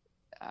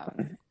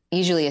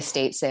usually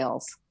estate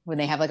sales when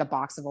they have like a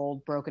box of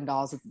old broken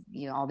dolls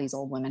that, all these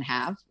old women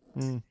have.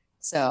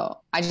 So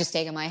I just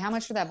take them like, how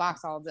much for that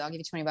box? I'll give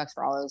you $20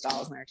 for all those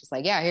dolls. And they're just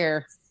like, yeah,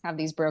 here, have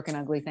these broken,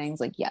 ugly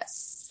things. Like,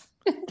 yes.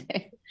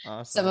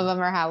 Awesome. Some of them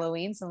are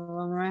Halloween. Some of them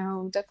are my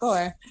home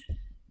decor.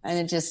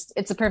 And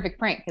it's a perfect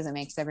prank because it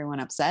makes everyone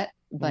upset,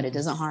 but it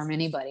doesn't harm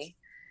anybody.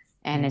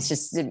 And it's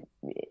just, I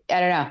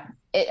don't know.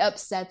 It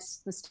upsets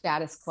the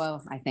status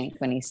quo, I think,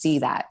 when you see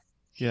that.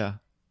 Yeah.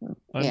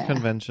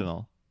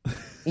 Unconventional.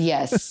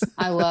 Yes.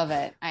 I love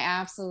it. I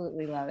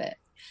absolutely love it.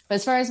 But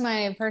as far as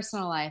my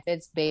personal life,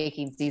 it's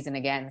baking season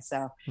again.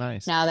 So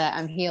nice. Now that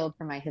I'm healed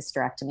from my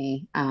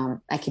hysterectomy,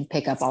 I can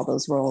pick up all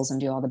those rolls and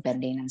do all the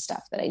bending and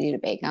stuff that I do to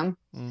bake them.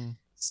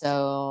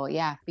 So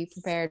yeah, be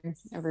prepared,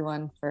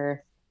 everyone,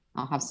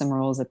 I'll have some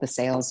rolls at the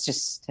sales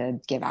just to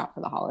give out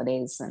for the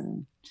holidays.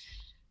 And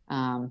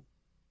I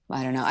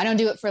don't know. I don't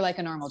do it for like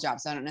a normal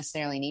job, so I don't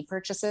necessarily need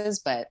purchases,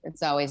 but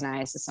it's always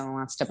nice if someone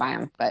wants to buy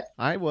them. But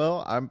I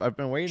will. I've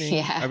been waiting.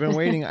 Yeah. I've been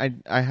waiting.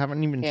 I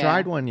haven't even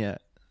tried one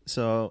yet.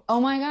 So. Oh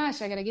my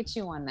gosh, I got to get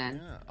you one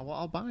then. Yeah. Well,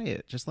 I'll buy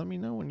it. Just let me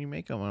know when you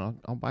make them and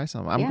I'll buy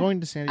some. I'm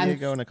going to San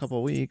Diego in a couple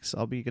of weeks.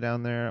 I'll be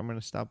down there. I'm going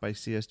to stop by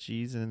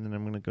CSG's and then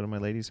I'm going to go to my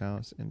lady's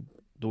house and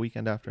the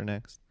weekend after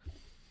next.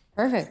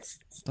 Perfect.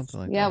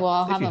 Something like that. Yeah, well,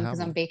 I'll have them because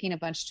I'm baking a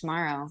bunch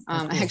tomorrow.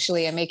 Cool.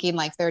 Actually, I'm making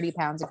like 30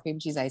 pounds of cream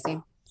cheese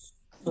icing.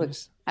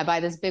 Nice. I buy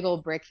this big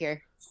old brick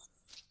here.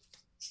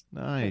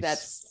 Nice.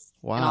 That's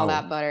wow. And all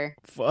that butter.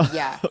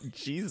 Yeah.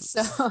 Jesus.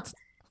 So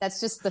that's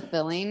just the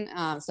filling.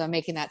 So I'm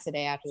making that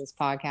today after this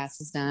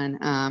podcast is done.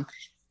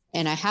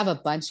 And I have a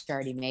bunch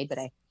already made, but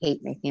I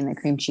hate making the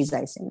cream cheese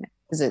icing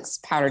because it's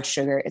powdered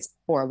sugar. It's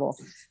horrible.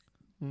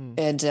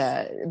 And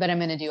but I'm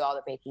going to do all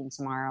the baking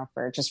tomorrow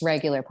for just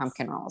regular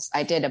pumpkin rolls.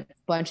 I did a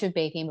bunch of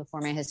baking before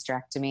my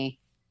hysterectomy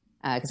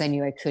because I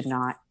knew I could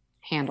not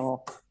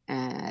handle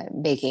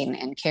baking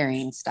and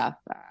carrying stuff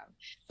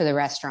for the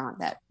restaurant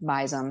that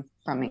buys them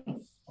from me.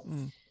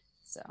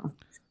 So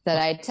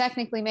that I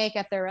technically make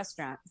at their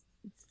restaurant.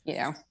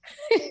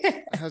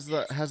 Has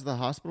the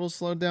hospital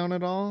slowed down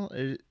at all?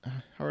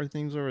 How are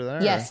things over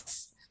there?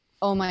 Yes.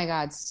 Oh my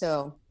God.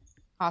 So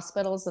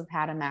hospitals have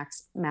had a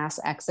mass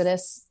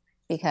exodus.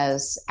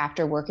 Because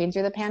after working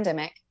through the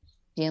pandemic,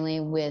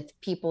 dealing with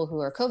people who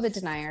are COVID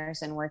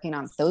deniers and working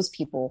on those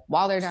people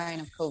while they're dying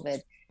of COVID,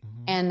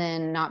 and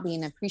then not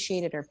being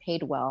appreciated or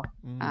paid well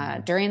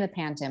during the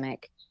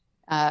pandemic,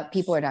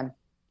 people are done.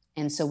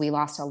 And so we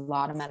lost a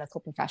lot of medical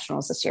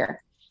professionals this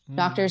year.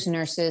 Doctors,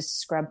 nurses,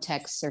 scrub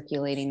techs,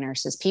 circulating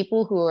nurses,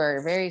 people who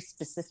are very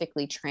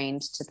specifically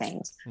trained to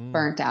things,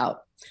 burnt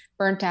out,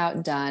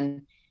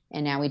 done.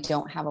 And now we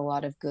don't have a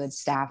lot of good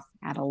staff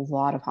at a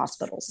lot of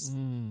hospitals.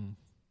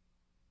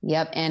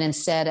 Yep. And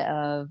instead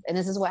of, and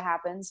this is what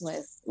happens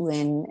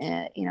when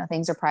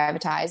things are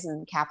privatized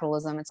and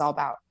capitalism, it's all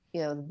about,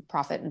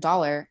 profit and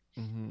dollar.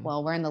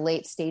 Well, we're in the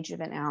late stage of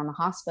it now in the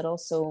hospital.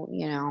 So,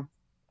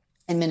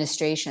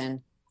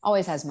 administration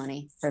always has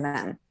money for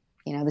them.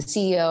 The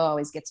CEO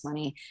always gets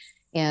money.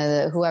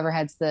 Whoever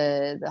heads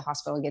the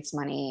hospital gets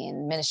money, and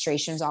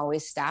administration is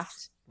always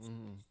staffed.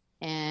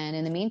 And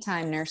in the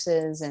meantime,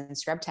 nurses and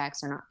scrub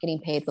techs are not getting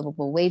paid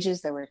livable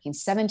wages. They're working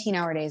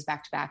 17-hour days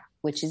back to back,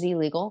 which is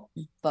illegal,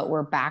 but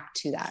we're back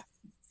to that.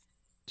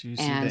 Do you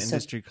see the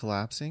industry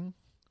collapsing?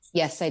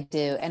 Yes, I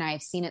do. And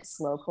I've seen it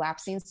slow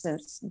collapsing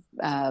since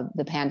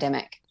the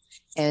pandemic.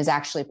 It was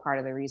actually part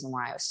of the reason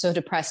why I was so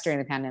depressed during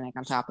the pandemic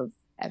on top of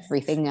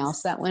everything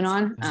else that went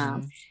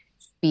on.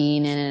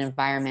 Being in an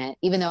environment,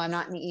 even though I'm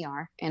not in the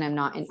ER and I'm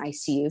not in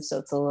ICU, so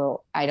it's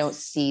I don't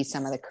see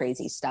some of the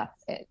crazy stuff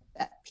that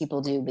people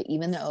do, but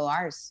even the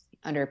OR's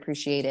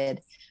underappreciated,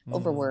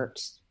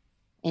 overworked.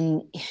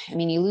 And I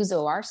mean, you lose the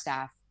OR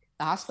staff,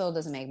 the hospital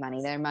doesn't make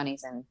money. Their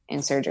money's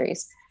in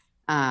surgeries.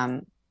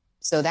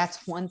 So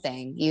that's one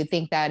thing. You'd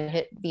think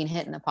that being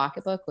hit in the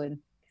pocketbook would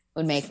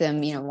would make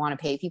them, want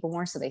to pay people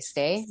more so they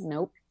stay.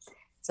 Nope.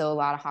 So a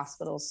lot of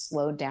hospitals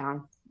slowed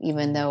down,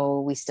 even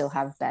though we still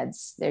have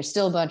beds. There's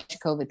still a bunch of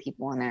COVID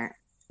people in there,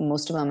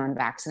 most of them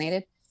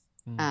unvaccinated.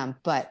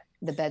 But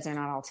the beds are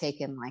not all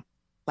taken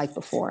like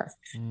before.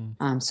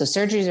 So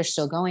surgeries are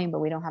still going, but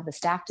we don't have the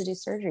staff to do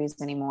surgeries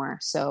anymore.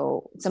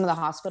 So some of the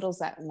hospitals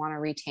that want to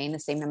retain the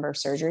same number of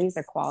surgeries,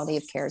 their quality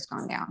of care has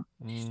gone down.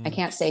 I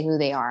can't say who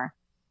they are.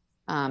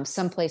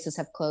 Some places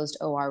have closed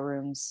OR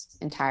rooms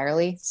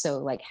entirely. So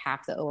like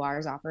half the OR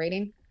is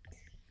operating,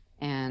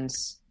 and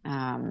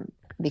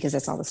because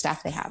that's all the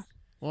staff they have.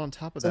 Well, on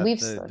top of that,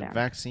 the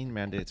vaccine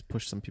mandates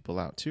push some people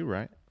out too,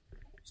 right?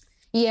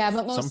 Yeah,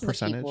 but most of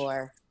the people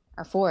are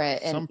for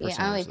it. And some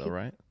percentage though,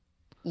 right?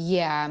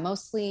 Yeah,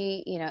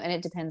 mostly, and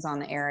it depends on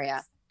the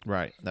area.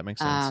 Right. That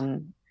makes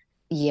sense.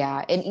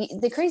 Yeah. And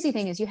the crazy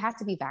thing is you have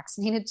to be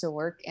vaccinated to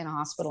work in a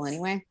hospital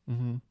anyway.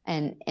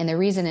 And the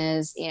reason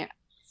is,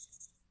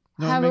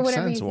 no, it makes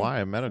sense why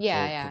a medical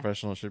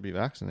professional should be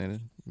vaccinated.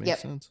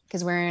 Makes sense.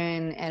 Because we're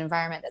in an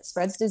environment that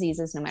spreads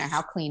diseases no matter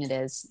how clean it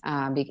is,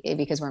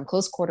 because we're in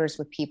close quarters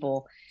with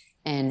people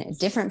and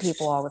different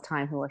people all the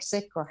time who are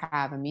sick or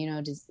have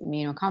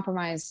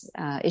immunocompromised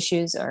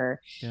issues,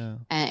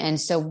 and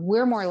so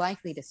we're more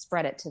likely to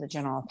spread it to the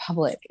general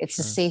public. It's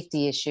a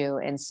safety issue.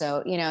 And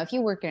so, if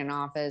you work in an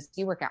office,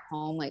 you work at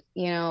home,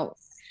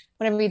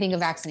 whatever you think of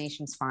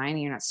vaccination's fine.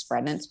 You're not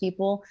spreading it to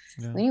people.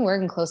 Yeah. When you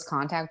work in close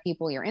contact with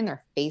people, you're in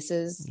their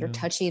faces, you're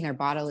touching their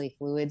bodily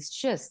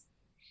fluids.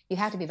 You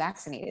have to be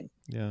vaccinated.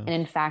 Yeah. And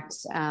in fact,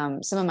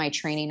 some of my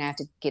training, I have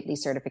to get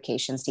these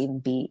certifications to even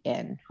be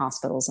in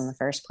hospitals in the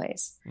first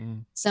place.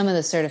 Some of the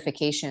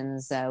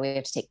certifications we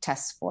have to take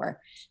tests for.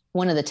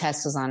 One of the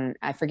tests was on,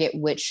 I forget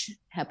which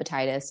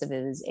hepatitis, if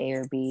it was A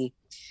or B.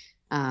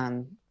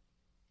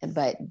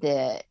 But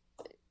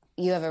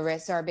you have a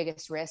risk. Our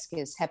biggest risk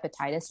is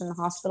hepatitis in the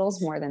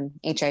hospitals more than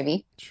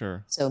HIV.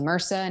 Sure. So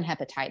MRSA and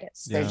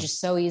hepatitis, they're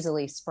just so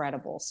easily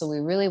spreadable. So we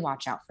really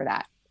watch out for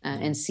that.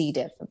 And C.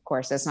 diff, of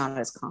course, that's not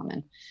as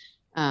common.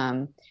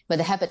 But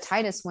the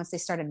hepatitis, once they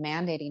started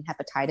mandating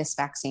hepatitis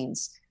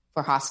vaccines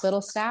for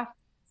hospital staff,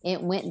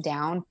 it went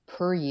down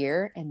per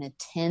year in the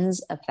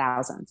tens of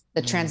thousands,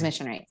 the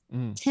transmission rate,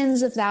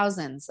 tens of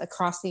thousands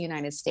across the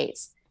United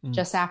States,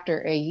 just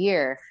after a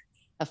year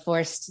of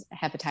forced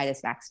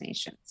hepatitis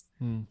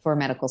vaccinations for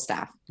medical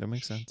staff. That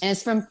makes sense. And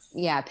it's from,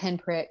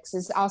 pinpricks.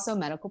 It's also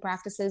medical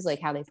practices,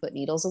 like how they put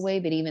needles away.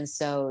 But even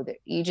so,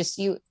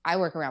 I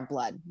work around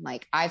blood.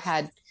 Like I've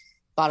had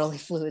bodily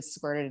fluids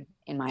squirted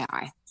in my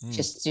eye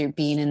just through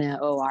being in the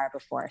OR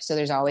before. So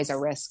there's always a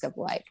risk of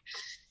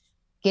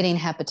getting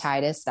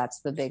hepatitis.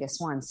 That's the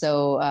biggest one.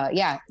 So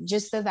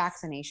just the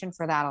vaccination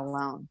for that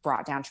alone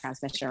brought down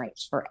transmission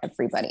rates for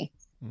everybody.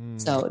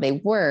 So they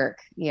work,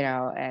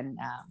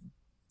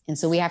 and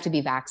so we have to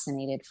be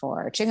vaccinated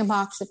for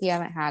chickenpox if you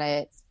haven't had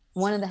it.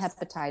 One of the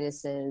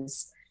hepatitis,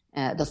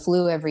 the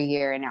flu every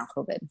year, and now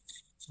COVID.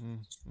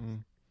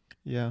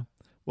 Yeah.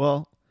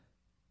 Well,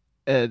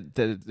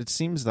 it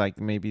seems like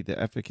maybe the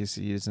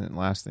efficacy isn't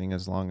lasting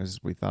as long as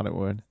we thought it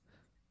would.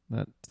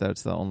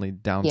 That's the only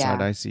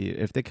downside I see.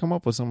 If they come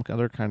up with some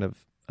other kind of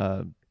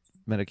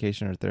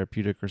medication or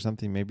therapeutic or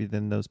something, maybe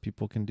then those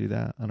people can do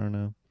that. I don't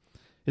know.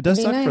 It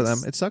does suck for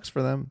them. It sucks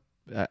for them.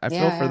 I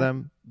feel for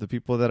them, the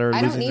people that are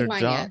losing their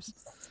jobs.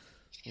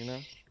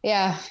 Yet.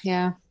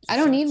 Yeah. I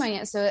don't need mine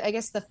yet. So I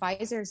guess the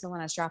Pfizer is the one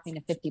that's dropping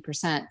to 50%. Is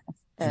it?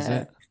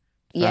 Faster?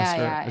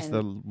 Yeah. It's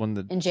the one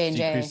that J&J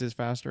decreases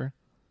faster.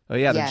 Oh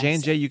yeah, the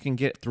J&J you can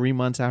get 3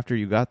 months after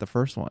you got the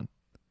first one.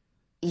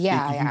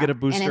 Yeah, you can get a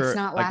booster and it's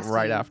not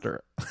right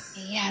after.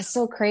 Yeah,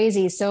 so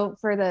crazy. So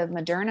for the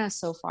Moderna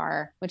so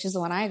far, which is the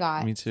one I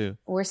got, me too.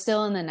 We're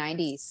still in the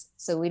 90s,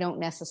 so we don't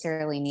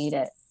necessarily need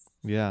it.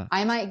 Yeah,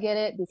 I might get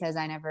it because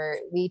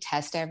we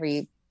test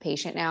every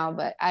patient now,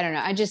 but I don't know.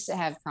 I just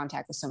have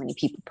contact with so many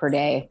people per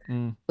day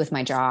with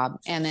my job,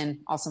 and then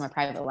also my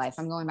private life.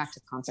 I'm going back to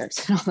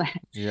concerts and all that.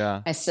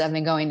 Yeah, I've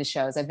been going to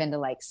shows. I've been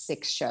to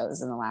 6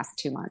 shows in the last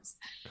 2 months.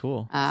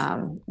 Cool.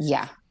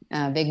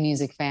 Big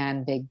music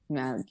fan, big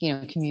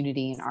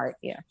community and art.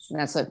 Yeah, and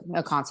that's what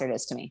a concert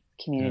is to me,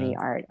 community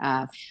art.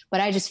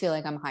 But I just feel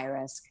like I'm high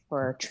risk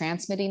for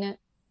transmitting it.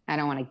 I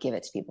don't want to give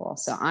it to people,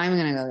 so I'm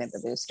going to go get the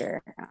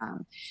booster.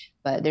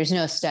 But there's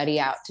no study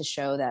out to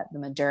show that the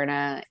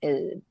Moderna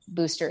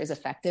booster is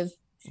effective.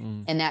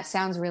 And that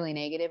sounds really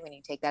negative when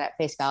you take that at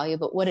face value.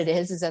 But what it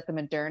is that the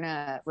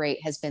Moderna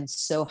rate has been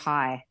so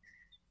high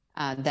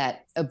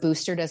that a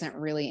booster doesn't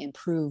really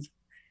improve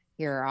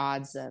your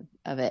odds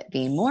of it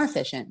being more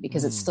efficient,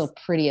 because it's still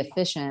pretty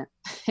efficient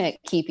at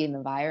keeping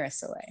the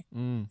virus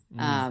away.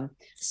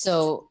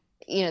 So,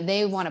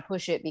 they want to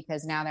push it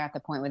because now they're at the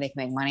point where they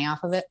can make money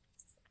off of it.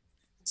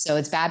 So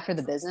it's bad for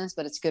the business,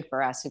 but it's good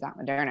for us who got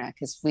Moderna,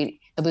 because the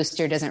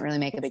booster doesn't really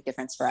make a big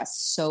difference for us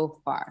so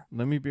far.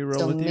 Let me be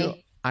real with you.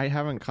 I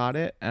haven't caught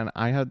it, and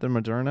I had the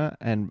Moderna,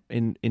 and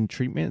in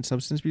treatment,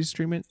 substance abuse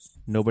treatment,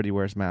 nobody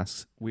wears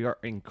masks. We are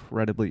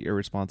incredibly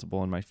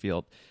irresponsible in my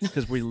field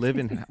because we live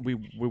in we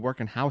work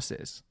in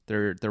houses.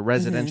 They're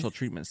residential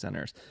treatment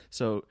centers.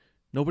 So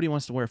Nobody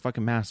wants to wear a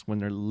fucking mask when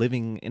they're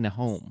living in a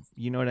home.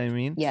 You know what I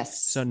mean?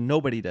 Yes. So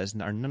nobody does.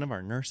 None of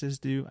our nurses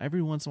do.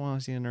 Every once in a while I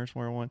see a nurse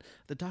wear one.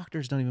 The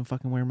doctors don't even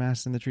fucking wear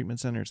masks in the treatment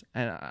centers.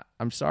 And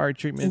I'm sorry,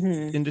 treatment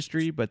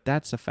industry, but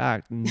that's a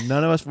fact.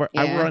 None of us wear.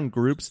 I run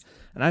groups,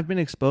 and I've been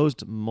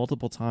exposed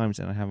multiple times,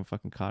 and I haven't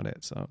fucking caught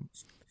it. So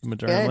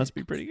Moderna must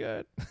be pretty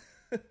good.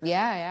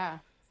 Yeah.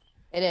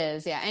 It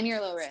is, yeah, and you're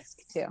low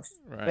risk too,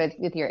 right?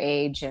 With your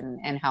age and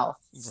health.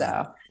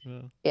 So,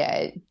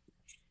 yeah,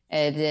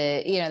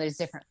 there's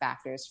different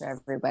factors for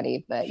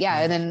everybody, but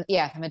and then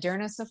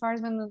Moderna so far has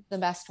been the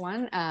best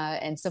one,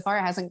 and so far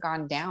it hasn't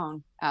gone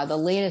down. The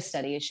latest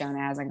study has shown it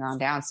hasn't gone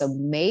down, so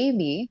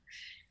maybe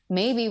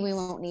we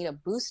won't need a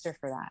booster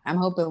for that. I'm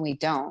hoping we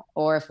don't.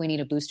 Or if we need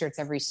a booster, it's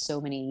every so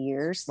many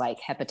years, like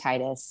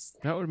hepatitis.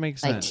 That would make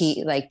sense.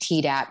 Like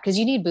Tdap, because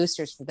you need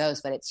boosters for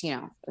those, but it's,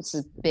 it's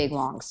a big,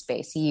 long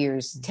space,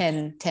 years,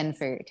 10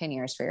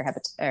 years for your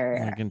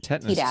hepatitis. Like in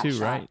tetanus Tdap too,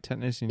 shot. right?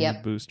 Tetanus, you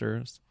need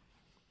boosters.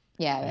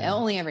 Yeah,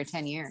 only every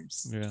 10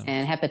 years. Yeah.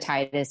 And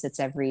hepatitis,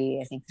 it's every,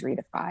 I think, 3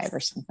 to 5 or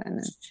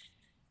something.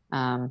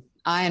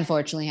 I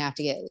unfortunately have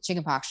to get the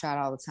chickenpox shot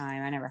all the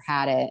time. I never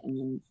had it,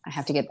 and I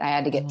had to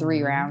get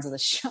 3 rounds of the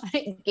shot.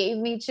 It gave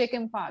me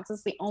chickenpox.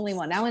 It's the only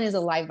one. That one is a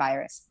live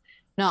virus.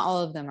 Not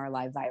all of them are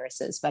live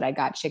viruses, but I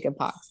got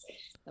chickenpox.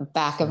 The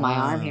back of my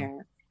arm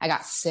here. I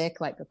got sick,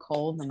 like a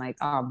cold. I'm like,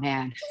 oh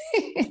man.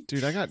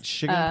 Dude, I got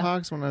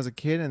chickenpox when I was a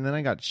kid, and then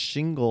I got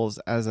shingles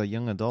as a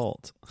young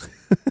adult.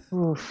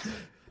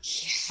 Oof.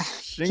 Yeah.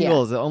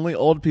 Shingles. Only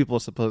old people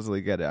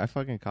supposedly get it. I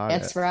fucking caught it.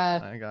 It's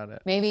rough. I got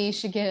it. Maybe you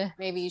should get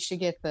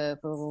the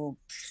little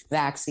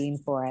vaccine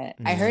for it.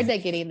 I heard that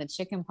getting the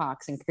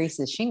chickenpox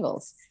increases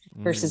shingles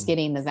versus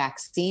getting the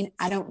vaccine.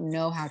 I don't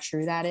know how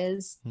true that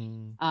is,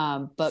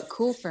 but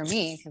cool for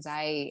me because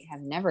I have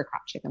never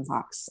caught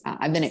chickenpox.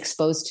 I've been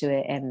exposed to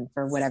it, and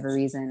for whatever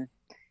reason,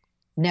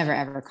 never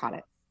ever caught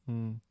it.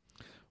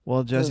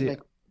 Well, Jessie,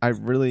 I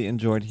really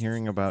enjoyed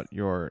hearing about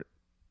your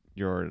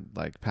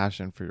like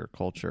passion for your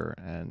culture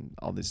and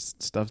all this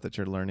stuff that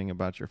you're learning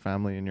about your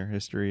family and your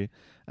history,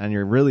 and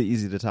you're really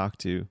easy to talk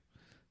to,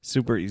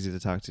 super easy to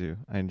talk to.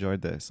 I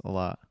enjoyed this a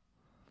lot.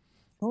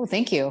 Oh,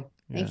 thank you.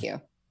 Thank you.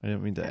 I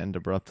didn't mean to end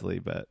abruptly,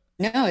 but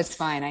no, it's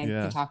fine. I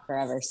can talk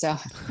forever, so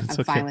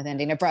I'm fine with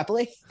ending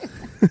abruptly.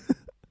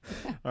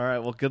 All right.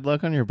 Well, good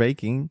luck on your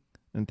baking,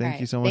 and thank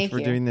you so much for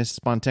doing this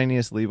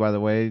spontaneously. By the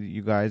way,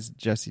 you guys,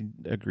 Jessie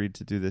agreed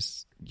to do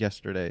this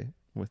yesterday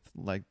with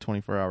like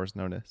 24 hours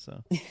notice.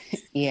 So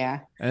yeah.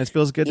 And it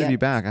feels good to be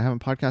back. I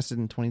haven't podcasted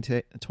in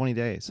 20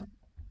 days.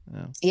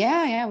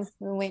 Yeah. We've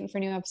been waiting for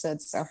new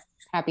episodes. So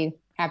happy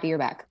you're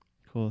back.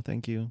 Cool.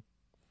 Thank you.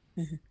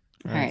 All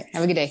right.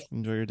 Have a good day.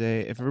 Enjoy your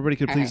day. If everybody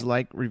could please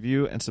like,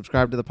 review, and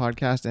subscribe to the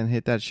podcast and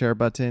hit that share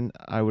button,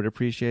 I would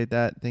appreciate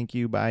that. Thank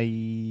you.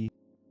 Bye.